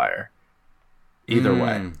backfire? Either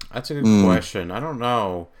way, that's a good question. I don't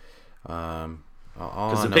know.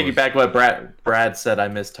 Because to piggyback what Brad said, I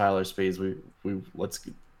miss Tyler Speeds.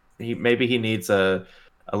 Maybe he needs a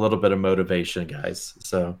little bit of motivation, guys.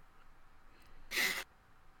 So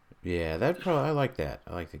yeah, I like that.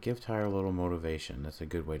 I like to give Tyler a little motivation. That's a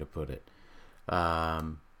good way to put it.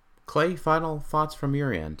 Clay, final thoughts from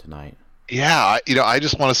your end tonight. Yeah, I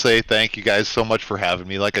just want to say thank you guys so much for having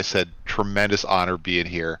me. Like I said, tremendous honor being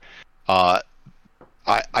here.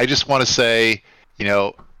 I just want to say,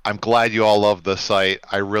 I'm glad you all love the site.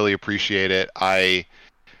 I really appreciate it. I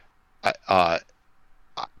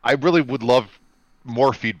really would love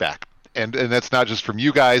more feedback, and that's not just from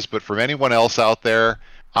you guys, but from anyone else out there.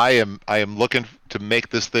 I am looking to make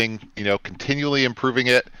this thing, continually improving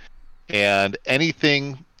it. And any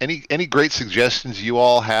great suggestions you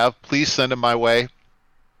all have, please send them my way.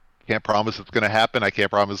 Can't promise it's going to happen. I can't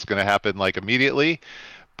promise it's going to happen like immediately.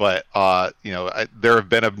 But there have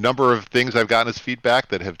been a number of things I've gotten as feedback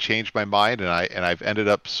that have changed my mind, and I've ended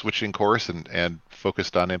up switching course and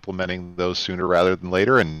focused on implementing those sooner rather than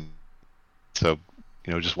later. And so,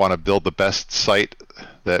 just want to build the best site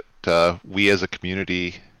that we as a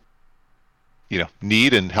community,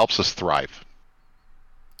 need and helps us thrive.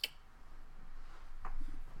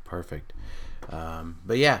 Perfect.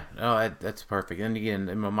 But yeah, that's perfect. And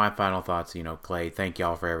again, my final thoughts, Clay, thank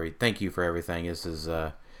you for everything. This is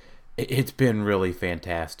it's been really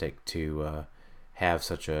fantastic to have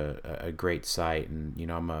such a great site,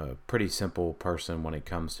 and I'm a pretty simple person when it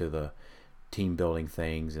comes to the team building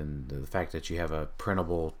things, and the fact that you have a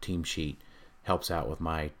printable team sheet helps out with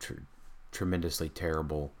my tremendously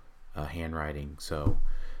terrible handwriting. So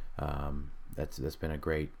that's been a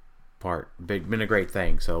great been a great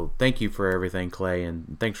thing. So thank you for everything, Clay,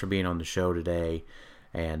 and thanks for being on the show today.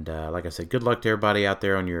 And like I said, good luck to everybody out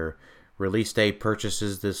there on your release day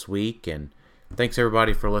purchases this week, and thanks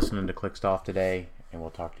everybody for listening to Clickstuff today, and we'll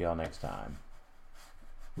talk to y'all next time.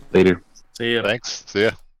 Later. See ya. Thanks. See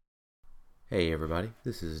ya. Hey everybody,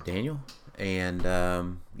 this is Daniel, and I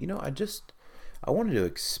wanted to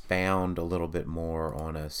expound a little bit more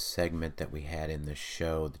on a segment that we had in the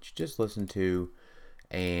show that you just listened to.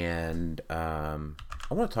 And I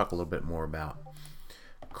want to talk a little bit more about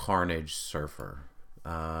Carnage Surfer.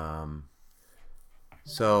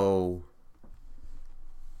 So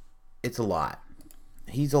it's a lot.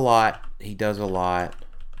 He's a lot. He does a lot.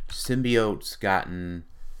 Symbiote's gotten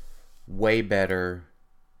way better,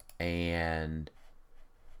 and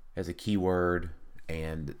as a keyword,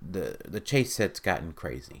 and the chase set's gotten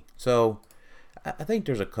crazy. So I think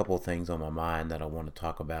there's a couple things on my mind that I want to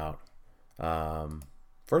talk about.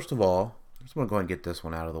 First of all, I just want to go ahead and get this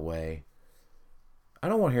one out of the way. I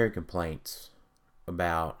don't want to hear complaints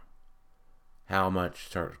about how much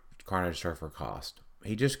Carnage Surfer cost.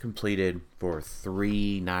 He just completed for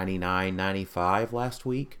 $399.95 last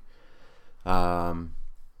week. You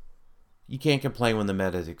can't complain when the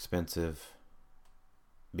meta is expensive,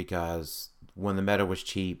 because when the meta was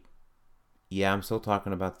cheap, yeah, I'm still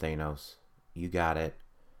talking about Thanos. You got it.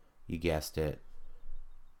 You guessed it.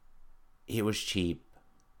 It was cheap,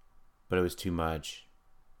 but it was too much.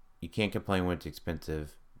 You can't complain when it's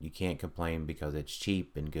expensive. You can't complain because it's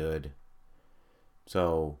cheap and good.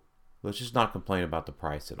 So let's just not complain about the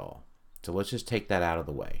price at all. So let's just take that out of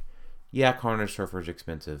the way. Yeah, Carnage Surfer is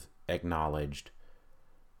expensive, acknowledged,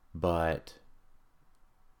 but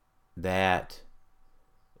that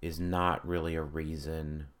is not really a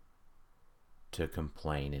reason to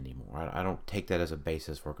complain anymore. I don't take that as a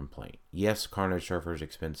basis for complaint. Yes, Carnage Surfer is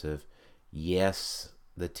expensive. Yes,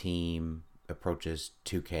 the team approaches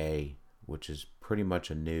 2K, which is pretty much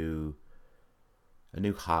a new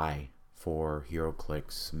high for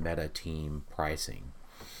HeroClix meta team pricing.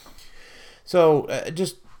 So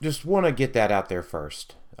just want to get that out there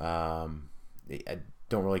first. I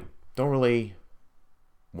don't really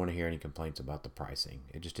want to hear any complaints about the pricing.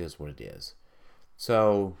 It just is what it is.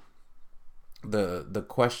 So the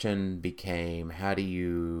question became, how do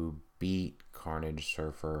you beat Carnage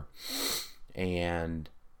Surfer? And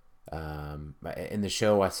in the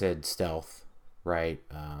show I said stealth, right?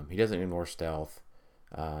 He doesn't ignore stealth.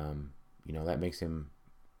 That makes him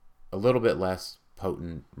a little bit less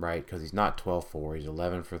potent, right? Because he's not 12-4, he's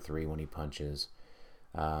 11-3 when he punches.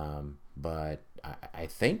 But I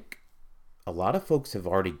think a lot of folks have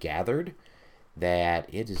already gathered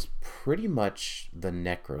that it is pretty much the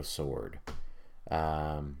Necro Sword,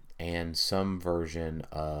 and some version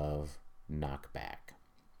of knockback.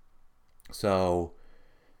 So,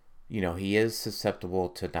 he is susceptible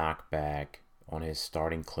to knockback on his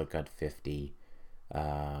starting click at 50.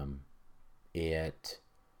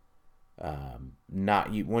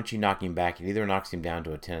 Once you knock him back, it either knocks him down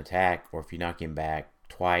to a 10 attack, or if you knock him back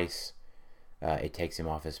twice, it takes him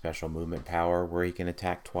off his special movement power where he can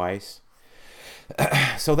attack twice.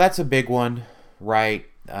 So that's a big one, right?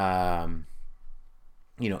 Any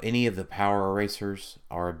of the power erasers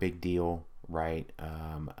are a big deal, right?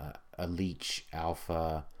 A Leech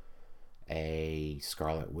Alpha, a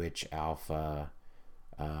Scarlet Witch Alpha,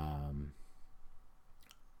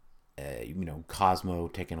 Cosmo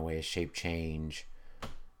taking away a shape change,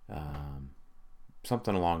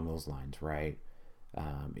 something along those lines, right?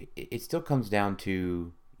 It still comes down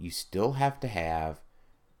to, you still have to have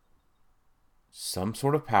some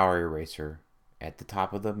sort of power eraser at the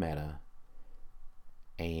top of the meta,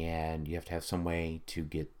 and you have to have some way to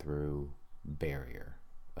get through barrier.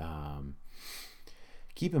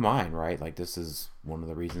 Keep in mind, right, like this is one of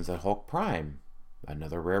the reasons that Hulk Prime,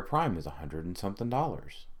 another rare Prime, is $100 and something.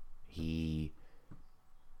 He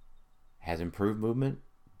has improved movement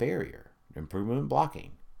barrier, improved movement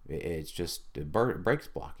blocking. It's just, it breaks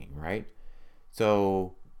blocking, right?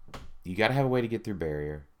 So you got to have a way to get through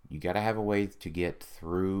barrier. You got to have a way to get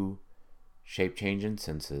through shape change and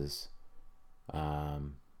senses.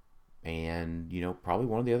 And, probably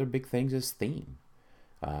one of the other big things is theme.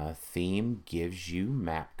 Theme gives you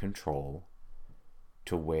map control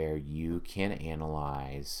to where you can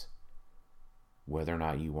analyze whether or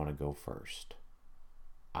not you want to go first.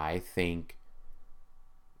 I think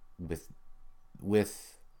with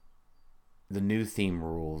the new theme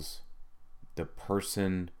rules, the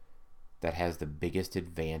person that has the biggest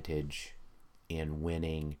advantage in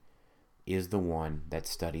winning is the one that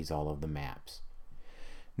studies all of the maps.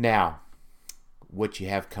 Now, what you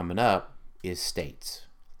have coming up is states.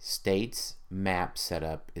 States map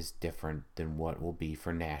setup is different than what will be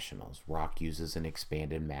for Nationals. Rock uses an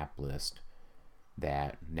expanded map list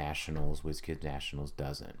that Nationals, WizKids Nationals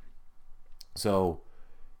doesn't. So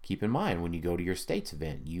keep in mind, when you go to your states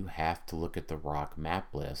event, you have to look at the Rock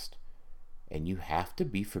map list, and you have to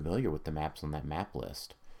be familiar with the maps on that map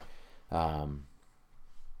list.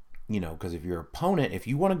 Because if your opponent, if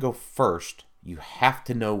you want to go first, you have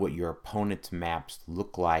to know what your opponent's maps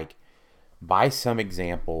look like by some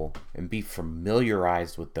example and be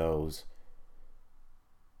familiarized with those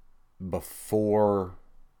before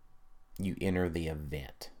you enter the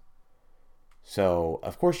event. So,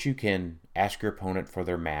 of course, you can ask your opponent for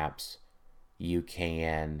their maps. You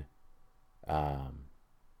can,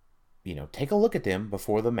 take a look at them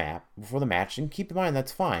before the match, and keep in mind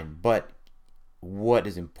that's fine. But what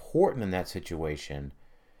is important in that situation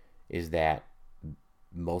is that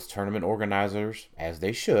most tournament organizers, as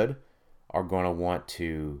they should, are going to want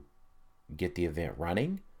to get the event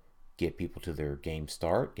running, get people to their game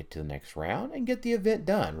start, get to the next round, and get the event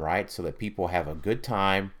done, right? So that people have a good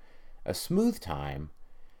time, a smooth time,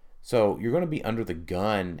 So you're going to be under the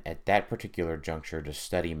gun at that particular juncture to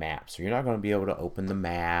study maps. So you're not going to be able to open the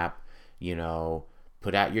map,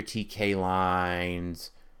 put out your TK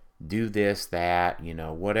lines, do this, that,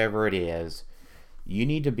 whatever it is. You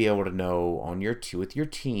need to be able to know with your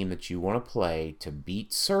team that you want to play to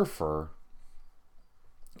beat Surfer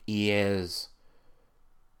is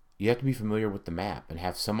you have to be familiar with the map and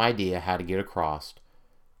have some idea how to get across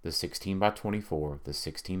the 16 by 24, the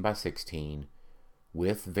 16 by 16,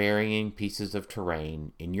 with varying pieces of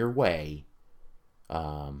terrain in your way,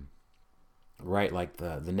 right? Like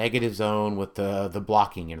the negative zone with the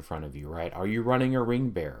blocking in front of you, right? Are you running a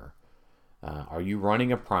ring bearer? Are you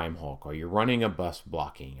running a Prime Hulk? Are you running a bus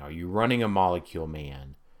blocking? Are you running a Molecule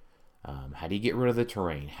Man? How do you get rid of the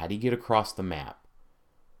terrain? How do you get across the map?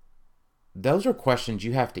 Those are questions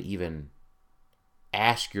you have to even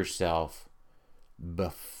ask yourself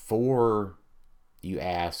before you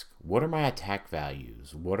ask, what are my attack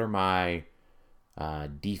values? What are my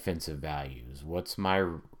defensive values? What's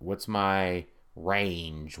my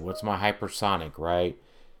range? What's my hypersonic, right?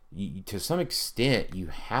 To some extent, you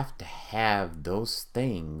have to have those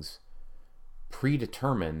things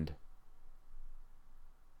predetermined.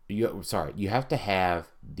 You have to have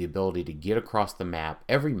the ability to get across the map,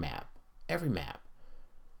 every map,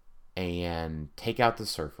 and take out the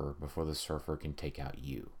Surfer before the Surfer can take out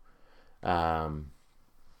you.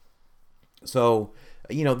 So,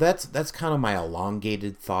 that's kind of my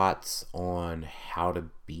elongated thoughts on how to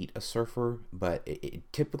beat a Surfer, but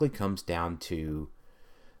it typically comes down to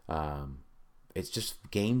it's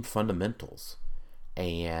just game fundamentals.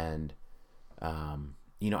 And,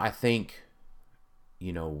 I think,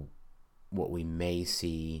 what we may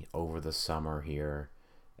see over the summer here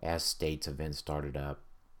as states events started up,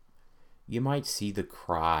 you might see the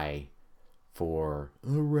cry for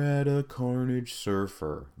errata Carnage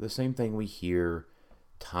Surfer. The same thing we hear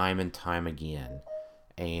time and time again.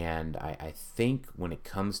 And I think when it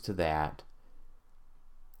comes to that,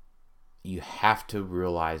 you have to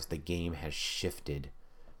realize the game has shifted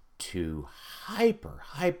to hyper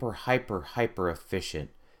efficient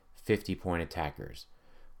 50-point attackers.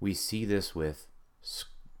 We see this with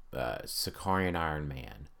Sicarian Iron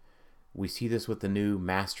Man. We see this with the new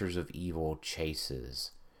Masters of Evil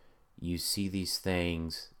chases. You see these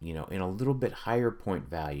things, in a little bit higher point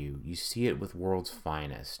value. You see it with World's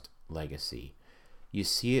Finest Legacy. You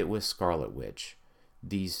see it with Scarlet Witch.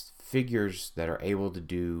 These figures that are able to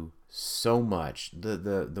do so much.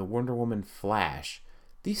 The Wonder Woman Flash.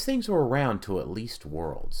 These things are around to at least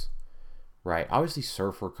Worlds, right? Obviously,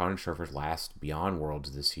 Carnage Surfers last beyond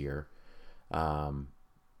Worlds this year.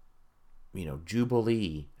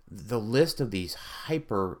 Jubilee. The list of these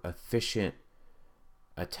hyper efficient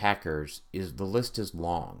attackers the list is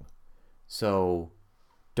long. So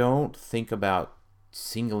don't think about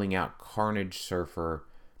singling out Carnage Surfer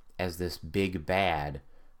as this big bad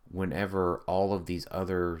whenever all of these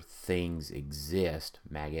other things exist,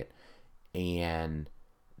 maggot, and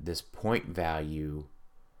this point value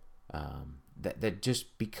that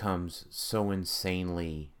just becomes so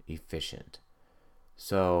insanely efficient.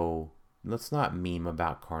 So let's not meme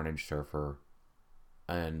about Carnage Surfer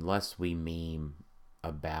unless we meme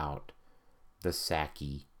about the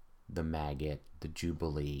Saki, the Maggot, the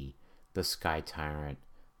Jubilee, the Sky Tyrant,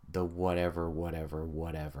 the whatever.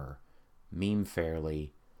 Meme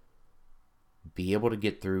fairly. Be able to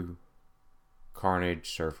get through Carnage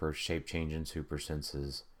Surfer, Shape Change, and Super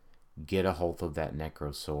Senses. Get a hold of that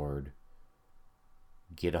Necro Sword.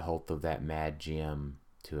 Get a hold of that Mad Gem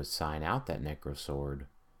to assign out that Necro Sword.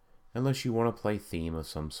 Unless you want to play theme of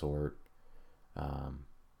some sort,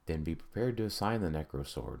 then be prepared to assign the Necro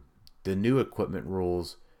Sword. The new equipment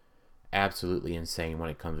rules, absolutely insane when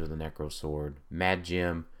it comes to the Necro Sword. Mad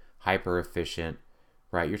Gem, hyper efficient,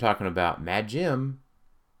 right? You're talking about Mad Gem.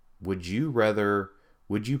 Would you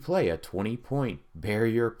play a 20-point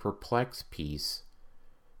Barrier Perplex piece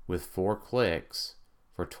with 4 clicks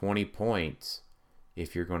for 20 points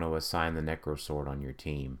if you're going to assign the Necro Sword on your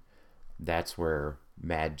team? That's where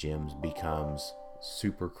Mad Gems becomes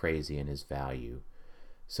super crazy in his value.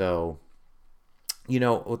 So,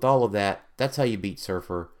 with all of that, that's how you beat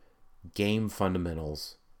Surfer. Game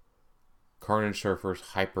fundamentals. Carnage Surfer's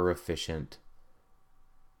hyper efficient.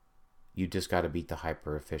 You just got to beat the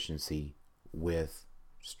hyper efficiency with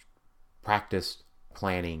practice,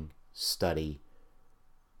 planning, study,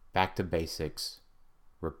 back to basics,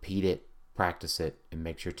 repeat it, practice it, and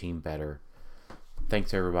makes your team better.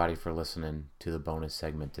 Thanks everybody for listening to the bonus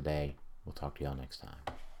segment today. We'll talk to y'all next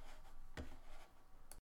time.